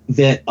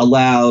that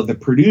allow the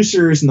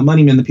producers and the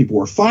moneymen, the people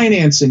who are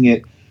financing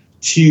it,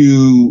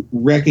 to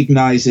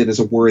recognize it as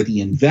a worthy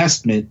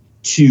investment,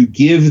 to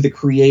give the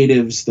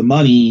creatives the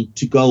money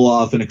to go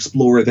off and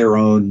explore their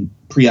own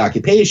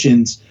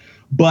preoccupations,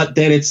 but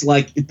that it's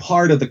like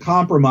part of the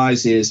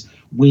compromise is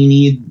we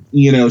need,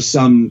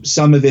 some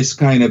of this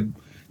kind of,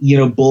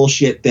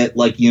 bullshit that,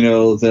 like,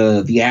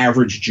 the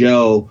average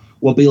Joe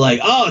will be like,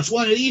 oh, it's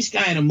one of these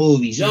kind of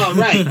movies. Oh,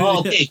 right.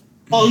 Oh, okay.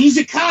 Oh, he's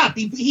a cop.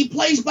 He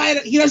plays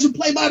he doesn't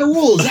play by the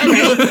rules. All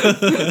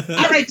right.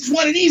 All right. It's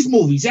one of these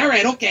movies. All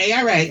right. Okay.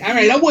 All right.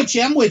 I'm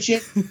with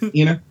you.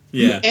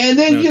 Yeah. And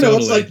then, totally.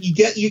 It's like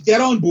you get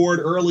on board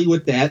early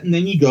with that, and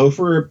then you go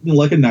for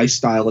like a nice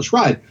stylish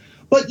ride.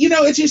 But,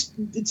 it's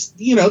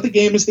the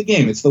game is the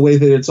game. It's the way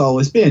that it's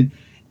always been.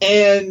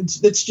 And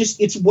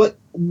it's what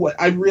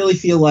I really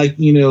feel like,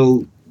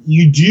 you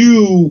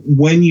do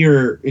when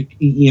you're,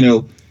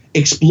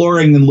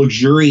 exploring and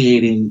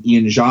luxuriating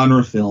in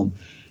genre film.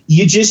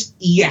 You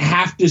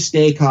have to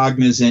stay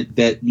cognizant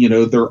that,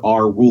 there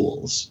are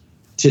rules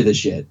to the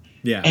shit.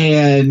 Yeah.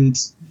 And,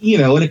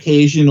 and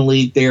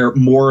occasionally they're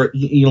more,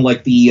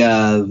 like the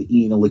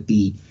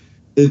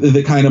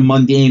kind of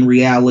mundane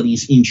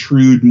realities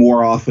intrude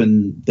more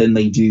often than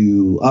they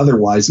do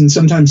otherwise. And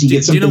sometimes you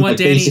get something. Do you know what,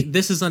 like Danny?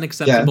 This is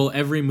unacceptable. Yeah.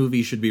 Every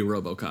movie should be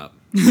RoboCop.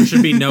 There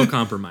should be no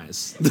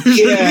compromise.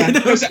 Yeah.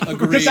 Because I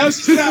was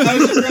just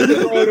going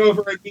to throw it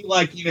over and be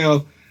like,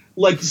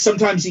 like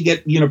sometimes you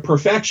get,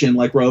 perfection,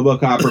 like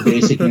RoboCop or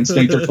Basic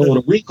Instinct or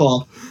Total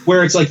Recall,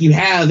 where it's like you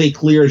have a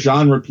clear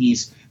genre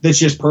piece that's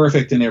just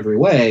perfect in every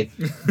way,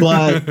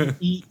 but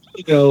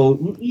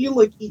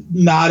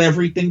not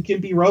everything can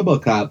be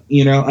RoboCop,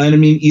 and I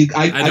mean,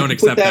 I don't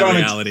accept that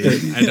reality.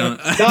 I don't.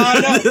 No.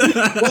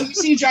 Well, you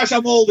see, Josh,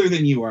 I'm older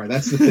than you are.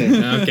 That's the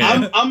thing. Okay.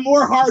 I'm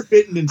more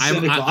hard-bitten and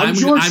cynical. I'm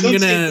George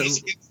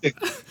Basic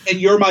Instinct, and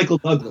you're Michael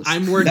Douglas.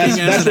 I'm working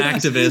as an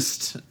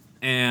activist.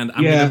 and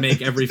I'm gonna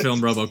make every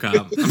film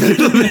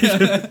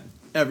RoboCop.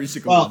 Every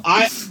single one.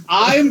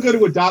 I am going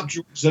to adopt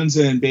George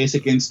Zunza and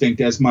Basic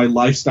Instinct as my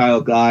lifestyle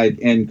guide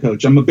and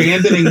coach. I'm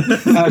abandoning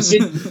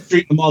Street and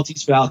the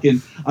Maltese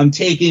Falcon. I'm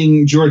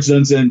taking George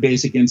Zunza and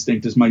Basic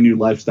Instinct as my new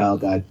lifestyle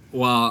guide.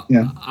 Well,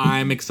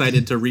 I'm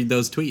excited to read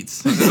those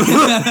tweets.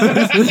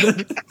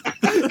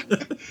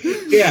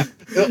 Yeah,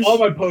 all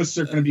my posts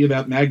are going to be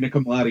about Magna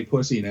Cum Laude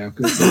pussy now.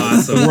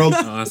 Awesome. The world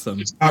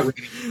awesome. Not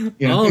ready.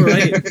 Yeah. All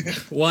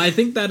right. Well, I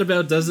think that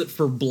about does it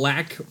for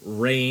Black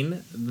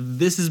Rain.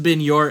 This has been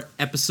your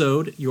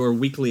episode, your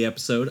weekly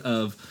episode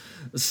of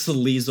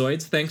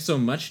Sleazoids. Thanks so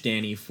much,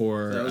 Danny,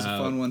 for that was a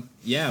fun one.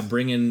 Yeah,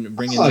 bringing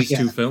these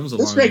two films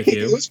along with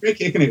you. It was great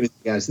kicking it with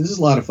you guys. This is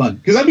a lot of fun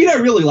because I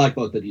really like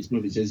both of these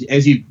movies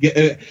as you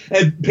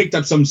have picked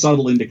up some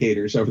subtle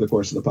indicators over the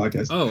course of the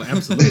podcast. Oh,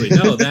 absolutely.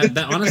 No, that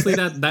honestly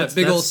that's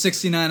big old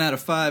 69 out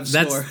of 5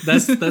 score.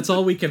 That's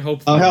all we can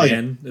hope for,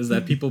 man. Is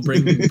that people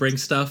bring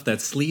stuff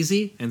that's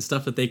sleazy and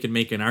stuff that they can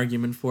make an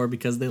argument for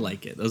because they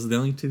like it. Those are the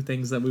only two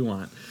things that we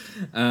want.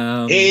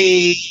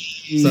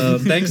 So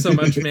thanks so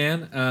much,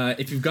 man.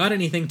 If you've got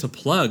anything to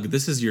plug,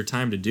 this is your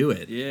time to do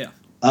it. Yeah.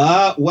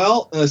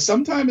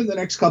 Sometime in the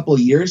next couple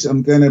of years,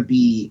 I'm gonna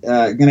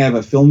have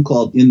a film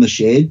called In the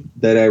Shade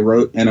that I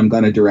wrote and I'm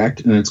gonna direct,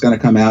 and it's gonna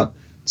come out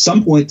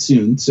some point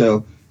soon.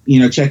 So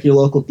check your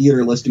local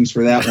theater listings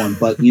for that one.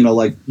 But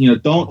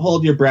don't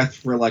hold your breath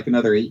for like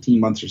another 18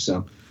 months or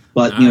so.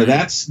 But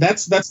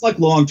that's like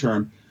long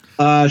term.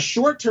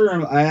 Short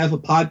term, I have a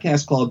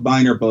podcast called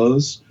Minor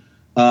Bows.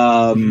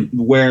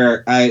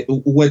 Where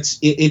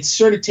it's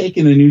sort of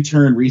taken a new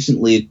turn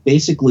recently. It's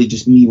basically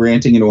just me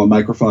ranting into a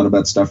microphone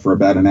about stuff for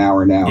about an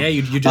hour now. Yeah,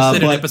 you just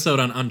did an episode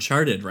on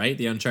Uncharted, right?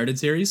 The Uncharted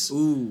series.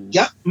 Ooh.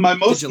 Yep, my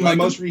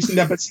most recent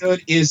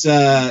episode is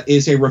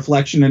a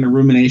reflection and a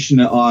rumination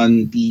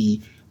on the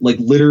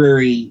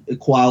literary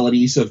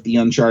qualities of the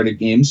Uncharted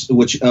games,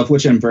 which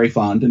I'm very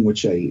fond and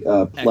which I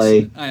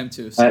play. Excellent. I am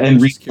too. And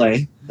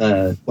replay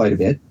quite a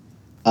bit.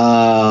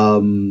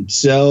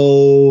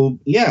 So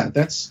yeah,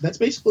 that's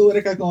basically what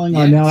I got going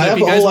on now. So if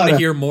you guys want to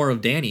hear more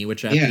of Danny,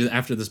 which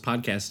after this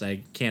podcast,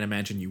 I can't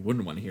imagine you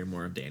wouldn't want to hear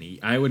more of Danny.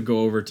 I would go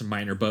over to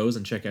Minor Bows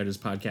and check out his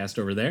podcast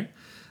over there.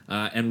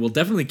 And we'll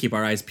definitely keep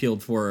our eyes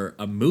peeled for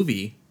a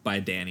movie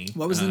by Danny.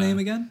 What was the name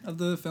again of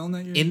the film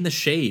that you're In the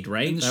Shade,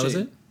 right? That was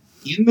it?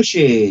 In the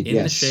Shade.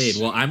 In the Shade.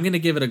 Well, I'm going to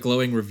give it a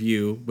glowing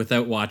review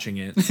without watching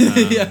it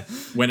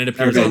when it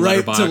appears on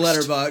right Letterboxd. To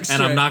Letterboxd.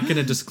 And I'm not going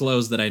to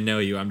discause that I know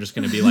you. I'm just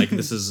going to be like,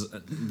 this is.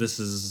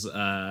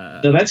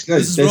 No, that's good.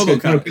 This is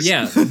RoboCop.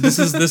 Yeah, this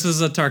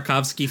is a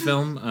Tarkovsky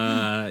film.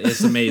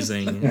 It's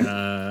amazing.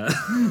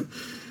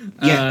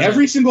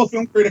 Every single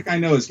film critic I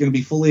know is going to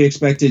be fully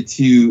expected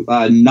to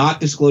not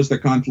disclose their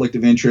conflict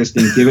of interest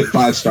and give it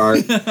 5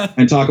 stars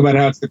and talk about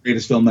how it's the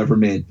greatest film ever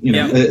made.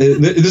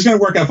 This is going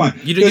to work out fine.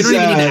 You don't even need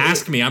to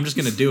ask me. I'm just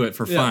going to do it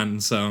for fun.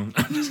 So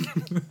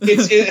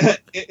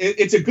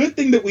it's a good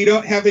thing that we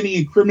don't have any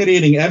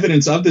incriminating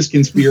evidence of this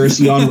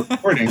conspiracy on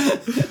recording.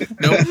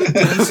 Nope,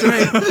 that's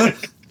right.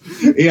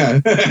 Yeah.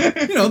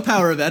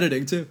 Power of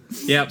editing too.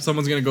 Yeah,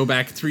 someone's going to go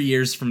back 3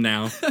 years from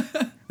now.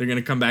 They're going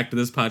to come back to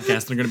this podcast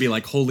and they're going to be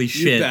like, holy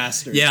shit. You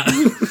bastard. Yeah.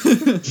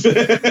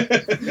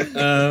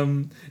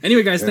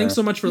 Anyway, guys, thanks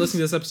so much for listening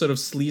to this episode of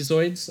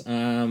Sleazoids.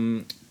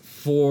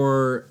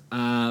 For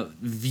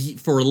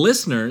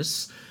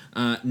listeners,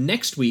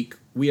 next week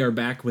we are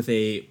back with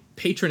a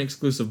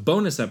patron-exclusive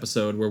bonus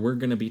episode where we're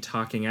going to be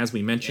talking, as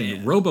we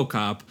mentioned,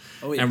 RoboCop,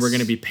 and we're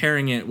going to be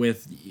pairing it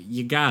with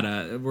we're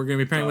going to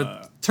be pairing with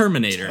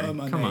Terminator.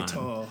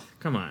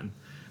 Come on.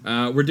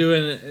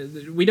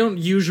 We don't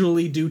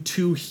usually do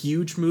 2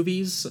 huge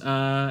movies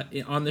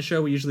on the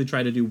show. We usually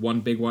try to do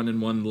one big one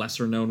and one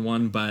lesser known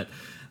one, but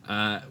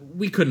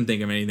we couldn't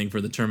think of anything for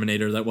the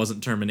Terminator that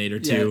wasn't Terminator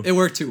 2. Yeah, it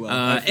worked too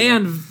well.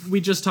 And we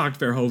just talked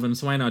Verhoeven,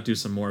 so why not do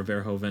some more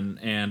Verhoeven?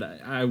 And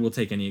I will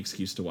take any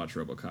excuse to watch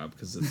RoboCop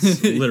because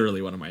it's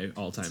literally one of my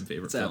all-time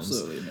favorite films.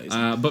 Absolutely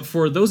amazing. But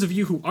for those of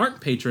you who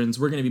aren't patrons,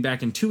 we're going to be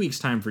back in 2 weeks'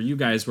 time for you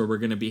guys, where we're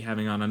going to be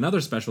having on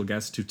another special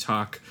guest to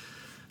talk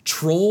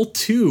Troll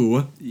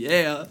 2.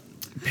 Yeah.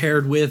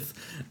 Paired with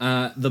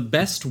The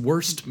Best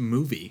Worst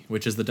Movie,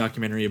 which is the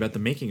documentary about the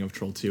making of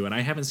Troll 2. And I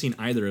haven't seen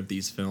either of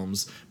these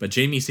films, but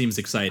Jamie seems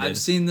excited. I've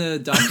seen the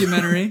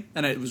documentary,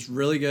 and it was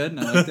really good, and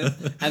I liked it.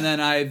 And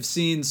then I've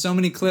seen so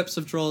many clips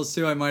of Trolls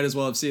 2, I might as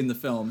well have seen the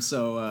film.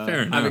 So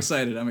I'm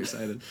excited.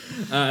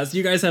 So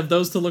you guys have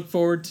those to look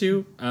forward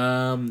to.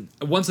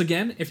 Once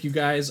again, if you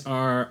guys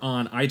are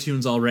on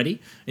iTunes already,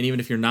 and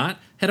even if you're not,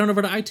 head on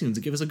over to iTunes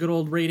and give us a good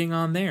old rating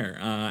on there.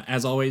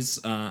 As always,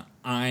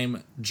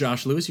 I'm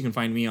Josh Lewis. You can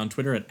find me on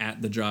Twitter at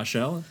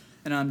 @TheJoshL.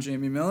 And I'm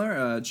Jamie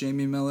Miller.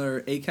 Jamie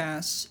Miller,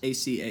 ACAS,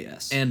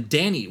 ACAS. And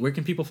Danny, where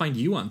can people find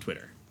you on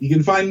Twitter? You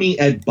can find me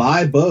at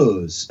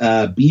ByBows,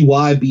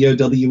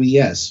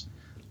 BYBOWES.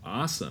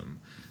 Awesome.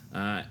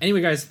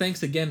 Anyway, guys,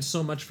 thanks again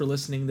so much for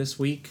listening this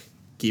week.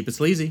 Keep it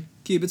sleazy.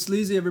 Keep it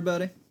sleazy,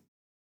 everybody.